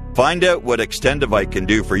out. Find out what Extendovite can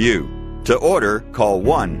do for you. To order, call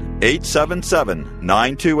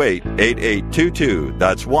 1-877-928-8822.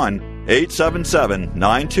 That's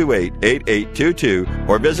 1-877-928-8822.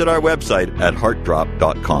 Or visit our website at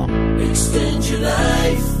heartdrop.com. Extend your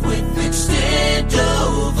life with Extendovite.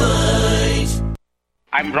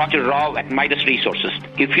 I'm Roger Rao at Midas Resources.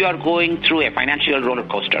 If you are going through a financial roller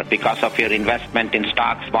coaster because of your investment in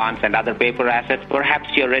stocks, bonds, and other paper assets, perhaps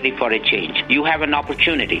you're ready for a change. You have an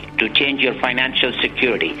opportunity to change your financial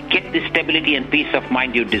security. Get the stability and peace of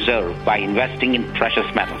mind you deserve by investing in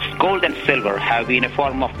precious metals. Gold and silver have been a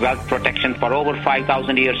form of wealth protection for over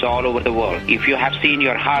 5,000 years all over the world. If you have seen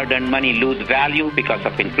your hard-earned money lose value because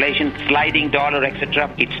of inflation, sliding dollar, etc.,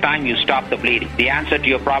 it's time you stop the bleeding. The answer to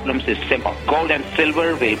your problems is simple. Gold and silver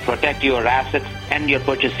will protect your assets and your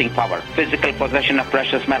purchasing power, physical possession of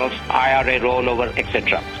precious metals, IRA rollover,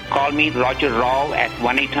 etc. Call me, Roger Rao, at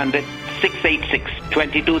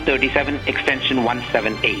 1-800-686-2237, extension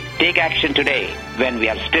 178. Take action today when we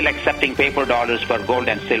are still accepting paper dollars for gold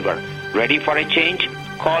and silver. Ready for a change?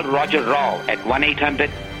 Call Roger Rao at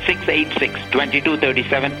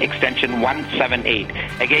 1-800-686-2237, extension 178.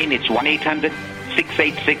 Again, it's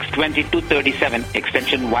 1-800-686-2237,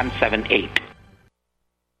 extension 178.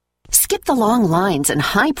 Skip the long lines and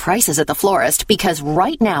high prices at the florist because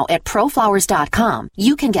right now at ProFlowers.com,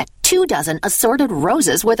 you can get 2 dozen assorted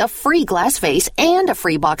roses with a free glass vase and a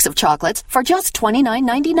free box of chocolates for just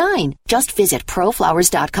 $29.99. Just visit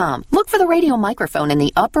ProFlowers.com. Look for the radio microphone in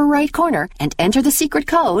the upper right corner and enter the secret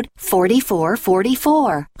code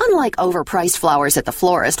 4444. Unlike overpriced flowers at the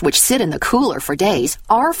florist, which sit in the cooler for days,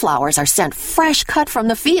 our flowers are sent fresh cut from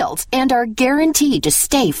the fields and are guaranteed to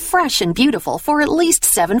stay fresh and beautiful for at least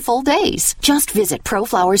 7 full days. Just visit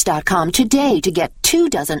ProFlowers.com today to get 2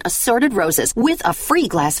 dozen assorted roses with a free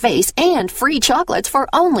glass vase and free chocolates for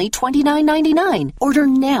only $29.99. Order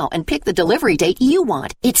now and pick the delivery date you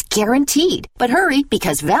want. It's guaranteed. But hurry,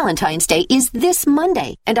 because Valentine's Day is this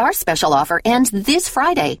Monday, and our special offer ends this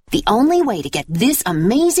Friday. The only way to get this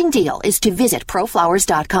amazing deal is to visit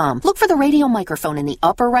ProFlowers.com. Look for the radio microphone in the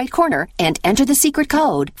upper right corner and enter the secret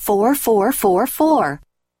code 4444.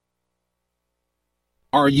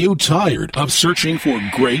 Are you tired of searching for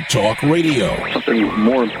great talk radio? Something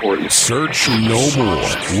more important. Search no more.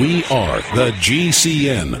 We are the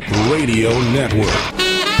GCN Radio Network.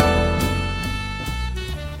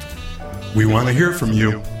 We want to hear from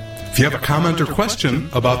you. If you have a comment or question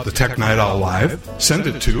about the Tech Night Owl Live, send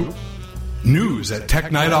it to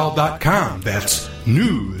news@technightowl.com. That's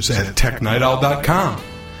news@technightowl.com.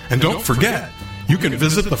 And don't forget, you can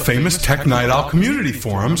visit the famous Tech Night Owl community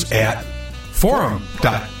forums at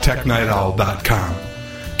forum.technightowl.com.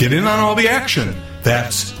 Get in on all the action.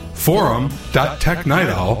 That's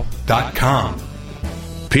forum.technightowl.com.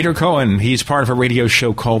 Peter Cohen, he's part of a radio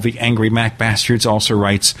show called The Angry Mac Bastards, also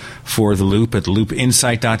writes for The Loop at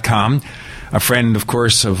loopinsight.com. A friend, of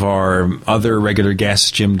course, of our other regular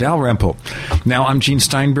guest, Jim Dalrymple. Now, I'm Gene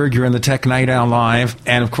Steinberg. You're in the Tech Night Owl Live.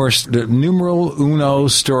 And, of course, the numero uno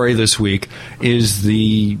story this week is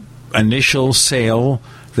the initial sale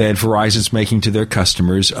that Verizon's making to their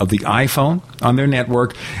customers of the iPhone on their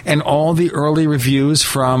network, and all the early reviews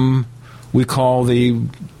from, we call the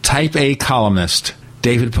Type A columnist,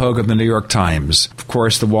 David Pogue of the New York Times, of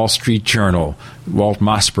course, the Wall Street Journal, Walt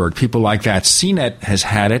Mossberg, people like that. CNET has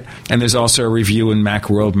had it, and there's also a review in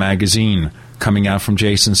Macworld magazine coming out from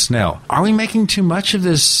Jason Snell. Are we making too much of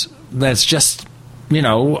this that's just,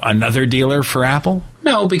 another dealer for Apple?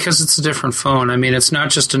 No, because it's a different phone. I mean, it's not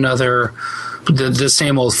just another, the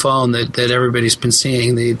same old phone that everybody's been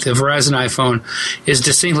seeing. The Verizon iPhone is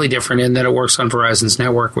distinctly different in that it works on Verizon's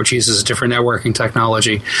network, which uses a different networking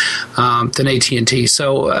technology than AT&T.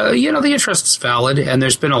 So, the interest is valid, and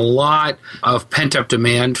there's been a lot of pent-up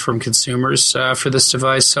demand from consumers for this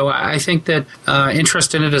device. So I think that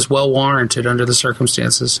interest in it is well warranted under the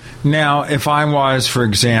circumstances. Now, if I was, for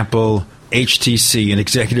example, HTC, an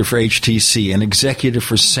executive for HTC, an executive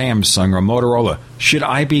for Samsung or Motorola, should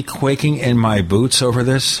I be quaking in my boots over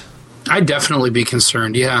this? I'd definitely be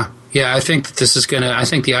concerned, yeah. Yeah, I think that I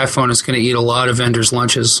think the iPhone is going to eat a lot of vendors'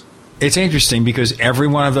 lunches. It's interesting because every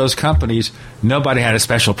one of those companies, nobody had a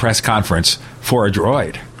special press conference for a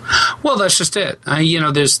Droid. Well, that's just it.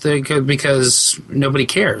 Because nobody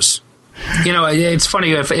cares. It's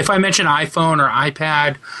funny, if I mention iPhone or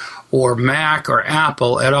iPad or Mac or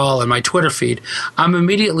Apple at all in my Twitter feed, I'm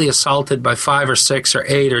immediately assaulted by 5 or 6 or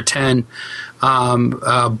 8 or 10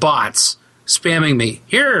 bots spamming me.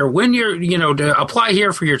 Here, win your, to apply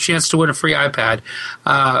here for your chance to win a free iPad.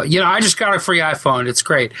 I just got a free iPhone. It's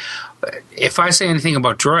great. If I say anything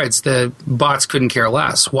about Droids, the bots couldn't care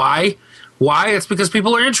less. Why? It's because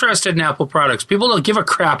people are interested in Apple products. People don't give a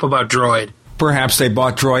crap about Droid. Perhaps they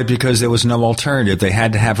bought Droid because there was no alternative. They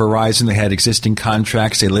had to have Verizon. They had existing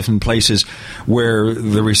contracts. They live in places where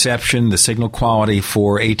the reception, the signal quality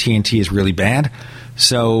for AT&T is really bad.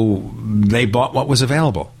 So they bought what was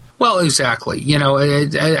available. Well, exactly.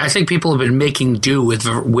 I think people have been making do with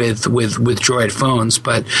Droid phones,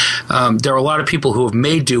 but there are a lot of people who have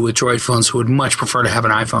made do with Droid phones who would much prefer to have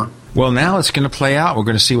an iPhone. Well, now it's going to play out. We're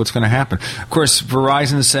going to see what's going to happen. Of course,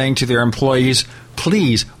 Verizon is saying to their employees,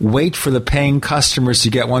 please wait for the paying customers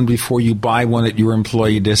to get one before you buy one at your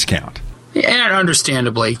employee discount. And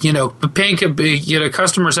understandably,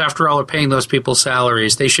 customers, after all, are paying those people's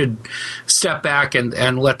salaries. They should step back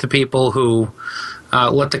and let the people who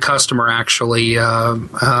let the customer actually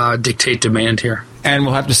dictate demand here. And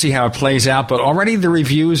we'll have to see how it plays out. But already the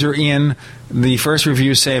reviews are in. The first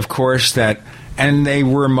reviews say, of course, that, and they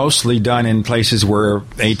were mostly done in places where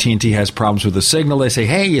AT&T has problems with the signal. They say,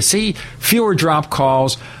 hey, you see, fewer drop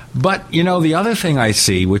calls. But, the other thing I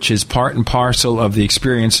see, which is part and parcel of the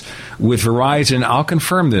experience with Verizon, I'll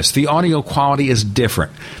confirm this, the audio quality is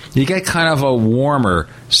different. You get kind of a warmer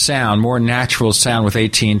sound, more natural sound with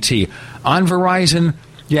AT&T. On Verizon,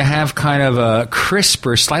 you have kind of a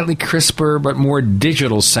crisper, slightly crisper, but more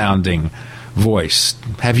digital sounding voice.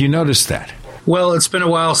 Have you noticed that? Well, it's been a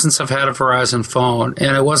while since I've had a Verizon phone,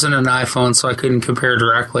 and it wasn't an iPhone, so I couldn't compare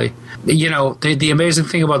directly. The amazing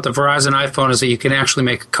thing about the Verizon iPhone is that you can actually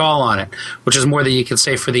make a call on it, which is more than you can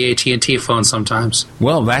say for the AT&T phone sometimes.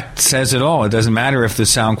 Well, that says it all. It doesn't matter if the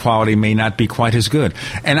sound quality may not be quite as good.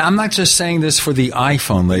 And I'm not just saying this for the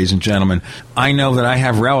iPhone, ladies and gentlemen. I know that I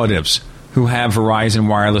have relatives who have Verizon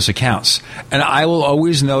wireless accounts, and I will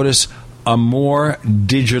always notice a more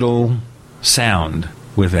digital sound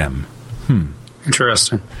with them.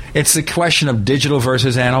 Interesting. It's the question of digital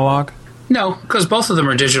versus analog? No, because both of them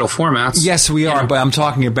are digital formats. Yes, we are, but I'm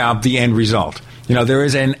talking about the end result. There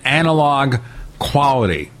is an analog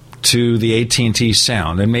quality to the AT&T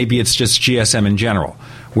sound, and maybe it's just GSM in general,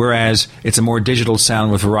 whereas it's a more digital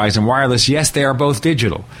sound with Verizon Wireless. Yes, they are both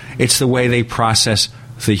digital. It's the way they process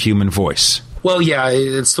the human voice. Well, yeah,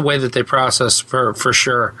 it's the way that they process for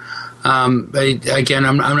sure. Again,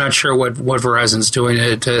 I'm not sure what Verizon's doing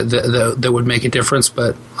that would make a difference,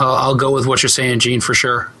 but I'll go with what you're saying, Gene, for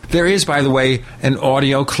sure. There is, by the way, an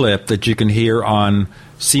audio clip that you can hear on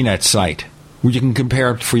CNET's site where you can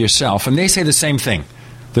compare it for yourself, and they say the same thing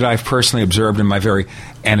that I've personally observed in my very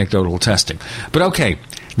anecdotal testing. But okay,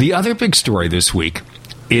 the other big story this week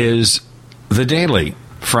is The Daily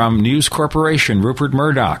from News Corporation, Rupert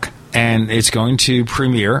Murdoch, and it's going to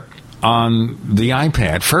premiere on the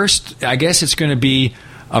iPad. First, I guess it's going to be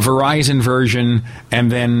a Verizon version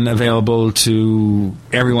and then available to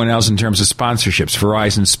everyone else in terms of sponsorships.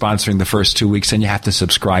 Verizon sponsoring the first 2 weeks, and you have to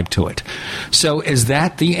subscribe to it. So is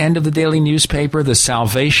that the end of the daily newspaper, the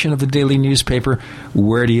salvation of the daily newspaper?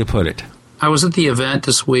 Where do you put it? I was at the event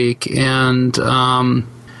this week, and it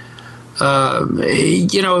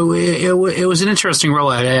was an interesting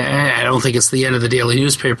rollout. I don't think it's the end of the daily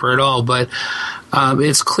newspaper at all, but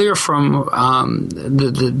it's clear from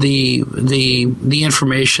the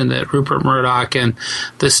information that Rupert Murdoch and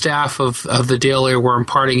the staff of the Daily were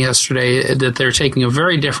imparting yesterday that they're taking a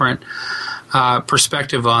very different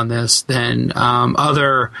perspective on this than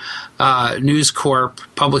other News Corp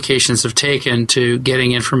publications have taken to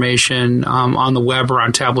getting information on the web or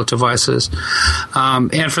on tablet devices,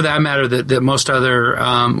 and for that matter, that most other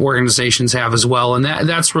organizations have as well. And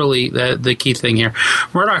that's really the key thing here.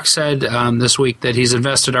 Murdoch said this week that he's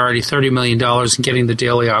invested already $30 million in getting the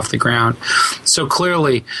Daily off the ground. So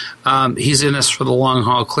clearly, he's in this for the long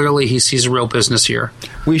haul. Clearly, he sees a real business here.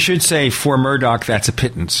 We should say for Murdoch, that's a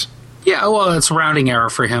pittance. Yeah, well, it's a rounding error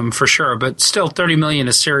for him, for sure. But still, $30 million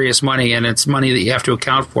is serious money, and it's money that you have to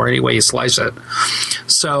account for any way you slice it.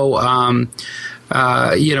 So,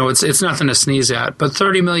 it's nothing to sneeze at. But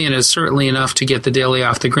 $30 million is certainly enough to get the Daily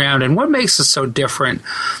off the ground. And what makes it so different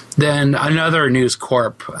than another News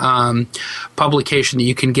Corp publication that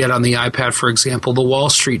you can get on the iPad, for example, the Wall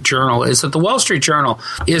Street Journal, is that the Wall Street Journal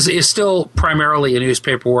is still primarily a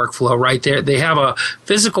newspaper workflow, right? They have a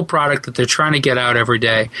physical product that they're trying to get out every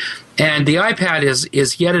day. And the iPad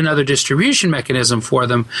is yet another distribution mechanism for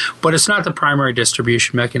them, but it's not the primary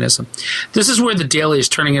distribution mechanism. This is where the Daily is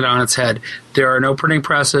turning it on its head. There are no printing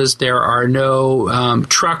presses. There are no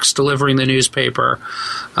trucks delivering the newspaper.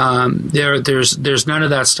 There's none of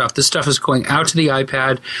that stuff. This stuff is going out to the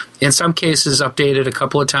iPad, in some cases updated a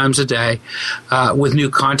couple of times a day with new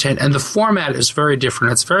content. And the format is very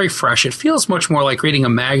different. It's very fresh. It feels much more like reading a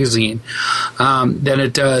magazine than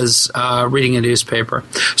it does reading a newspaper.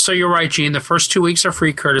 So you're right, Gene. The first 2 weeks are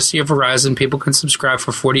free, courtesy of Verizon. People can subscribe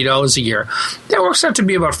for $40 a year. That works out to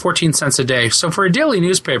be about 14 cents a day. So for a daily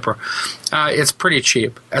newspaper, it's pretty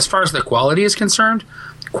cheap. As far as the quality is concerned,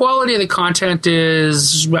 quality of the content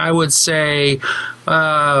is, I would say,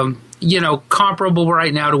 comparable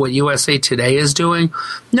right now to what USA Today is doing.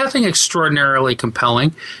 Nothing extraordinarily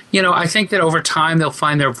compelling. I think that over time they'll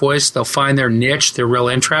find their voice, they'll find their niche, their real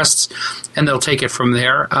interests, and they'll take it from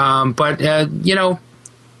there.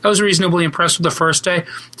 I was reasonably impressed with the first day.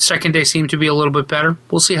 The second day seemed to be a little bit better.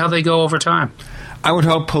 We'll see how they go over time. I would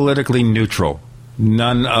hope politically neutral.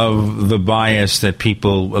 None of the bias that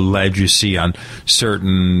people allege you see on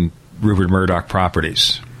certain Rupert Murdoch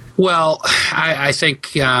properties. Well, I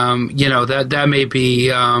think that may be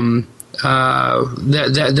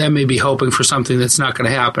that may be hoping for something that's not going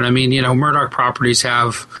to happen. I mean, Murdoch properties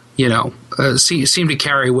have seem to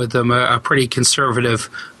carry with them a pretty conservative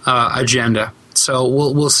agenda. So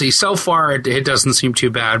we'll see. So far, it doesn't seem too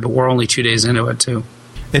bad, but we're only 2 days into it too.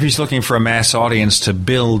 If he's looking for a mass audience to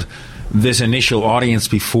build this initial audience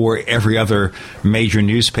before every other major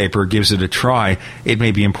newspaper gives it a try, it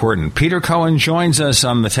may be important. Peter Cohen joins us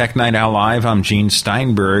on the Tech Night Owl Live. I'm Gene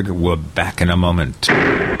Steinberg. We're back in a moment.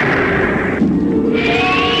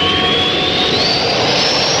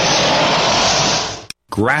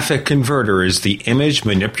 Graphic Converter is the image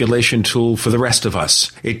manipulation tool for the rest of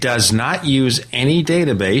us. It does not use any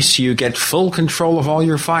database. You get full control of all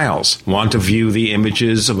your files. Want to view the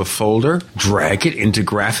images of a folder? Drag it into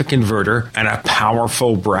Graphic Converter, and a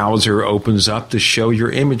powerful browser opens up to show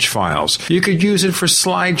your image files. You could use it for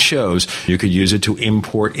slideshows. You could use it to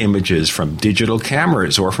import images from digital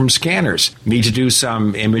cameras or from scanners. Need to do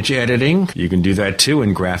some image editing? You can do that too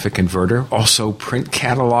in Graphic Converter. Also print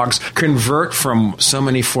catalogs. Convert from so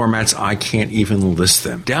many formats I can't even list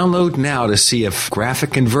them. Download now to see if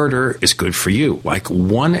Graphic Converter is good for you, like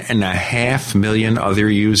 1.5 million other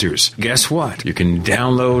users. Guess what? You can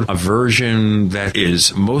download a version that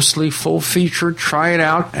is mostly full-featured. Try it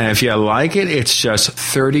out, and if you like it, it's just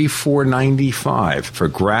 $34.95 for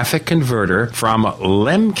Graphic Converter from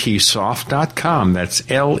lemkesoft.com. That's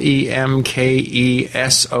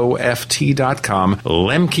LEMKESOFT.com.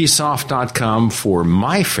 lemkesoft.com for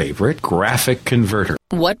my favorite Graphic Converter.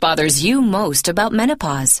 What bothers you most about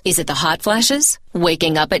menopause? Is it the hot flashes?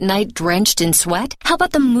 Waking up at night drenched in sweat? How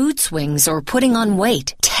about the mood swings or putting on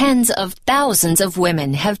weight? Tens of thousands of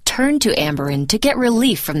women have turned to Amberen to get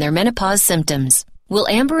relief from their menopause symptoms. Will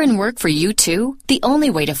Amberen work for you too? The only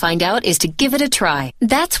way to find out is to give it a try.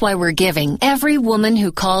 That's why we're giving every woman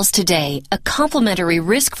who calls today a complimentary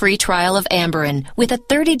risk-free trial of Amberen with a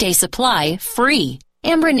 30-day supply free.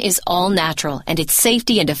 Amberen is all natural, and its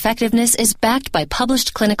safety and effectiveness is backed by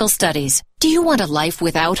published clinical studies. Do you want a life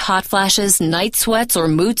without hot flashes, night sweats, or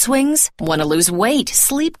mood swings? Want to lose weight,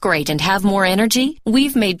 sleep great, and have more energy?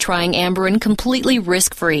 We've made trying Amberen completely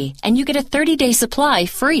risk-free, and you get a 30-day supply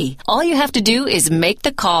free. All you have to do is make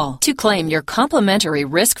the call. To claim your complimentary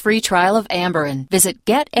risk-free trial of Amberen, visit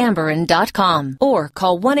getamberen.com or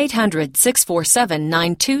call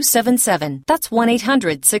 1-800-647-9277. That's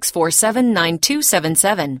 1-800-647-9277.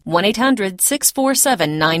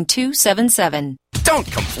 1-800-647-9277.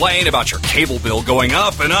 Don't complain about your cable bill going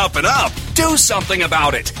up and up and up. Do something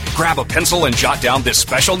about it. Grab a pencil and jot down this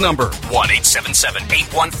special number,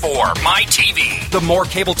 1-877-814-MY-TV. The more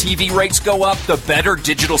cable TV rates go up, the better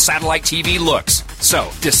digital satellite TV looks. So,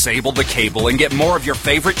 disable the cable and get more of your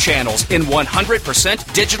favorite channels in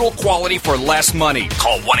 100% digital quality for less money.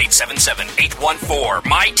 Call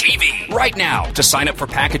 1-877-814-MY-TV right now to sign up for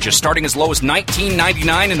packages starting as low as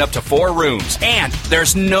 $19.99 and up to 4 rooms. And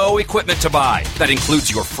there's no equipment to buy. That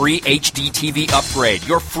includes your free HD TV upgrade,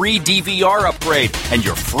 your free DVR upgrade, and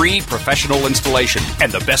your free professional installation.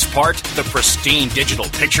 And the best part, the pristine digital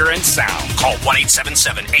picture and sound. Call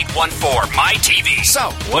 1-877-814-MY-TV.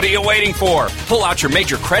 So, what are you waiting for? Pull out your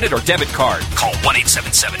major credit or debit card. Call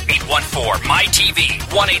 1-877-814-MY-TV.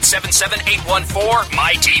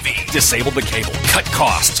 1-877-814-MY-TV. Disable the cable, cut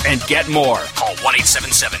costs, and get more. Call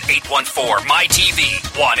 1-877-814-MY-TV.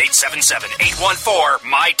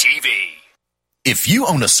 1-877-814-MY-TV. If you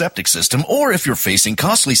own a septic system or if you're facing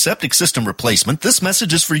costly septic system replacement, this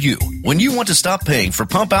message is for you. When you want to stop paying for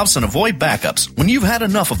pump outs and avoid backups, when you've had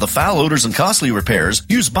enough of the foul odors and costly repairs,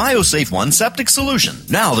 use BioSafe One Septic Solution.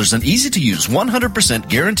 Now there's an easy-to-use 100%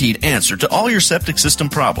 guaranteed answer to all your septic system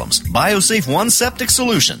problems. BioSafe One Septic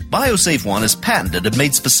Solution. BioSafe One is patented and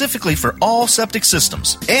made specifically for all septic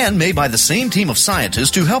systems and made by the same team of scientists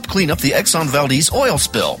to help clean up the Exxon Valdez oil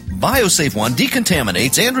spill. BioSafe One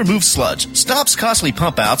decontaminates and removes sludge, stops costly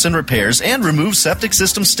pump outs and repairs, and removes septic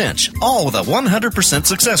system stench, all with a 100%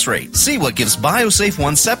 success rate. See what gives BioSafe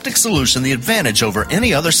One Septic Solution the advantage over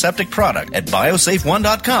any other septic product at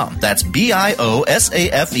biosafeone.com. That's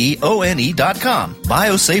BIOSAFEONE.com.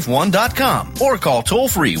 biosafeone.com. Or call toll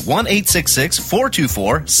free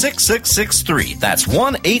 1-866-424-6663. That's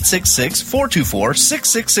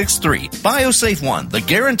 1-866-424-6663. BioSafe One, the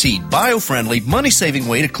guaranteed bio-friendly, money-saving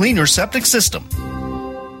way to clean your septic system.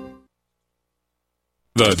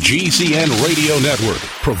 The GCN Radio Network,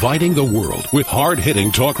 providing the world with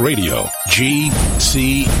hard-hitting talk radio.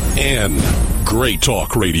 GCN. Great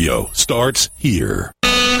talk radio starts here.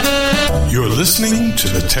 You're listening to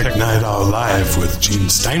the Tech Night Owl Live with Gene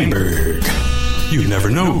Steinberg. You never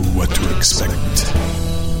know what to expect.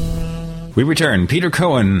 We return. Peter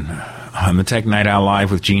Cohen on the Tech Night Owl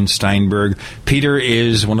Live with Gene Steinberg. Peter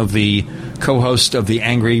is one of the co-hosts of the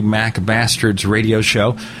Angry Mac Bastards radio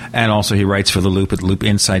show, and also he writes for The Loop at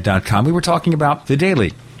loopinsight.com. We were talking about The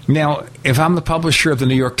Daily. Now, if I'm the publisher of the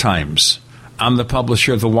New York Times, I'm the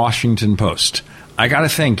publisher of the Washington Post, I got to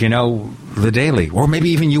think, The Daily, or maybe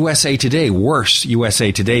even USA Today, worse,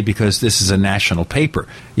 USA Today, because this is a national paper.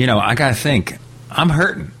 I got to think, I'm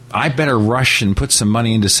hurting. I better rush and put some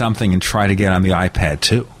money into something and try to get on the iPad,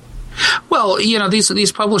 too. Well,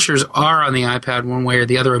 these publishers are on the iPad one way or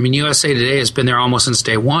the other. I mean, USA Today has been there almost since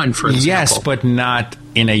day one, for example. Yes, but not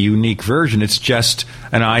in a unique version. It's just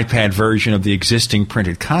an iPad version of the existing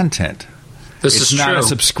printed content. It's not a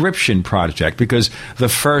subscription project, because the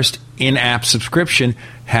first in-app subscription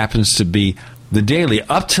happens to be The Daily.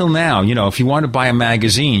 Up till now, if you want to buy a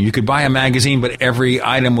magazine, you could buy a magazine, but every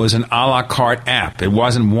item was an a la carte app. It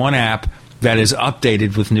wasn't one app that is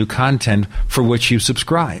updated with new content for which you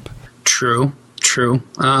subscribe. True. There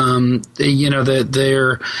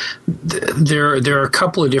are a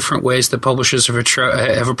couple of different ways that publishers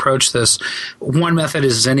have approached this. One method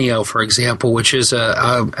is Zenio, for example, which is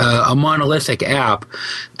a monolithic app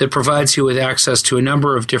that provides you with access to a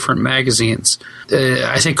number of different magazines.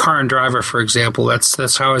 I think Car and Driver, for example,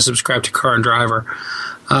 that's how I subscribe to Car and Driver.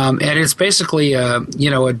 And it's basically a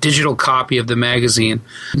digital copy of the magazine,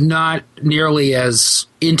 not nearly as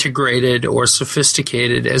integrated or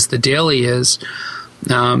sophisticated as The Daily is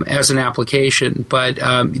as an application. But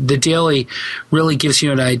The Daily really gives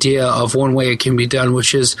you an idea of one way it can be done,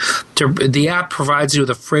 which is the app provides you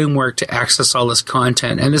with a framework to access all this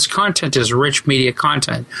content. And this content is rich media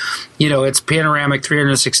content. It's panoramic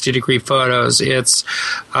 360-degree photos. It's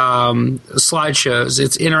slideshows.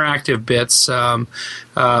 It's interactive bits,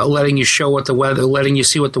 letting you see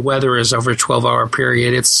what the weather is over a 12-hour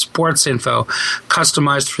period. It's sports info,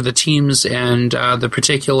 customized for the teams and the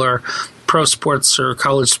particular pro sports or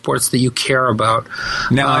college sports that you care about.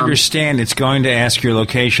 Now, understand it's going to ask your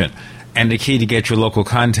location, and the key to get your local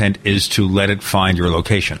content is to let it find your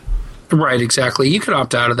location. Right, exactly. You can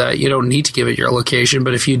opt out of that. You don't need to give it your location,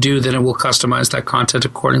 but if you do, then it will customize that content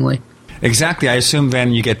accordingly. Exactly. I assume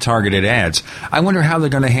then you get targeted ads. I wonder how they're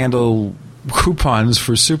going to handle coupons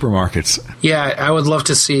for supermarkets. Yeah, I would love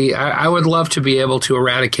to see. I would love to be able to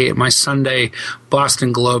eradicate my Sunday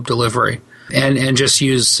Boston Globe delivery and just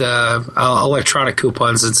use electronic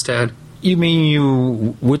coupons instead. You mean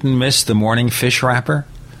you wouldn't miss the morning fish wrapper?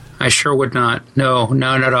 I sure would not. No,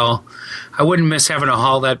 not at all. I wouldn't miss having to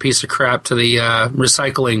haul that piece of crap to the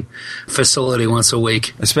recycling facility once a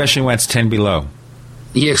week. Especially when it's 10 below.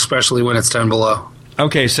 Yeah, especially when it's 10 below.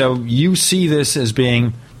 Okay, so you see this as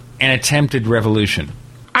being an attempted revolution.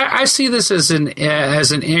 I see this as an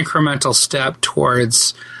incremental step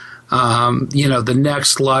towards, the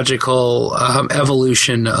next logical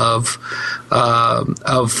evolution of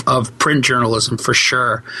print journalism, for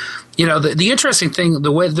sure. The interesting thing,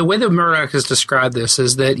 the way that Murdoch has described this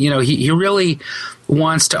is that he really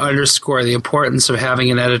wants to underscore the importance of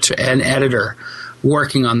having an editor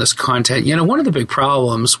working on this content. One of the big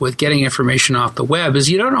problems with getting information off the web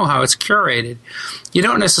is you don't know how it's curated. You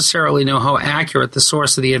don't necessarily know how accurate the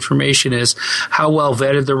source of the information is, how well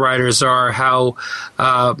vetted the writers are, how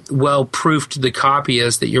well proofed the copy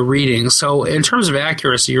is that you're reading. So in terms of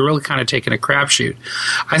accuracy, you're really kind of taking a crapshoot.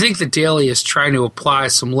 I think the Daily is trying to apply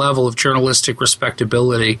some level of journalistic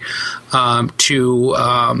respectability to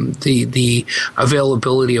the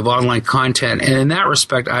availability of online content. And in that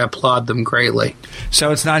respect, I applaud them greatly.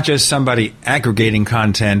 So it's not just somebody aggregating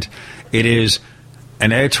content. It is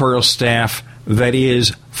an editorial staff that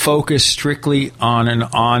is focused strictly on an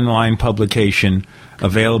online publication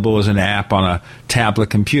available as an app on a tablet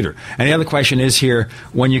computer. And the other question is here,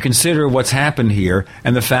 when you consider what's happened here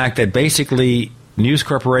and the fact that basically News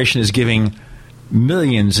Corporation is giving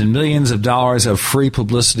millions and millions of dollars of free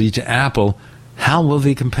publicity to Apple, how will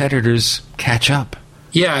the competitors catch up?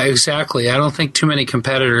 Yeah, exactly. I don't think too many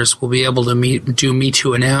competitors will be able to do Me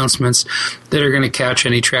Too announcements that are going to catch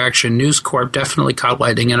any traction. News Corp definitely caught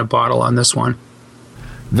lightning in a bottle on this one.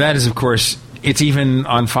 That is, of course, it's even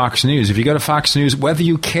on Fox News. If you go to Fox News, whether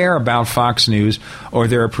you care about Fox News or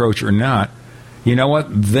their approach or not, you know what?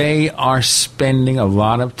 They are spending a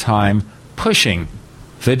lot of time pushing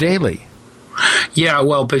the Daily. Yeah,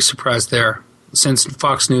 well, big surprise there. Since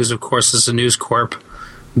Fox News, of course, is a News Corp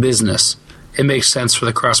business, it makes sense for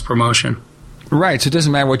the cross-promotion. Right, so it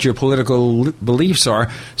doesn't matter what your political beliefs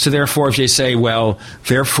are. So therefore, if you say, well,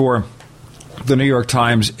 therefore, the New York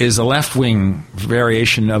Times is a left-wing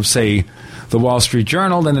variation of, say, the Wall Street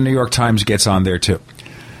Journal, then the New York Times gets on there too.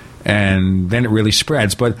 And then it really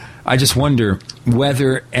spreads. But I just wonder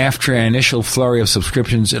whether after an initial flurry of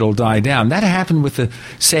subscriptions, it'll die down. That happened with the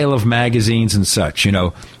sale of magazines and such.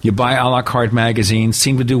 You buy a la carte magazines,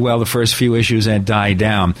 seem to do well the first few issues and die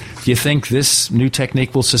down. Do you think this new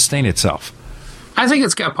technique will sustain itself? I think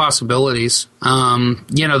it's got possibilities.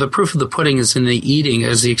 The proof of the pudding is in the eating,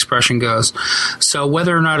 as the expression goes. So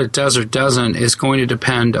whether or not it does or doesn't is going to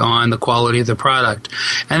depend on the quality of the product.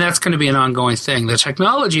 And that's going to be an ongoing thing. The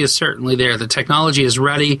technology is certainly there. The technology is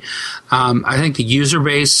ready. I think the user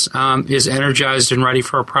base is energized and ready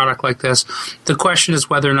for a product like this. The question is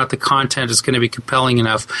whether or not the content is going to be compelling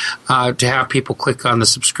enough to have people click on the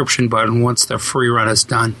subscription button once their free run is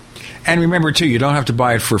done. And remember, too, you don't have to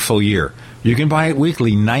buy it for a full year. You can buy it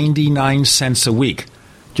weekly, 99 cents a week.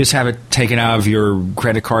 Just have it taken out of your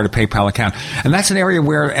credit card or PayPal account. And that's an area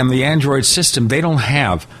where, in the Android system, they don't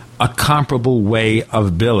have a comparable way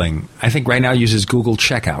of billing. I think right now it uses Google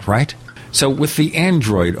Checkout, right? So with the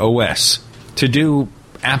Android OS, to do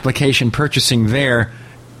application purchasing there,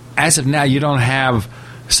 as of now, you don't have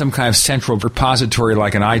some kind of central repository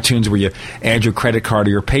like an iTunes where you add your credit card or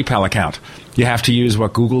your PayPal account. You have to use,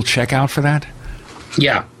 Google Checkout for that?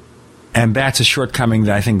 Yeah. And that's a shortcoming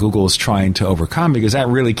that I think Google is trying to overcome because that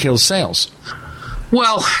really kills sales.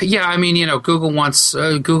 Well, yeah, I mean,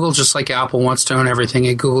 Google, just like Apple, wants to own everything,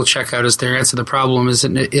 and Google Checkout is their answer. The problem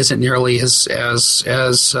isn't nearly as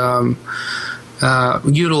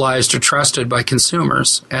utilized or trusted by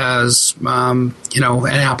consumers as, an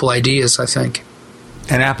Apple ID is, I think.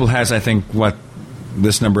 And Apple has, I think,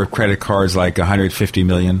 this number of credit cards, like 150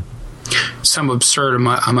 million? Some absurd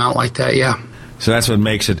amount like that, yeah. So that's what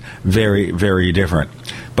makes it very, very different.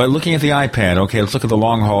 But looking at the iPad, okay, let's look at the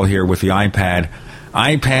long haul here with the iPad.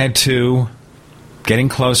 iPad 2, getting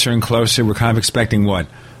closer and closer. We're kind of expecting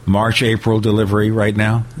March, April delivery right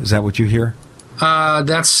now? Is that what you hear?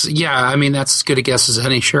 That's as good a guess as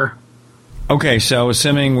any, sure. Okay, so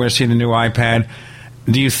assuming we're seeing the new iPad,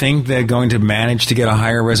 do you think they're going to manage to get a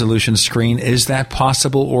higher resolution screen? Is that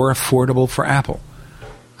possible or affordable for Apple?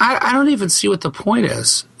 I don't even see what the point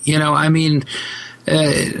is. I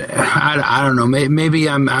don't know. Maybe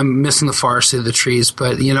I'm missing the forest through the trees,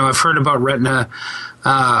 but I've heard about a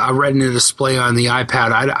Retina display on the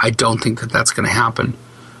iPad. I don't think that's going to happen.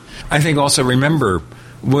 I think also remember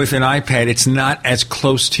with an iPad, it's not as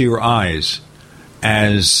close to your eyes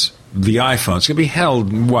as the iPhone. It's going to be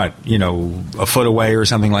held a foot away or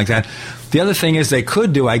something like that. The other thing is they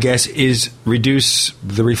could do, I guess, is reduce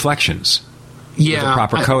the reflections. with the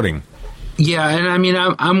proper coating. Yeah, and I mean,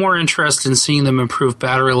 I'm more interested in seeing them improve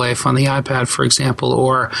battery life on the iPad, for example,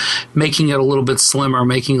 or making it a little bit slimmer,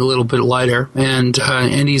 making it a little bit lighter and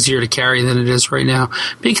easier to carry than it is right now,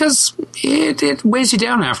 because it weighs you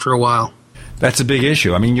down after a while. That's a big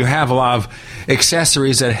issue. I mean, you have a lot of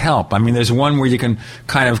accessories that help. I mean, there's one where you can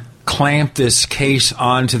kind of clamp this case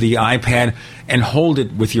onto the iPad and hold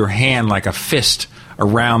it with your hand like a fist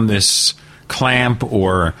around this clamp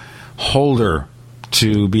or holder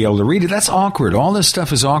to be able to read it. That's awkward. All this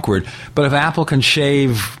stuff is awkward. But if Apple can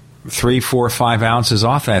shave 3, 4, 5 ounces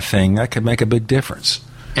off that thing, that could make a big difference.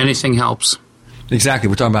 Anything helps. Exactly.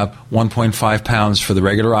 We're talking about 1.5 pounds for the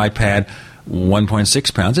regular iPad,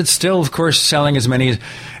 1.6 pounds. It's still, of course, selling as many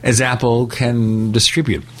as Apple can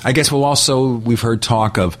distribute. I guess we've heard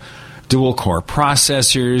talk of dual-core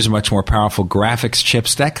processors, much more powerful graphics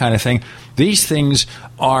chips, that kind of thing. These things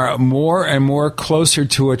are more and more closer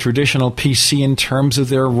to a traditional PC in terms of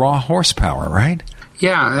their raw horsepower, right?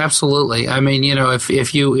 Yeah, absolutely. I mean,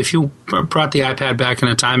 if you brought the iPad back in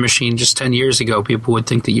a time machine just 10 years ago, people would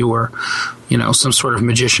think that you were, some sort of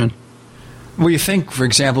magician. Well, you think, for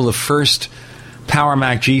example, the first Power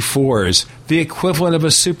Mac G4s, the equivalent of a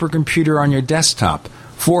supercomputer on your desktop,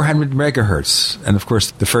 400 megahertz. And, of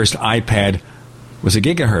course, the first iPad was a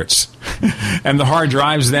gigahertz. And the hard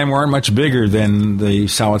drives then weren't much bigger than the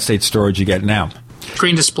solid-state storage you get now.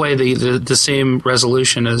 Screen display the same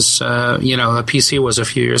resolution as, a PC was a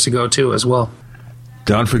few years ago, too, as well.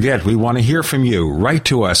 Don't forget, we want to hear from you. Write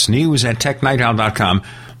to us, news@technightowl.com.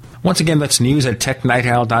 Once again, that's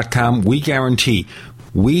news@technightowl.com. We guarantee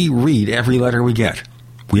we read every letter we get.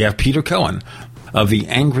 We have Peter Cohen of the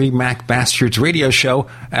Angry Mac Bastards radio show,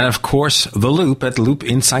 and of course, The Loop at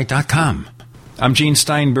loopinsight.com. I'm Gene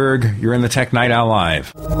Steinberg. You're in the Tech Night Owl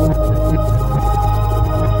Live.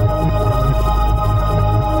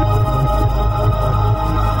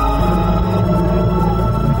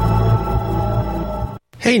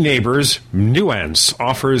 Hey neighbors, Nuance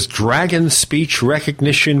offers Dragon speech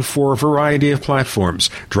recognition for a variety of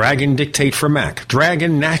platforms. Dragon Dictate for Mac,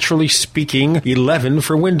 Dragon Naturally Speaking 11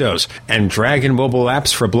 for Windows, and Dragon mobile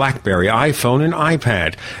apps for BlackBerry, iPhone, and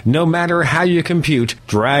iPad. No matter how you compute,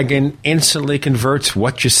 Dragon instantly converts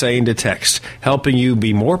what you say into text, helping you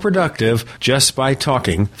be more productive just by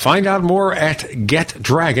talking. Find out more at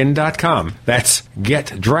getdragon.com. That's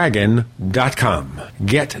getdragon.com.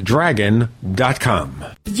 getdragon.com.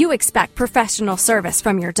 You expect professional service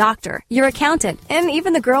from your doctor, your accountant, and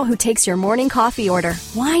even the girl who takes your morning coffee order.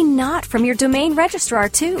 Why not from your domain registrar,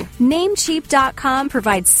 too? Namecheap.com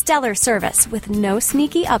provides stellar service with no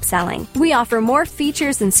sneaky upselling. We offer more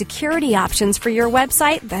features and security options for your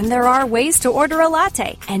website than there are ways to order a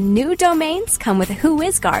latte. And new domains come with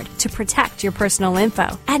WhoisGuard to protect your personal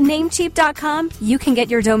info. At Namecheap.com, you can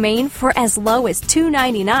get your domain for as low as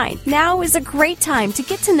 $2.99. Now is a great time to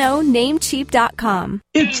get to know Namecheap.com.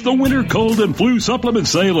 It's the winter cold and flu supplement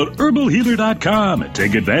sale at herbalhealer.com.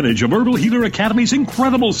 Take advantage of Herbal Healer Academy's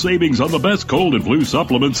incredible savings on the best cold and flu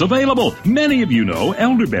supplements available. Many of you know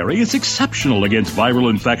elderberry is exceptional against viral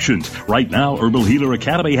infections. Right now, Herbal Healer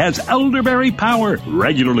Academy has Elderberry Power,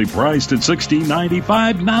 regularly priced at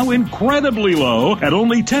 $16.95, now incredibly low at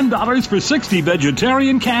only $10 for 60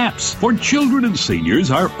 vegetarian caps. For children and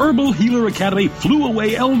seniors, our Herbal Healer Academy Flew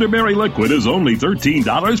Away Elderberry Liquid is only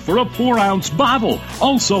 $13 for a 4-ounce bottle.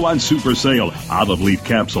 Also on super sale, olive leaf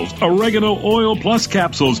capsules, oregano oil plus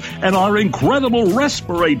capsules, and our incredible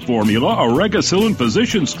Respirate formula, Oregacillin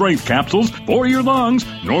Physician Strength capsules for your lungs.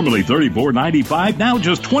 Normally $34.95, now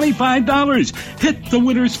just $25. Hit the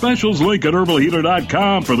winter specials link at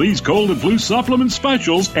herbalhealer.com for these cold and flu supplement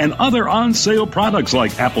specials and other on-sale products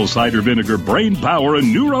like apple cider vinegar, brain power,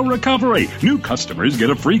 and neuro recovery. New customers get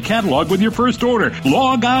a free catalog with your first order.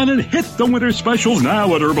 Log on and hit the winter specials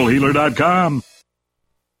now at herbalhealer.com.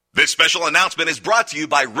 This special announcement is brought to you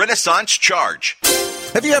by Renaissance Charge.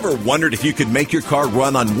 Have you ever wondered if you could make your car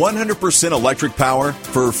run on 100% electric power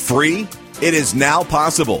for free? It is now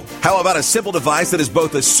possible. How about a simple device that is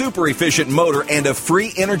both a super efficient motor and a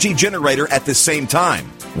free energy generator at the same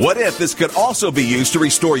time? What if this could also be used to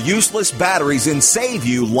restore useless batteries and save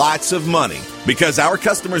you lots of money? Because our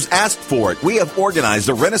customers asked for it, we have organized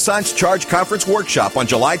a Renaissance Charge Conference Workshop on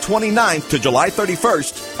July 29th to July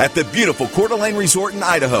 31st at the beautiful Coeur d'Alene Resort in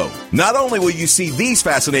Idaho. Not only will you see these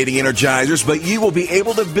fascinating energizers, but you will be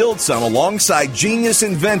able to build some alongside genius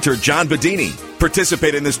inventor John Bedini.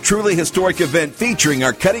 Participate in this truly historic event featuring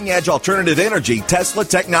our cutting-edge alternative energy Tesla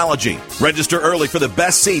technology. Register early for the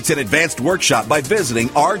best seats and advanced workshop by visiting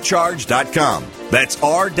rcharge.com. That's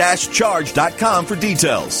r-charge.com for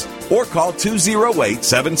details. or call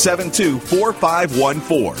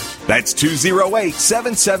 208-772-4514. That's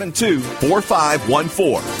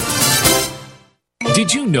 208-772-4514.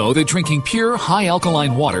 Did you know that drinking pure, high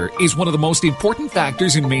alkaline water is one of the most important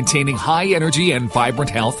factors in maintaining high energy and vibrant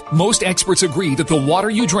health? Most experts agree that the water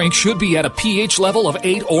you drink should be at a pH level of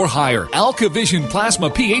 8 or higher. AlkaVision Plasma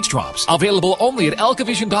pH Drops, available only at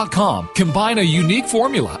alkavision.com, combine a unique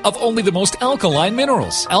formula of only the most alkaline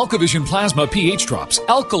minerals. AlkaVision Plasma pH Drops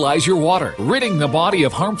alkalize your water, ridding the body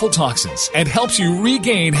of harmful toxins, and helps you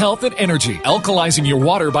regain health and energy. Alkalizing your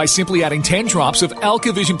water by simply adding 10 drops of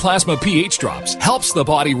AlkaVision Plasma pH Drops helps the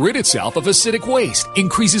body rid itself of acidic waste,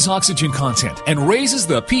 increases oxygen content, and raises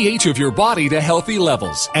the pH of your body to healthy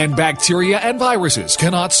levels. And bacteria and viruses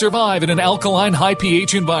cannot survive in an alkaline high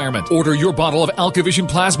pH environment. Order your bottle of AlkaVision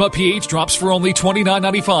Plasma pH Drops for only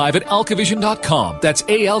 $29.95 at alkavision.com. That's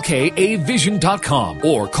ALKAvision.com.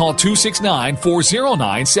 Or call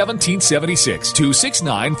 269-409-1776.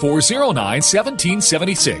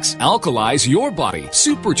 269-409-1776. Alkalize your body.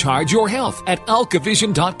 Supercharge your health at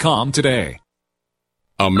alkavision.com today.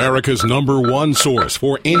 America's #1 source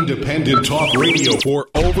for independent talk radio for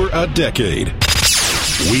over a decade.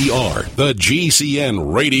 We are the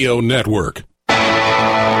GCN Radio Network.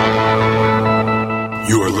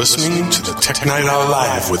 You are listening to the Tech Night Owl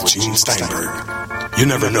Live with Gene Steinberg. You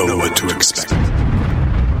never know what to expect.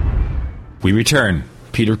 We return.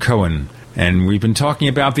 Peter Cohen. And we've been talking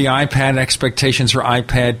about the iPad, expectations for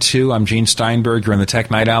iPad 2. I'm Gene Steinberg. You're on the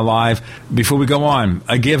Tech Night Owl Live. Before we go on,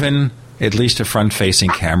 a given, at least a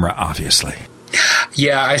front-facing camera, obviously.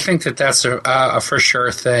 Yeah, I think that's a for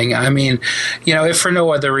sure thing. I mean, if for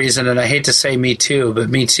no other reason, and I hate to say me too,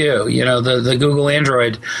 but me too. The Google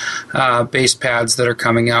Android based pads that are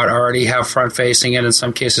coming out already have front-facing and in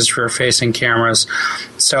some cases rear-facing cameras.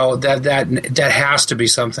 So that has to be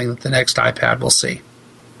something that the next iPad will see.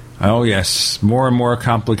 Oh, yes. More and more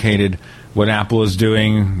complicated what Apple is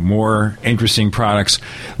doing, more interesting products.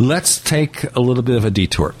 Let's take a little bit of a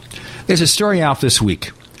detour. There's a story out this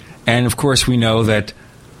week, and of course we know that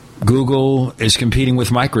Google is competing with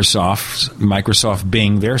Microsoft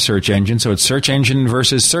being their search engine, so it's search engine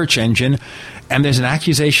versus search engine, and there's an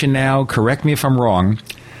accusation now, correct me if I'm wrong,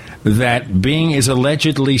 that Bing is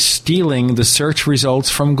allegedly stealing the search results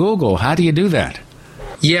from Google. How do you do that?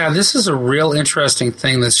 Yeah, this is a real interesting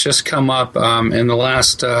thing that's just come up in the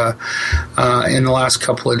last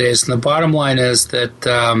couple of days, and the bottom line is that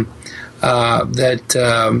that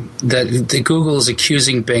Google is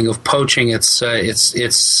accusing Bing of poaching its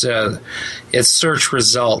search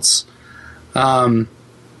results.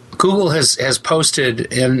 Google has posted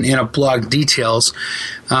in a blog details,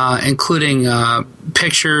 including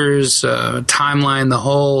pictures, timeline, the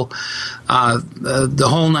whole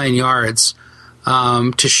 9 yards,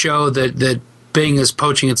 to show that Bing is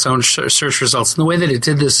poaching its own search results. And the way that it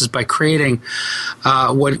did this is by creating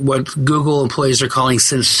what Google employees are calling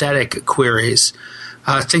synthetic queries,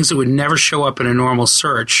 things that would never show up in a normal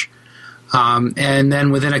search. And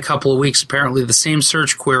then within a couple of weeks, apparently the same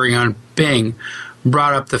search query on Bing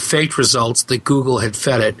brought up the faked results that Google had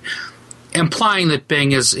fed it, implying that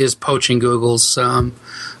Bing is poaching Google's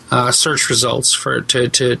search results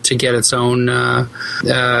to get its own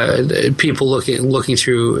people looking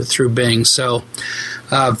through Bing. So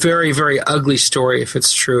very, very ugly story if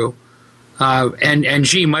it's true. And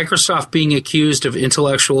gee, Microsoft being accused of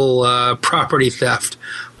intellectual property theft.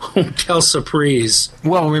 Quelle surprise.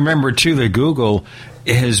 Well, remember too that Google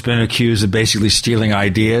has been accused of basically stealing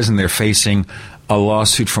ideas, and they're facing a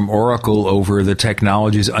lawsuit from Oracle over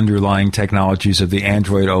the underlying technologies of the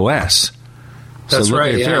Android OS. That's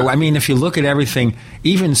right, yeah. I mean, if you look at everything,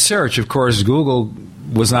 even search, of course, Google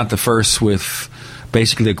was not the first with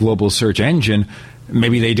basically a global search engine.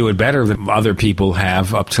 Maybe they do it better than other people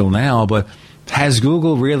have up till now, but has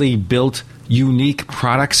Google really built unique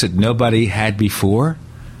products that nobody had before?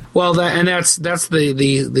 Well, that's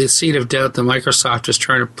the seed of doubt that Microsoft is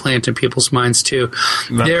trying to plant in people's minds, too.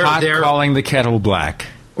 They're calling the kettle black.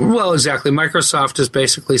 Well, exactly. Microsoft is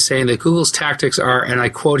basically saying that Google's tactics are, and I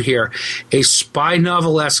quote here, a spy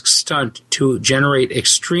novel-esque stunt to generate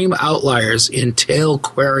extreme outliers in tail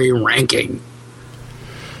query ranking.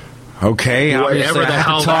 Okay, whatever the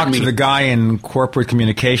hell that means. Talk to the guy in corporate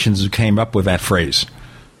communications who came up with that phrase.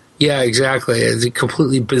 Yeah, exactly. It's a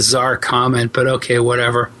completely bizarre comment, but okay,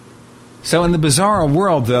 whatever. So in the bizarre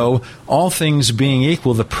world, though, all things being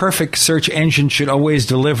equal, the perfect search engine should always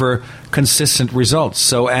deliver consistent results.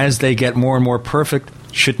 So as they get more and more perfect,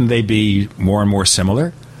 shouldn't they be more and more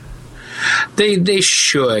similar? They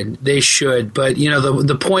should. But,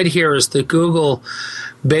 the point here is that Google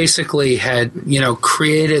basically had,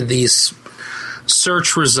 created these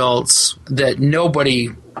search results that nobody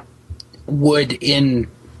would in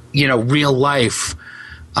real life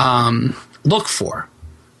look for,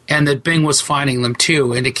 and that Bing was finding them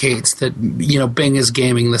too, indicates that Bing is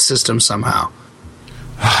gaming the system somehow.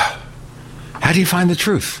 How do you find the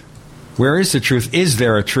truth? Where is the truth? Is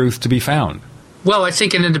there a truth to be found? Well, I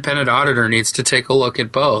think an independent auditor needs to take a look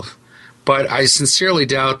at both. But I sincerely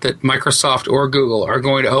doubt that Microsoft or Google are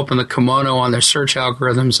going to open the kimono on their search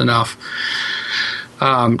algorithms enough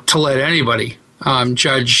to let anybody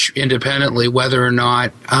judge independently whether or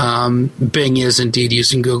not Bing is indeed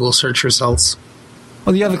using Google search results.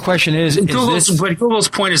 Well, the other question is Google's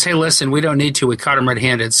point is, hey, listen, we don't need to. We caught them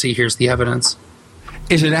red-handed. See, here's the evidence.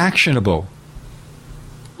 Is it actionable?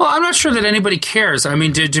 Well, I'm not sure that anybody cares. I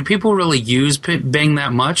mean, do people really use Bing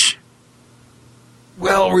that much?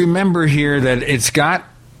 Well, remember here that it's got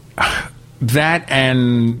that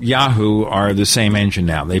and Yahoo are the same engine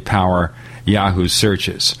now. They power Yahoo's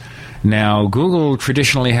searches. Now, Google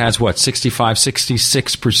traditionally has,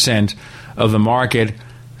 66% of the market.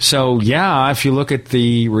 So, yeah, if you look at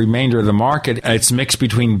the remainder of the market, it's mixed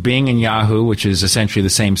between Bing and Yahoo, which is essentially the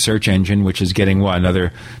same search engine, which is getting,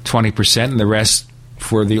 another 20%, and the rest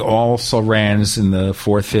for the also-rans in the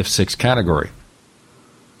 4th, 5th, 6th category.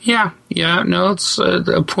 Yeah, no, it's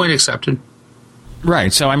a point accepted.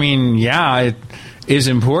 Right, so, it is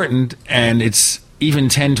important, and it's even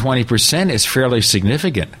 10, 20% is fairly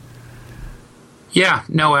significant. Yeah,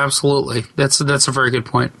 no, absolutely. That's a very good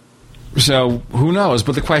point. So, who knows?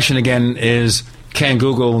 But the question again is, can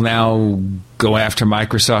Google now go after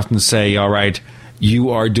Microsoft and say, all right, you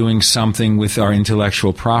are doing something with our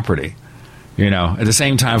intellectual property? At the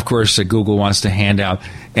same time, of course, that Google wants to hand out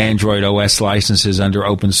Android OS licenses under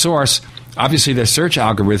open source. Obviously, their search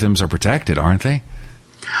algorithms are protected, aren't they?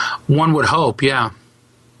 One would hope, yeah.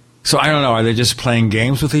 So I don't know. Are they just playing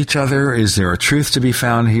games with each other? Is there a truth to be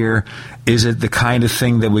found here? Is it the kind of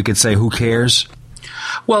thing that we could say, who cares?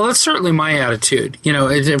 Well, that's certainly my attitude.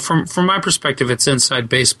 From my perspective, it's inside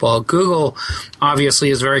baseball. Google obviously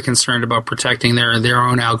is very concerned about protecting their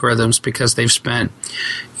own algorithms because they've spent,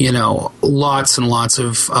 lots and lots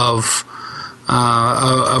of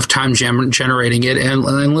time generating it.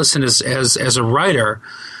 And listen, as a writer,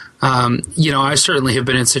 I certainly have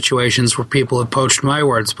been in situations where people have poached my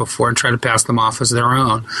words before and tried to pass them off as their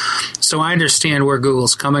own. So I understand where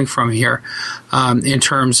Google's coming from here in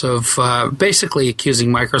terms of basically accusing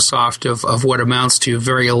Microsoft of what amounts to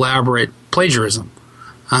very elaborate plagiarism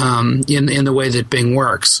in the way that Bing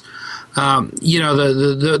works.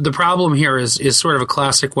 The problem here is sort of a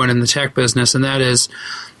classic one in the tech business, and that is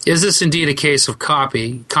this indeed a case of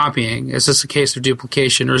copying? Is this a case of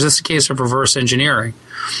duplication, or is this a case of reverse engineering?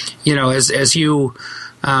 As you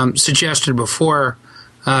suggested before,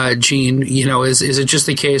 Gene, is it just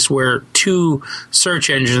the case where two search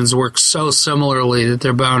engines work so similarly that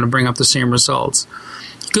they're bound to bring up the same results?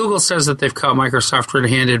 Google says that they've caught Microsoft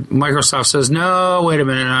red-handed. Microsoft says, no, wait a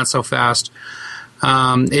minute, not so fast.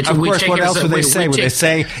 Of course, what else would they say? Would they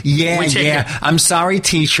say, I'm sorry,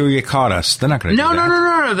 teacher, you caught us? They're not going to do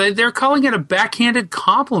that. No. They're calling it a backhanded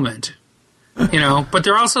compliment. But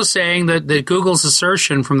they're also saying that Google's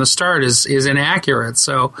assertion from the start is inaccurate.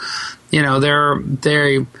 So,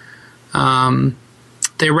 they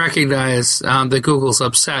recognize that Google's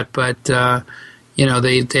upset, but they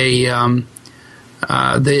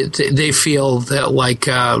feel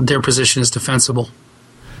that their position is defensible.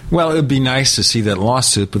 Well, it would be nice to see that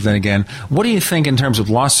lawsuit, but then again, what do you think in terms of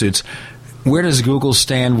lawsuits? Where does Google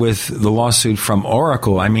stand with the lawsuit from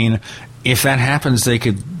Oracle? If that happens, they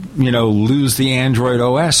could, lose the Android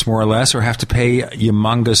OS more or less, or have to pay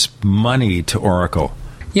humongous money to Oracle.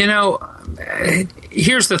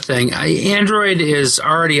 Here's the thing: Android is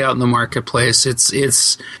already out in the marketplace.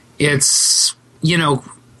 It's what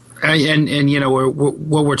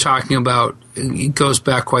we're talking about. It goes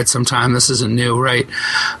back quite some time. This isn't new, right?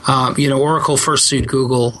 Oracle first sued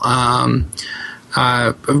Google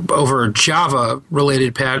over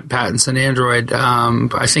Java-related patents in Android,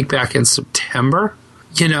 I think back in September.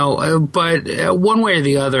 But one way or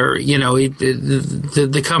the other,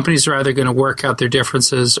 the companies are either going to work out their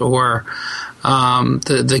differences or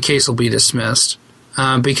the case will be dismissed.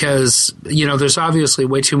 Because, there's obviously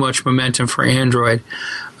way too much momentum for Android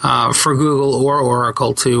for Google or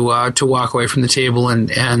Oracle to walk away from the table and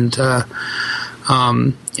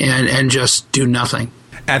just do nothing.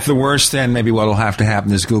 At the worst, then, maybe what will have to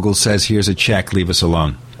happen is Google says, here's a check, leave us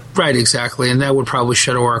alone. Right, exactly. And that would probably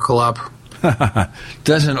shut Oracle up.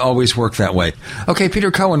 Doesn't always work that way. Okay, Peter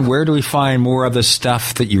Cohen, where do we find more of the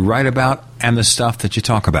stuff that you write about and the stuff that you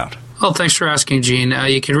talk about? Well, thanks for asking, Gene.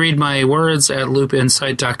 You can read my words at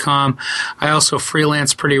loopinsight.com. I also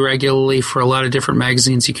freelance pretty regularly for a lot of different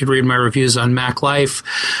magazines. You can read my reviews on Mac Life,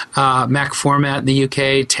 Mac Format in the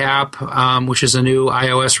UK, TAP, which is a new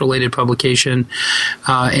iOS-related publication,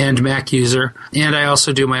 and Mac User. And I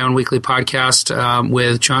also do my own weekly podcast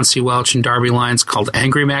with John C. Welch and Darby Lyons called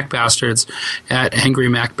Angry Mac Bastards at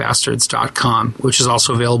angrymacbastards.com, which is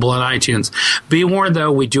also available on iTunes. Be warned,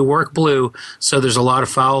 though, we do work blue, so there's a lot of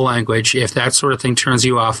foul language. If that sort of thing turns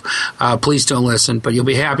you off, please don't listen. But you'll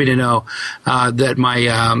be happy to know that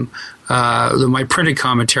my printed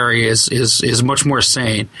commentary is much more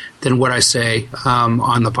sane than what I say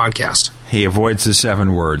on the podcast. He avoids the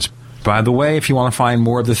 7 words. By the way, if you want to find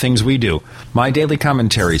more of the things we do, my daily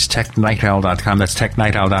commentaries, technightowl.com. That's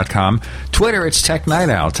technightowl.com. Twitter, it's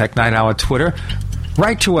technightowl. Technightowl at Twitter.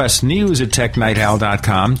 Write to us, news at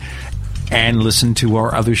technightowl.com. And listen to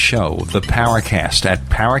our other show, The Paracast, at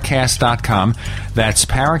paracast.com. That's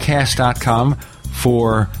paracast.com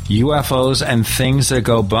for UFOs and things that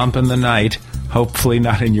go bump in the night, hopefully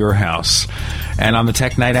not in your house. And on the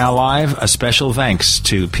Tech Night Owl Live, a special thanks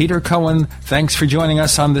to Peter Cohen. Thanks for joining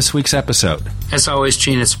us on this week's episode. As always,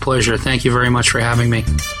 Gene, it's a pleasure. Thank you very much for having me.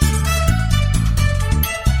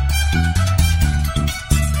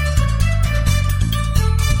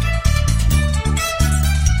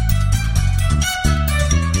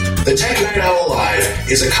 The Tech Night Owl Live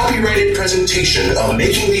is a copyrighted presentation of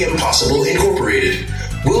Making the Impossible Incorporated.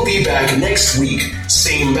 We'll be back next week,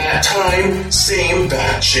 same bat time, same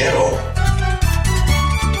bat channel.